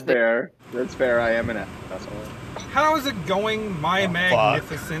go. That's fair. That's fair. I am an asshole. How is it going, my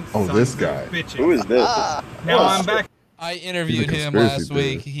magnificent Oh, sons this of guy. bitches? Who is this? Now I'm back. I interviewed He's a him conspiracy last week.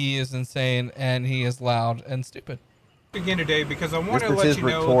 theorist. He is insane and he is loud and stupid. Again today because I want This to was let his you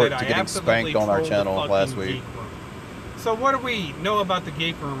know retort that to I getting absolutely spanked on our trolled the channel fucking last week. Geek room. So what do we know about the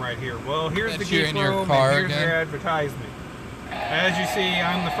Geek room right here? Well, here's That the you're Geek in your room car and here's again? their advertisement. As you see,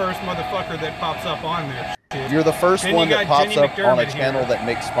 I'm the first motherfucker that pops up on there. You're the first Then you one that got pops Jenny up on a McDermott channel here. that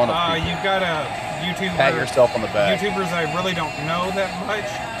makes fun of people. You've got a YouTuber. Pat yourself on the back. YouTubers I really don't know that much,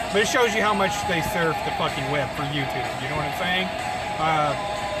 but it shows you how much they surf the fucking web for YouTube. You know what I'm saying?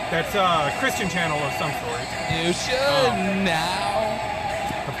 That's a Christian channel of some sort. You should now.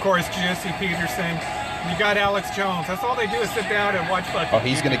 Of course, Jesse Peterson. You got Alex Jones. That's all they do is sit down and watch fucking. Oh,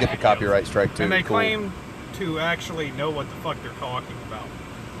 he's gonna get the copyright strike too. And they Cool. claim to actually know what the fuck they're talking about.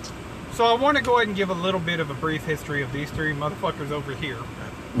 So I want to go ahead and give a little bit of a brief history of these three motherfuckers over here.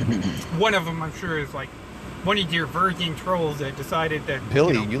 One of them, I'm sure, is like one of your virgin trolls that decided that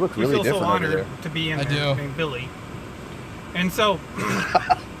Billy, you know, you look he really feels so different over honored there. to be in I there, do. named Billy. And so,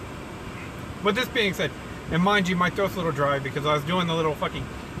 with this being said, and mind you, my throat's a little dry because I was doing the little fucking,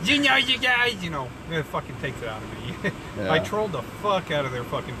 you know, you guys, you know, it fucking takes it out of me. Yeah. I trolled the fuck out of their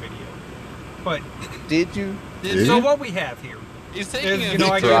fucking video. But did you? So what we have here He's is, taking you it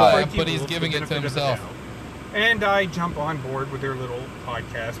know, I to gave try, Frankie but he's Rules the giving it to benefit of the himself. doubt. And I jump on board with their little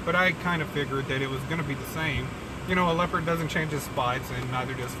podcast, but I kind of figured that it was going to be the same. You know, a leopard doesn't change his spots, and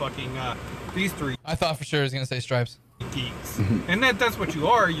neither does fucking these three I thought for sure he was going to say stripes. geeks. And that's what you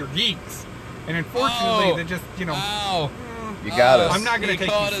are, you're geeks. And unfortunately, they just, you know, You got us. I'm not going He to take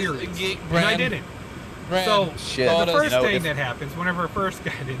called you us serious. geek, And I Bran. didn't. Bran So, Shit. called the us- first You know, thing if- that happens whenever I first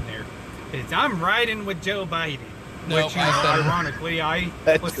got in there is I'm riding with Joe Biden. Nope, Which, you I know, said- ironically, I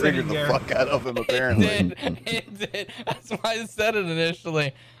That was triggered sitting the there. fuck out of him, apparently. It did. That's why I said it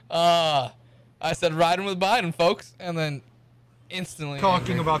initially. I said riding with Biden, folks, and then instantly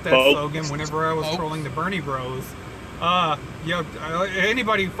Talking angry. about that slogan whenever I was trolling the Bernie Bros.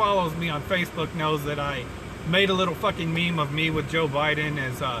 Anybody who follows me on Facebook knows that I made a little fucking meme of me with Joe Biden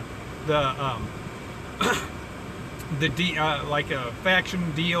as like a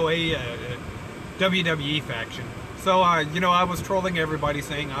faction DOA WWE faction. So you know, I was trolling everybody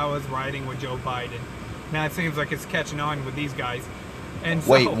saying I was riding with Joe Biden. Now it seems like it's catching on with these guys. And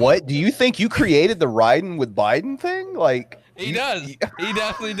so, Wait, what? Do you think you created the riding with Biden thing? Like He does. He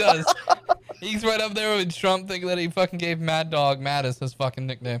definitely does. He's right up there with Trump, thinking that he fucking gave Mad Dog Mattis his fucking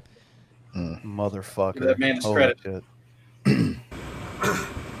nickname. Motherfucker. Give that man his Holy credit. shit.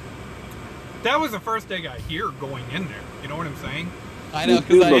 that was the first thing I hear going in there. You know what I'm saying? I know,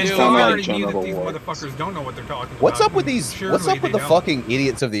 because I Looks do. kinda I like already knew General that these War. motherfuckers don't know what they're talking about. What's up with and these? surely What's up with they the don't. fucking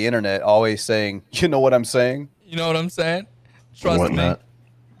idiots of the internet always saying, "You know what I'm saying?" You know what I'm saying? Trust me. Whatnot.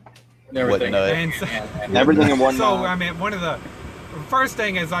 Everything. What nut? And so, Everything in one. so I mean, one of the first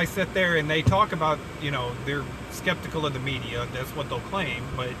thing is I sit there and they talk about, you know, they're skeptical of the media. That's what they'll claim.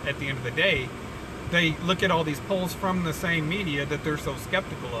 But at the end of the day, they look at all these polls from the same media that they're so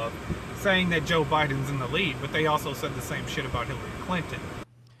skeptical of, saying that Joe Biden's in the lead. But they also said the same shit about Hillary Clinton.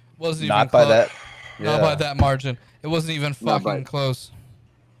 Wasn't Not even by close. that. Not Yeah. by that margin. It wasn't even Not fucking by- close.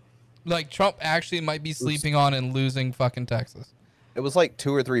 Like Trump actually might be sleeping on and losing fucking Texas. It was like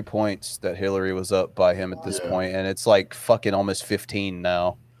 2 or 3 points that Hillary was up by him at this point, and it's like fucking almost 15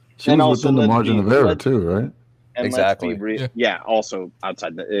 now. She And was also within the let's margin be- of error let's- too, right? And Exactly. Let's be Yeah. yeah. Also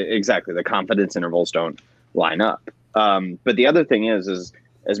outside exactly the confidence intervals don't line up. But the other thing is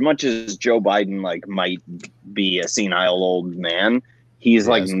as much as Joe Biden like might be a senile old man, he's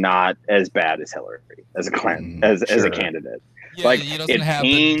like Yes. not as bad as Hillary as a as a Sure. candidate. Yeah, like he doesn't it have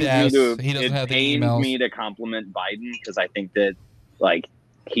pains the me desk. to He doesn't it have the pains emails. me to compliment Biden because I think that like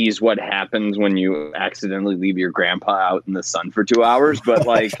he's what happens when you accidentally leave your grandpa out in the sun for 2 hours. But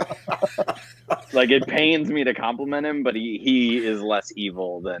like it pains me to compliment him, but he is less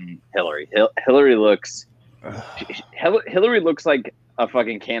evil than Hillary. Hillary looks like a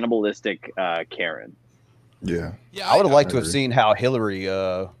fucking cannibalistic Karen. Yeah. I would have liked to have seen how Hillary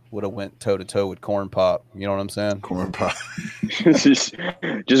would have went toe to toe with Corn Pop. You know what I'm saying? Corn Pop. just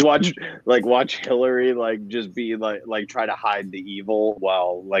watch Hillary just be like try to hide the evil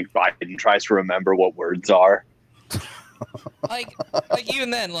while Biden tries to remember what words are. like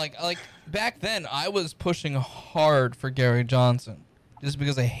even then, like back then, I was pushing hard for Gary Johnson just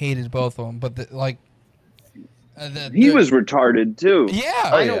because I hated both of them. But he was retarded too.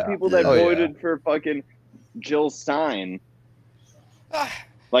 Yeah, I know people that voted for fucking Jill Stein.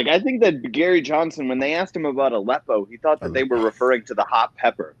 Like, I think that Gary Johnson, when they asked him about Aleppo, he thought that they were referring to the hot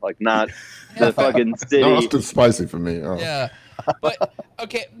pepper, like not the fucking city. No, it's too spicy for me. Oh. Yeah, but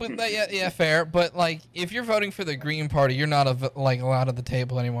okay, but yeah, fair. But like, if you're voting for the Green Party, you're not allowed at the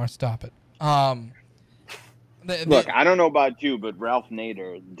table anymore. Stop it. Look, I don't know about you, but Ralph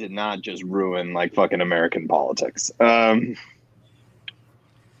Nader did not just ruin fucking American politics.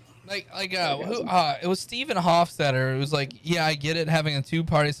 It was Stephen Hofstetter. It was like, yeah, I get it. Having a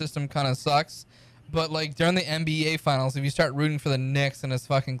two-party system kind of sucks, but like during the NBA finals, if you start rooting for the Knicks and it's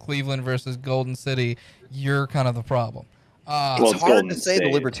fucking Cleveland versus Golden City, you're kind of the problem. It's hard to say the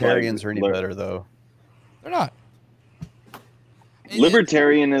Libertarians are any better, though. They're not.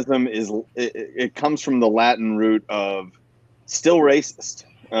 Libertarianism it comes from the Latin root of still racist.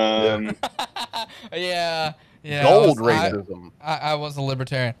 Yeah. Gold racism. I was a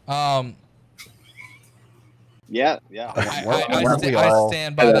libertarian. Yeah. I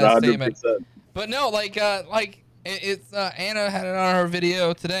stand by that statement. But no, it's Anna had it on her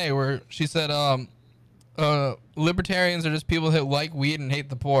video today where she said, libertarians are just people who like weed and hate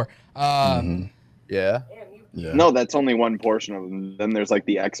the poor. Yeah. No, that's only one portion of them. Then there's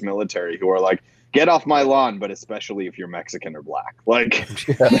the ex-military who are like, get off my lawn, but especially if you're Mexican or black.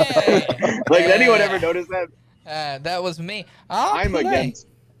 Did anyone ever notice that? That was me. I'm against.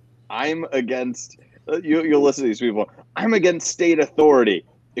 You'll listen to these people. I'm against state authority,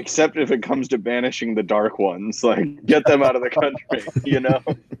 except if it comes to banishing the dark ones. Get them out of the country. You know.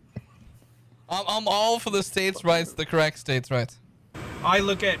 I'm all for the states' rights, the correct states' rights. I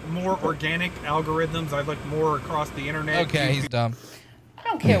look at more organic algorithms. I look more across the internet. Okay, he's dumb. I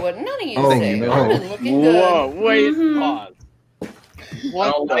don't care what none of you say. I've been looking good. Whoa, wait, pause.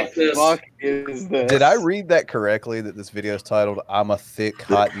 What the fuck is this? Did I read that correctly? That this video is titled "I'm a thick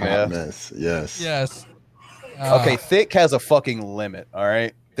hot mess"? Yes. Okay, thick has a fucking limit. All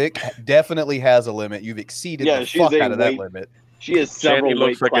right, thick definitely has a limit. You've exceeded the fuck out of that limit. She has several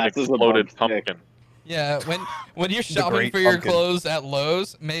looks like an classes exploded pumpkin. Yeah, when you're shopping for your clothes at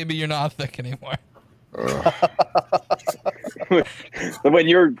Lowe's, maybe you're not thick anymore.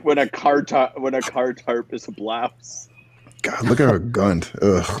 when a car tarp is a blouse. God, look at her gun.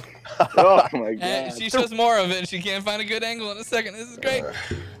 Ugh. Oh my god. She shows more of it. She can't find a good angle in a second. This is great.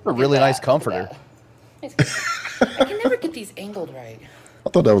 A really nice comforter. I can never get these angled right. I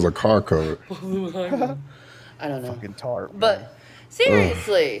thought that was a car cover. I don't know. Fucking tarp. But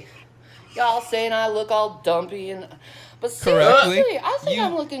seriously, y'all saying I look all dumpy but seriously, I think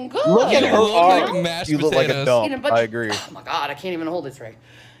I'm looking good. Look at her arm. Like mashed You look like a potatoes. dump. I agree. Oh my god, I can't even hold this right.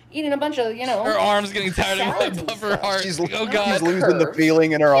 Eating a bunch of, Her arm's getting tired of her heart. She's oh god. She's losing the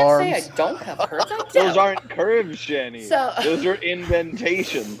feeling in her arms. I don't have curves. I do. Those aren't curves, Shanny. Those are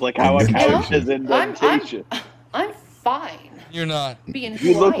indentations, like how a couch has indentation. I'm fine. You're not.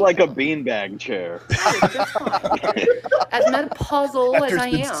 You look like a beanbag chair. As menopausal as I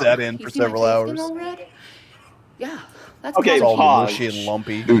am. Sat in for several hours. Yeah, that's okay. It's all Pause. mushy and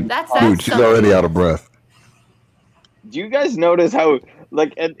lumpy. Dude, she's already out of breath. Do you guys notice how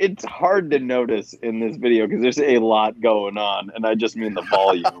it's hard to notice in this video because there's a lot going on, and I just mean the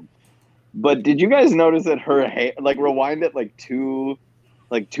volume. But did you guys notice that her hair, rewind it two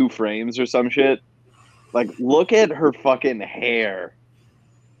frames or some shit? Look at her fucking hair.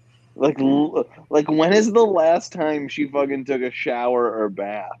 When is the last time she fucking took a shower or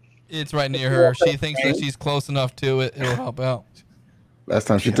bath? It's right near her. She thinks that she's close enough to it. It'll help out. Last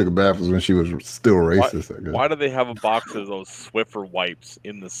time she took a bath was when she was still racist, I guess. Why do they have a box of those Swiffer wipes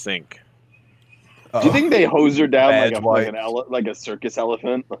in the sink? Do you think they hose her down like a circus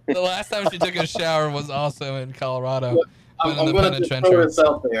elephant? The last time she took a shower was also in Colorado. Look, I'm going to just throw this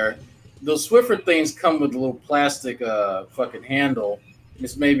out there. Those Swiffer things come with a little plastic fucking handle.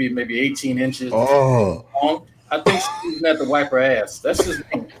 It's maybe 18 inches long. I think she's gonna have to wipe her ass. That's just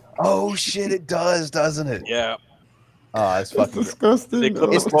me. Oh shit, it does, doesn't it? Yeah. Oh, it's fucking disgusting. They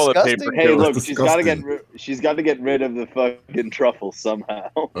clip It's the toilet disgusting. paper. Hey, too. look, It's she's got to disgusting. get rid of the fucking truffle somehow.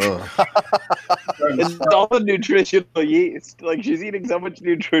 Ugh. It's all the nutritional yeast. Like she's eating so much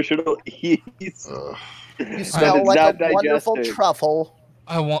nutritional yeast. You smell like a wonderful truffle.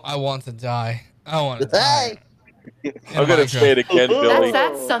 I want to die. I want to die. I'm gonna say it again, Billy.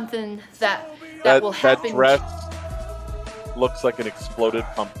 That's something that will happen. That dress looks like an exploded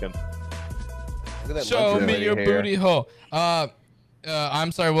pumpkin. Show me your booty hole.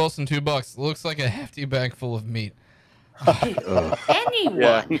 I'm sorry, Wilson. $2. Looks like a hefty bag full of meat. Anyone.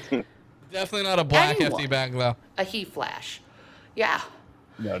 Yeah. Definitely not a black hefty bag though. A heat flash. Yeah.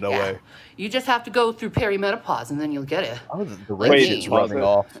 No way. You just have to go through perimenopause and then you'll get it. Oh, the red shit's rubbing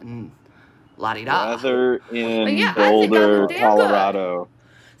off. La-di-da. Weather in Yeah, I think Boulder, I'm damn good. Colorado.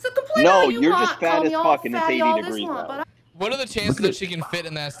 So complain No, all you you're want, just fat call as me all fuck and it's fatty 80 all this degrees want, out. but What are the chances that she can fit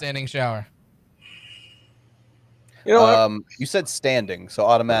in that standing shower? You know what? You said standing, so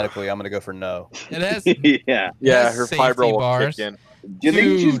automatically I'm gonna go for no. It has Yeah, her safety fibro will bars. kick in. Do you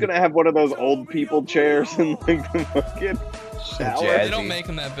think she's Dude. gonna have one of those old people chairs in like the fucking shower? They don't make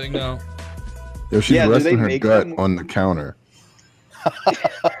them that big, no. Yo, she's Yeah, do they resting her make gut them? on the counter.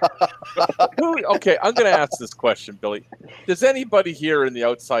 Okay, I'm gonna ask this question, Billy. Does anybody here in the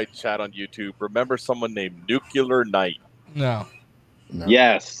outside chat on YouTube remember someone named Nuclear Knight? No.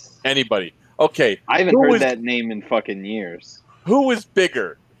 Yes. Anybody? Okay. I haven't who heard is- that name in fucking years. Who is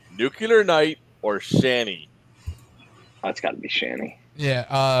bigger, Nuclear Knight or Shanny? That's got to be Shanny.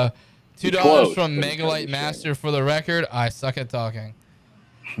 Yeah. $2 Close, from but it's gotta Megalight be Master for the record. I suck at talking.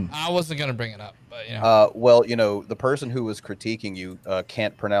 I wasn't gonna bring it up, but you know. Well, you know, the person who was critiquing you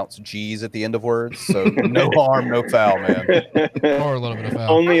can't pronounce G's at the end of words, so no harm, no foul, man. Or a little bit of foul.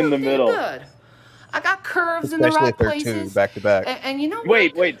 Only in the middle. good. I got curves Especially in the right if they're places. two back to back. And you know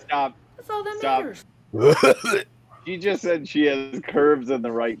what? Wait, stop. That's all that Stop. matters. She just said she has curves in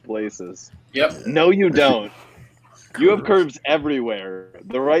the right places. Yep. No, you don't. You have curves everywhere.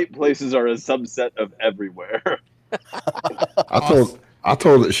 The right places are a subset of everywhere. I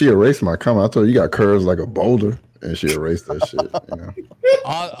told her she erased my comment. I told her you got curves like a boulder, and she erased that shit. You know.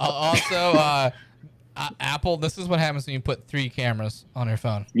 Also, Apple. This is what happens when you put 3 cameras on your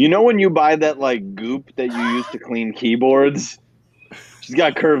phone. You know when you buy that like goop that you use to clean keyboards? She's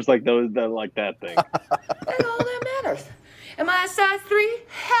got curves like those, that like that thing. That's all that matters. Am I a size 3?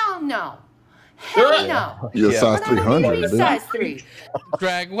 Hell no. Hell no. You're a size But I don't need to 300, be dude. size 3.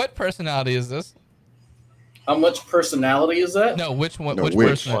 Greg, what personality is this? How much personality is that? No, which one? No, which which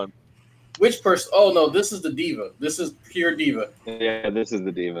person? one? Which person? Oh no, this is the diva. This is pure diva. Yeah, this is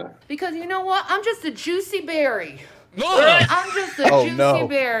the diva. Because you know what? I'm just a juicy berry. Ugh. I'm just a Oh, juicy no.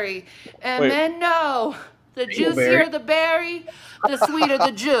 berry. And Wait. men know the juicier Dingleberry. the berry, the sweeter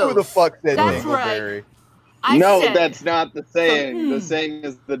the juice. Who the fuck said That's right. Dingleberry? I No, said that's not the saying. The Hmm. saying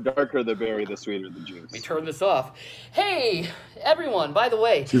is the darker the berry, the sweeter the juice. Let me turn this off. Hey, everyone, by the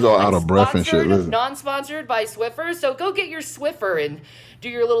way. She's all out I'm of breath and shit. sponsored, Listen. non-sponsored by Swiffer, so go get your Swiffer and do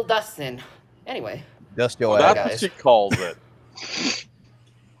your little dustin. Anyway. Dust your That's ass. what she calls it.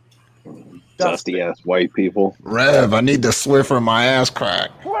 Dusty ass white people. Rev, I need the Swiffer my ass crack.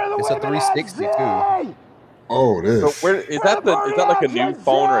 It's a 360 too. Oh, So this. where is that? Is that like a new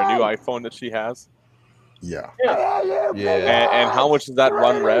phone or a new iPhone that she has? Yeah. Yeah. And how much does that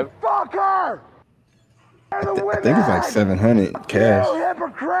run, Rev? I think it's like 700 cash. What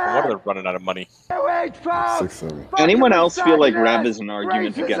are they running out of money? 6, 7. Anyone else feel like Rev is an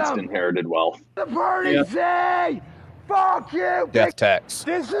argument against inherited wealth? The party Yeah. say, fuck you. Death tax.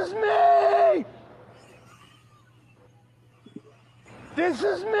 This is me. This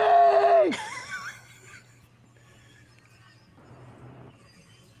is me.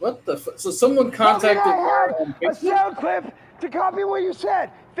 What the? So someone contacted her on a Facebook. sound clip to copy what you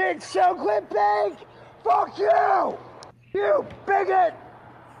said. Big sound clip, big. Fuck you. You bigot.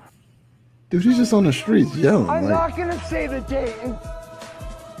 Dude, she's just on the streets yelling. I'm Like, not gonna say the date.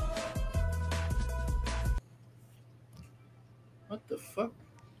 What the fuck?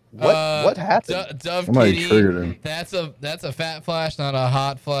 What happened? Dove Somebody Kitty. triggered him. That's a fat flash, not a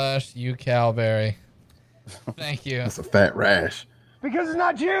hot flash. You cowberry. Thank you. it's a fat rash. Because it's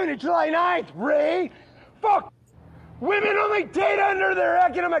not June, it's July 9th, Ray. Fuck. Women only date under their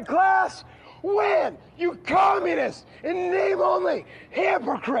economic class. When? You communist and name only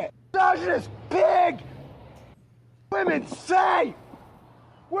hypocrite. Misogynist pig. Women say.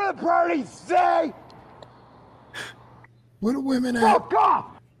 What the party say? Where the women at? Fuck off.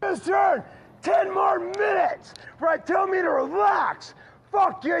 Just earn 10 more minutes for I tell me to relax.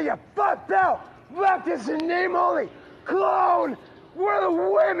 Fuck you, you fucked out Leftist in name only. Clone. We're the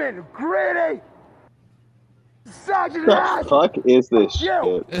women. Greedy. The fuck is this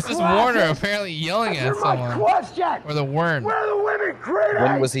shit? This is Warner apparently yelling at someone. Or the Wern. We're the women. Greedy.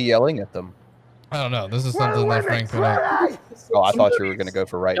 When was he yelling at them? I don't know. This is something that Frank put out. Oh, I thought you were going to go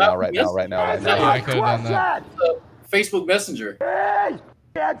for right now. Yeah, I could have done that. Facebook Messenger.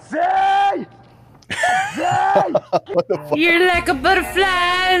 You're like a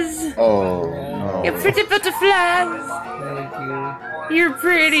butterflies. Oh, no. You're pretty butterflies. You're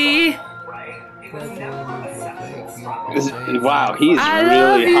pretty. Wow, he's I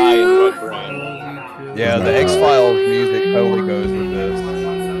really love high you. in Bran. Yeah, the X-Files music totally goes with this.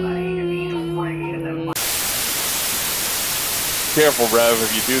 Careful, Rev.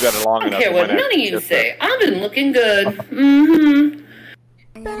 If you do that long I enough, don't care you what might none of you have to say. I've been looking good. Mm-hmm.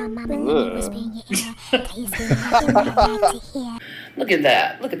 Look at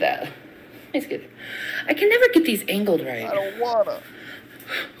that. Look at that. It's good. I can never get these angled right. I don't wanna.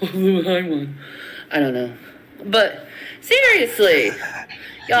 I don't know. But seriously,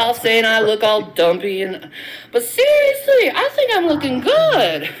 y'all saying I look all dumpy but seriously, I think I'm looking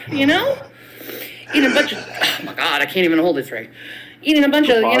good, you know? Eating a bunch of, oh my God, I can't even hold this right. Eating a bunch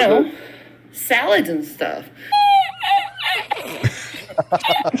of, you know, salads and stuff.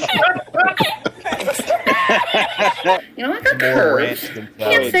 You know, I got curves.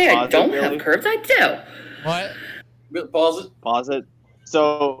 Can't say I don't have curves. I do. What? Pause it. Pause it.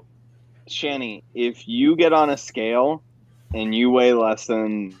 So, Shanny, if you get on a scale and you weigh less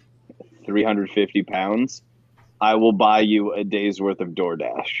than 350 pounds, I will buy you a day's worth of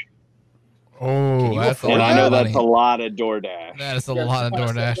DoorDash. Oh, that's a lot. And I know of that's money. a lot of DoorDash. That is a lot of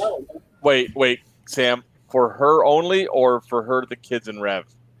DoorDash. Wait, Sam. For her only, or for her, the kids, and Rev?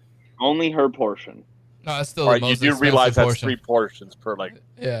 Only her portion. No, it's still All the right, you most do realize expensive that's portion. 3 portions per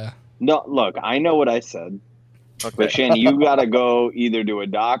Yeah. No, look, I know what I said. Okay. But Shanny, you gotta go either to a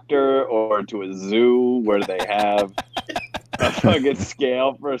doctor or to a zoo where they have a fucking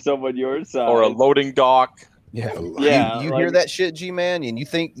scale for someone your size. Or a loading dock. Yeah, Yeah, You like- hear that shit, G-Man? And you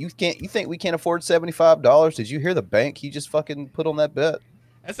think we can't afford $75? Did you hear the bank he just fucking put on that bet?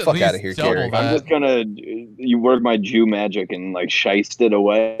 That's at Fuck least out of here, double Gary. that. I'm just gonna you work my Jew magic and like shiest it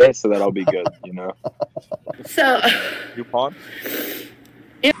away so that I'll be good, you know. So, You pawn?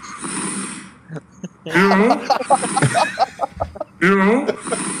 Now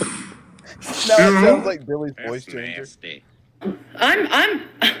it sounds like Billy's voice changer.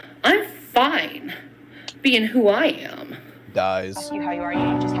 I'm fine being who I am. Dies. You how you are,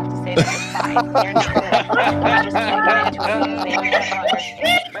 you just have to say that you're fine. You're not just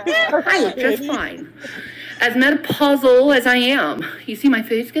I look just fine. As menopausal as I am. You see my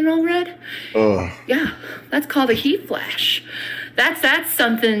face getting all red? Ugh. Yeah, that's called a heat flash. That's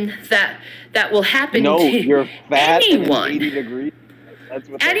something that will happen No, to you're fat and it's anyone. 80 degrees. That's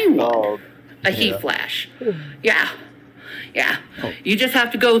what Anyone. that's called. A heat flash. Yeah. You just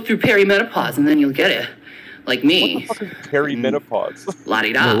have to go through perimenopause and then you'll get it. Like me. Perimenopause.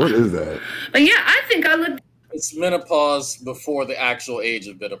 La-di-da. What is that? But yeah, I think I look. It's menopause before the actual age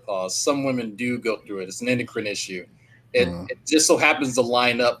of menopause. Some women do go through it. It's an endocrine issue. It just so happens to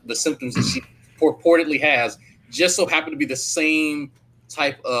line up the symptoms that she purportedly has, just so happen to be the same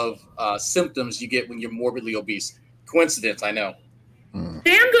type of symptoms you get when you're morbidly obese. Coincidence, I know.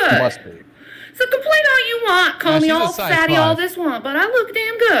 Damn good. Must be. So complain all you want. Call me she's a all size fatty, 5. all this want, but I look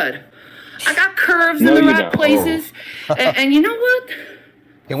damn good. I got curves No, in the you right don't. places. And you know what?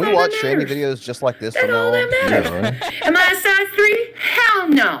 Can we All that watch Shanny matters. videos just like this That's from now all on? that matters. Am I a size 3? Hell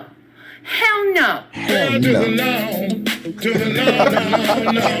no. Hell no. Hell no. To the no,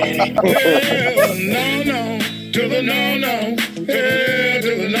 no, no. Hell no, no. To the no, no. Hell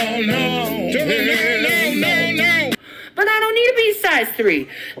to the no, no. To the no, no, no. But I don't need to be size 3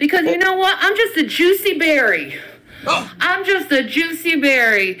 because you know what? I'm just a juicy berry. I'm just a juicy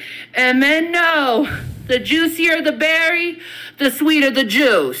berry. And men know the juicier the berry, the sweeter the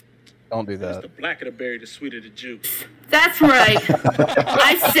juice. Don't do that. The blacker the berry, the sweeter the juice. That's right.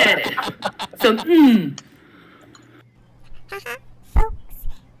 I said it. So, Folks,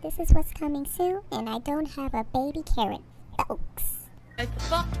 this is what's coming soon, and I don't have a baby carrot, folks. I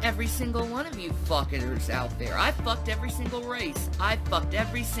fucked every single one of you fuckers out there. I fucked every single race. I fucked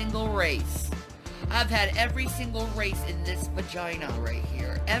every single race. I've had every single race in this vagina right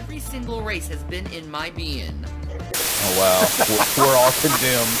here. Every single race has been in my being. Oh wow, we're all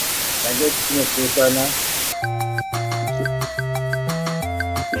condemned. Can I get this right now?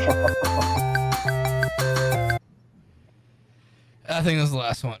 I think this is the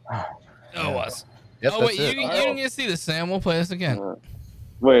last one. Oh, it was. Yep, Oh, wait, that's you it. didn't get to see this, Sam. We'll play this again.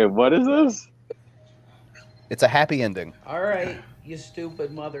 Wait, what is this? It's a happy ending. All right, you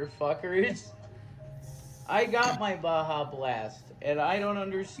stupid motherfuckers. I got my Baja Blast, and I don't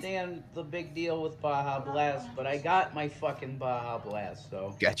understand the big deal with Baja Blast, but I got my fucking Baja Blast,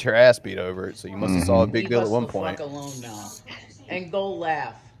 so. Got your ass beat over it, so you must have saw a big deal at one point. Leave us the fuck alone now, and go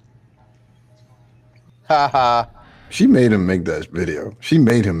laugh. Haha. She made him make that video. She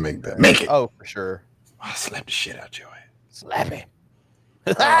made him make that. Make it. Oh, for sure. I'll slap the shit out your ass. Slap it.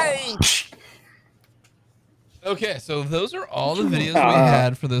 Hey! Okay, so those are all the videos we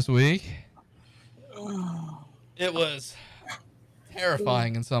had for this week. It was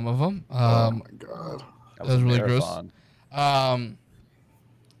terrifying in some of them. Oh my god, that was really gross.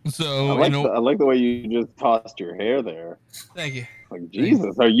 So I like the way you just tossed your hair there. Thank you. Like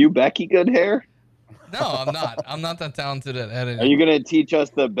Jesus, are you Becky Good Hair? No, I'm not. I'm not that talented at editing. Are you gonna teach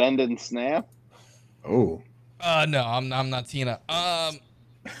us the bend and snap? Oh. No, I'm not Tina.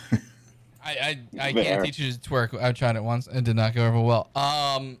 I can't teach you to twerk. I tried it once. It did not go over well.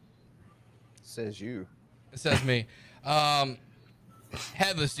 Says you. It says me.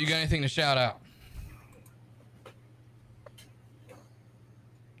 Headless, you got anything to shout out?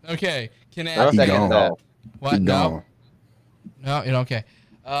 Okay. Can I ask that? What? No. No, you know, okay.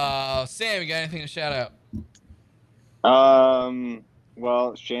 Sam, you got anything to shout out?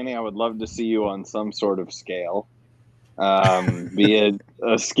 Well, Shanny, I would love to see you on some sort of scale. Be it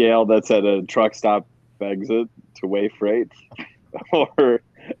a scale that's at a truck stop exit to weigh freight, or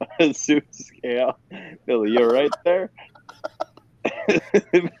a suit scale. Billy, you're right there.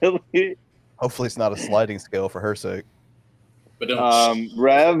 Billy. Hopefully it's not a sliding scale for her sake. But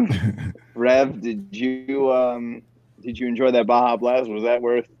Rev, did you enjoy that Baja Blast? Was that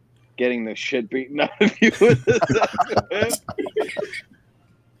worth getting the shit beaten out of you with the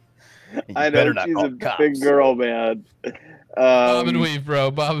I know she's a big girl, man. Bob and weave, bro.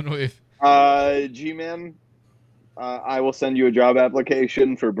 Bob and weave. G-Man, I will send you a job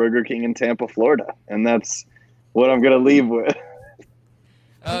application for Burger King in Tampa, Florida, and that's what I'm gonna leave with.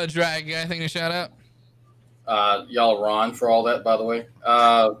 Drag, you got anything to shout out? Y'all Ron for all that, by the way.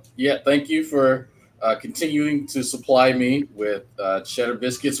 Yeah, thank you for continuing to supply me with cheddar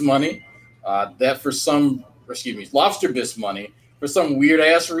biscuits money. Lobster bisque money. For some weird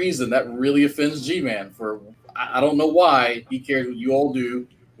ass reason, that really offends G-Man. I don't know why he cares what you all do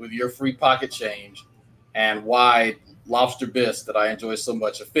with your free pocket change, and why lobster bisque that I enjoy so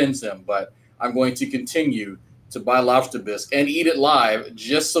much offends him. But I'm going to continue to buy lobster bisque and eat it live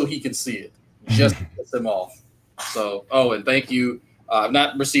just so he can see it, just to piss him off. So, and thank you. I've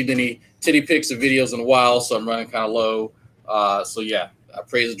not received any titty pics or videos in a while, so I'm running kind of low. So yeah, I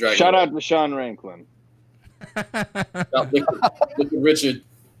praise the dragon. Shout out to Sean Ranklin. Richard.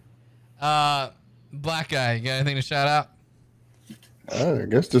 Black guy, you got anything to shout out? I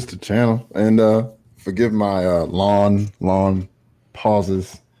guess just the channel, and forgive my long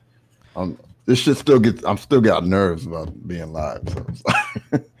pauses. This shit I'm still got nerves about being live. So.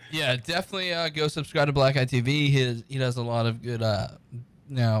 Yeah, definitely go subscribe to Black Eye TV. He does a lot of good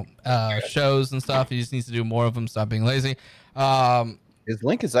shows and stuff. He just needs to do more of them. Stop being lazy. His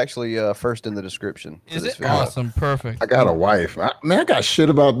link is actually first in the description. Is it? Awesome. Perfect. I got a wife. I got shit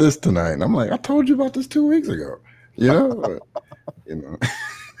about this tonight. And I'm like, I told you about this 2 weeks ago. You know?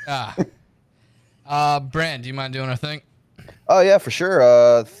 Bran, do you mind doing our thing? Oh, yeah, for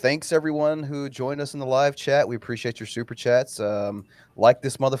sure. Thanks, everyone who joined us in the live chat. We appreciate your super chats. Like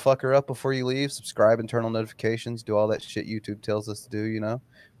this motherfucker up before you leave. Subscribe and turn on notifications. Do all that shit YouTube tells us to do, you know?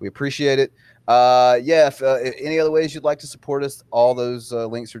 We appreciate it. If any other ways you'd like to support us, all those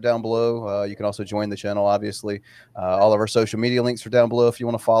links are down below. You can also join the channel, obviously. All of our social media links are down below if you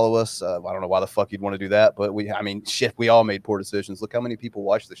want to follow us. I don't know why the fuck you'd want to do that, but we all made poor decisions. Look how many people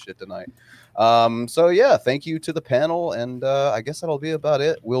watch this shit tonight. So yeah, thank you to the panel, and I guess that'll be about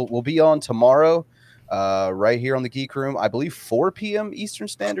it. We'll be on tomorrow, right here on the Geek Room, I believe 4 p.m. Eastern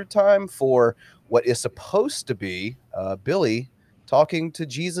Standard Time, for what is supposed to be Billy talking to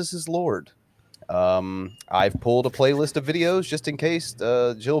Jesus is Lord. I've pulled a playlist of videos just in case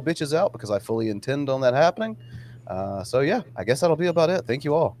Jill bitches out, because I fully intend on that happening. So yeah, I guess that'll be about it. Thank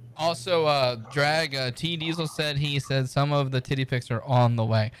you all. Also, Drag, T Diesel said some of the titty pics are on the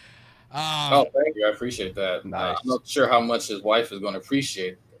way. Thank you. I appreciate that. Nice. I'm not sure how much his wife is going to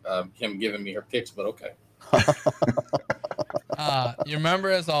appreciate him giving me her pics, but okay. You remember,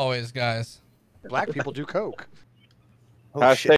 as always, guys, black people do coke. Oh, shit.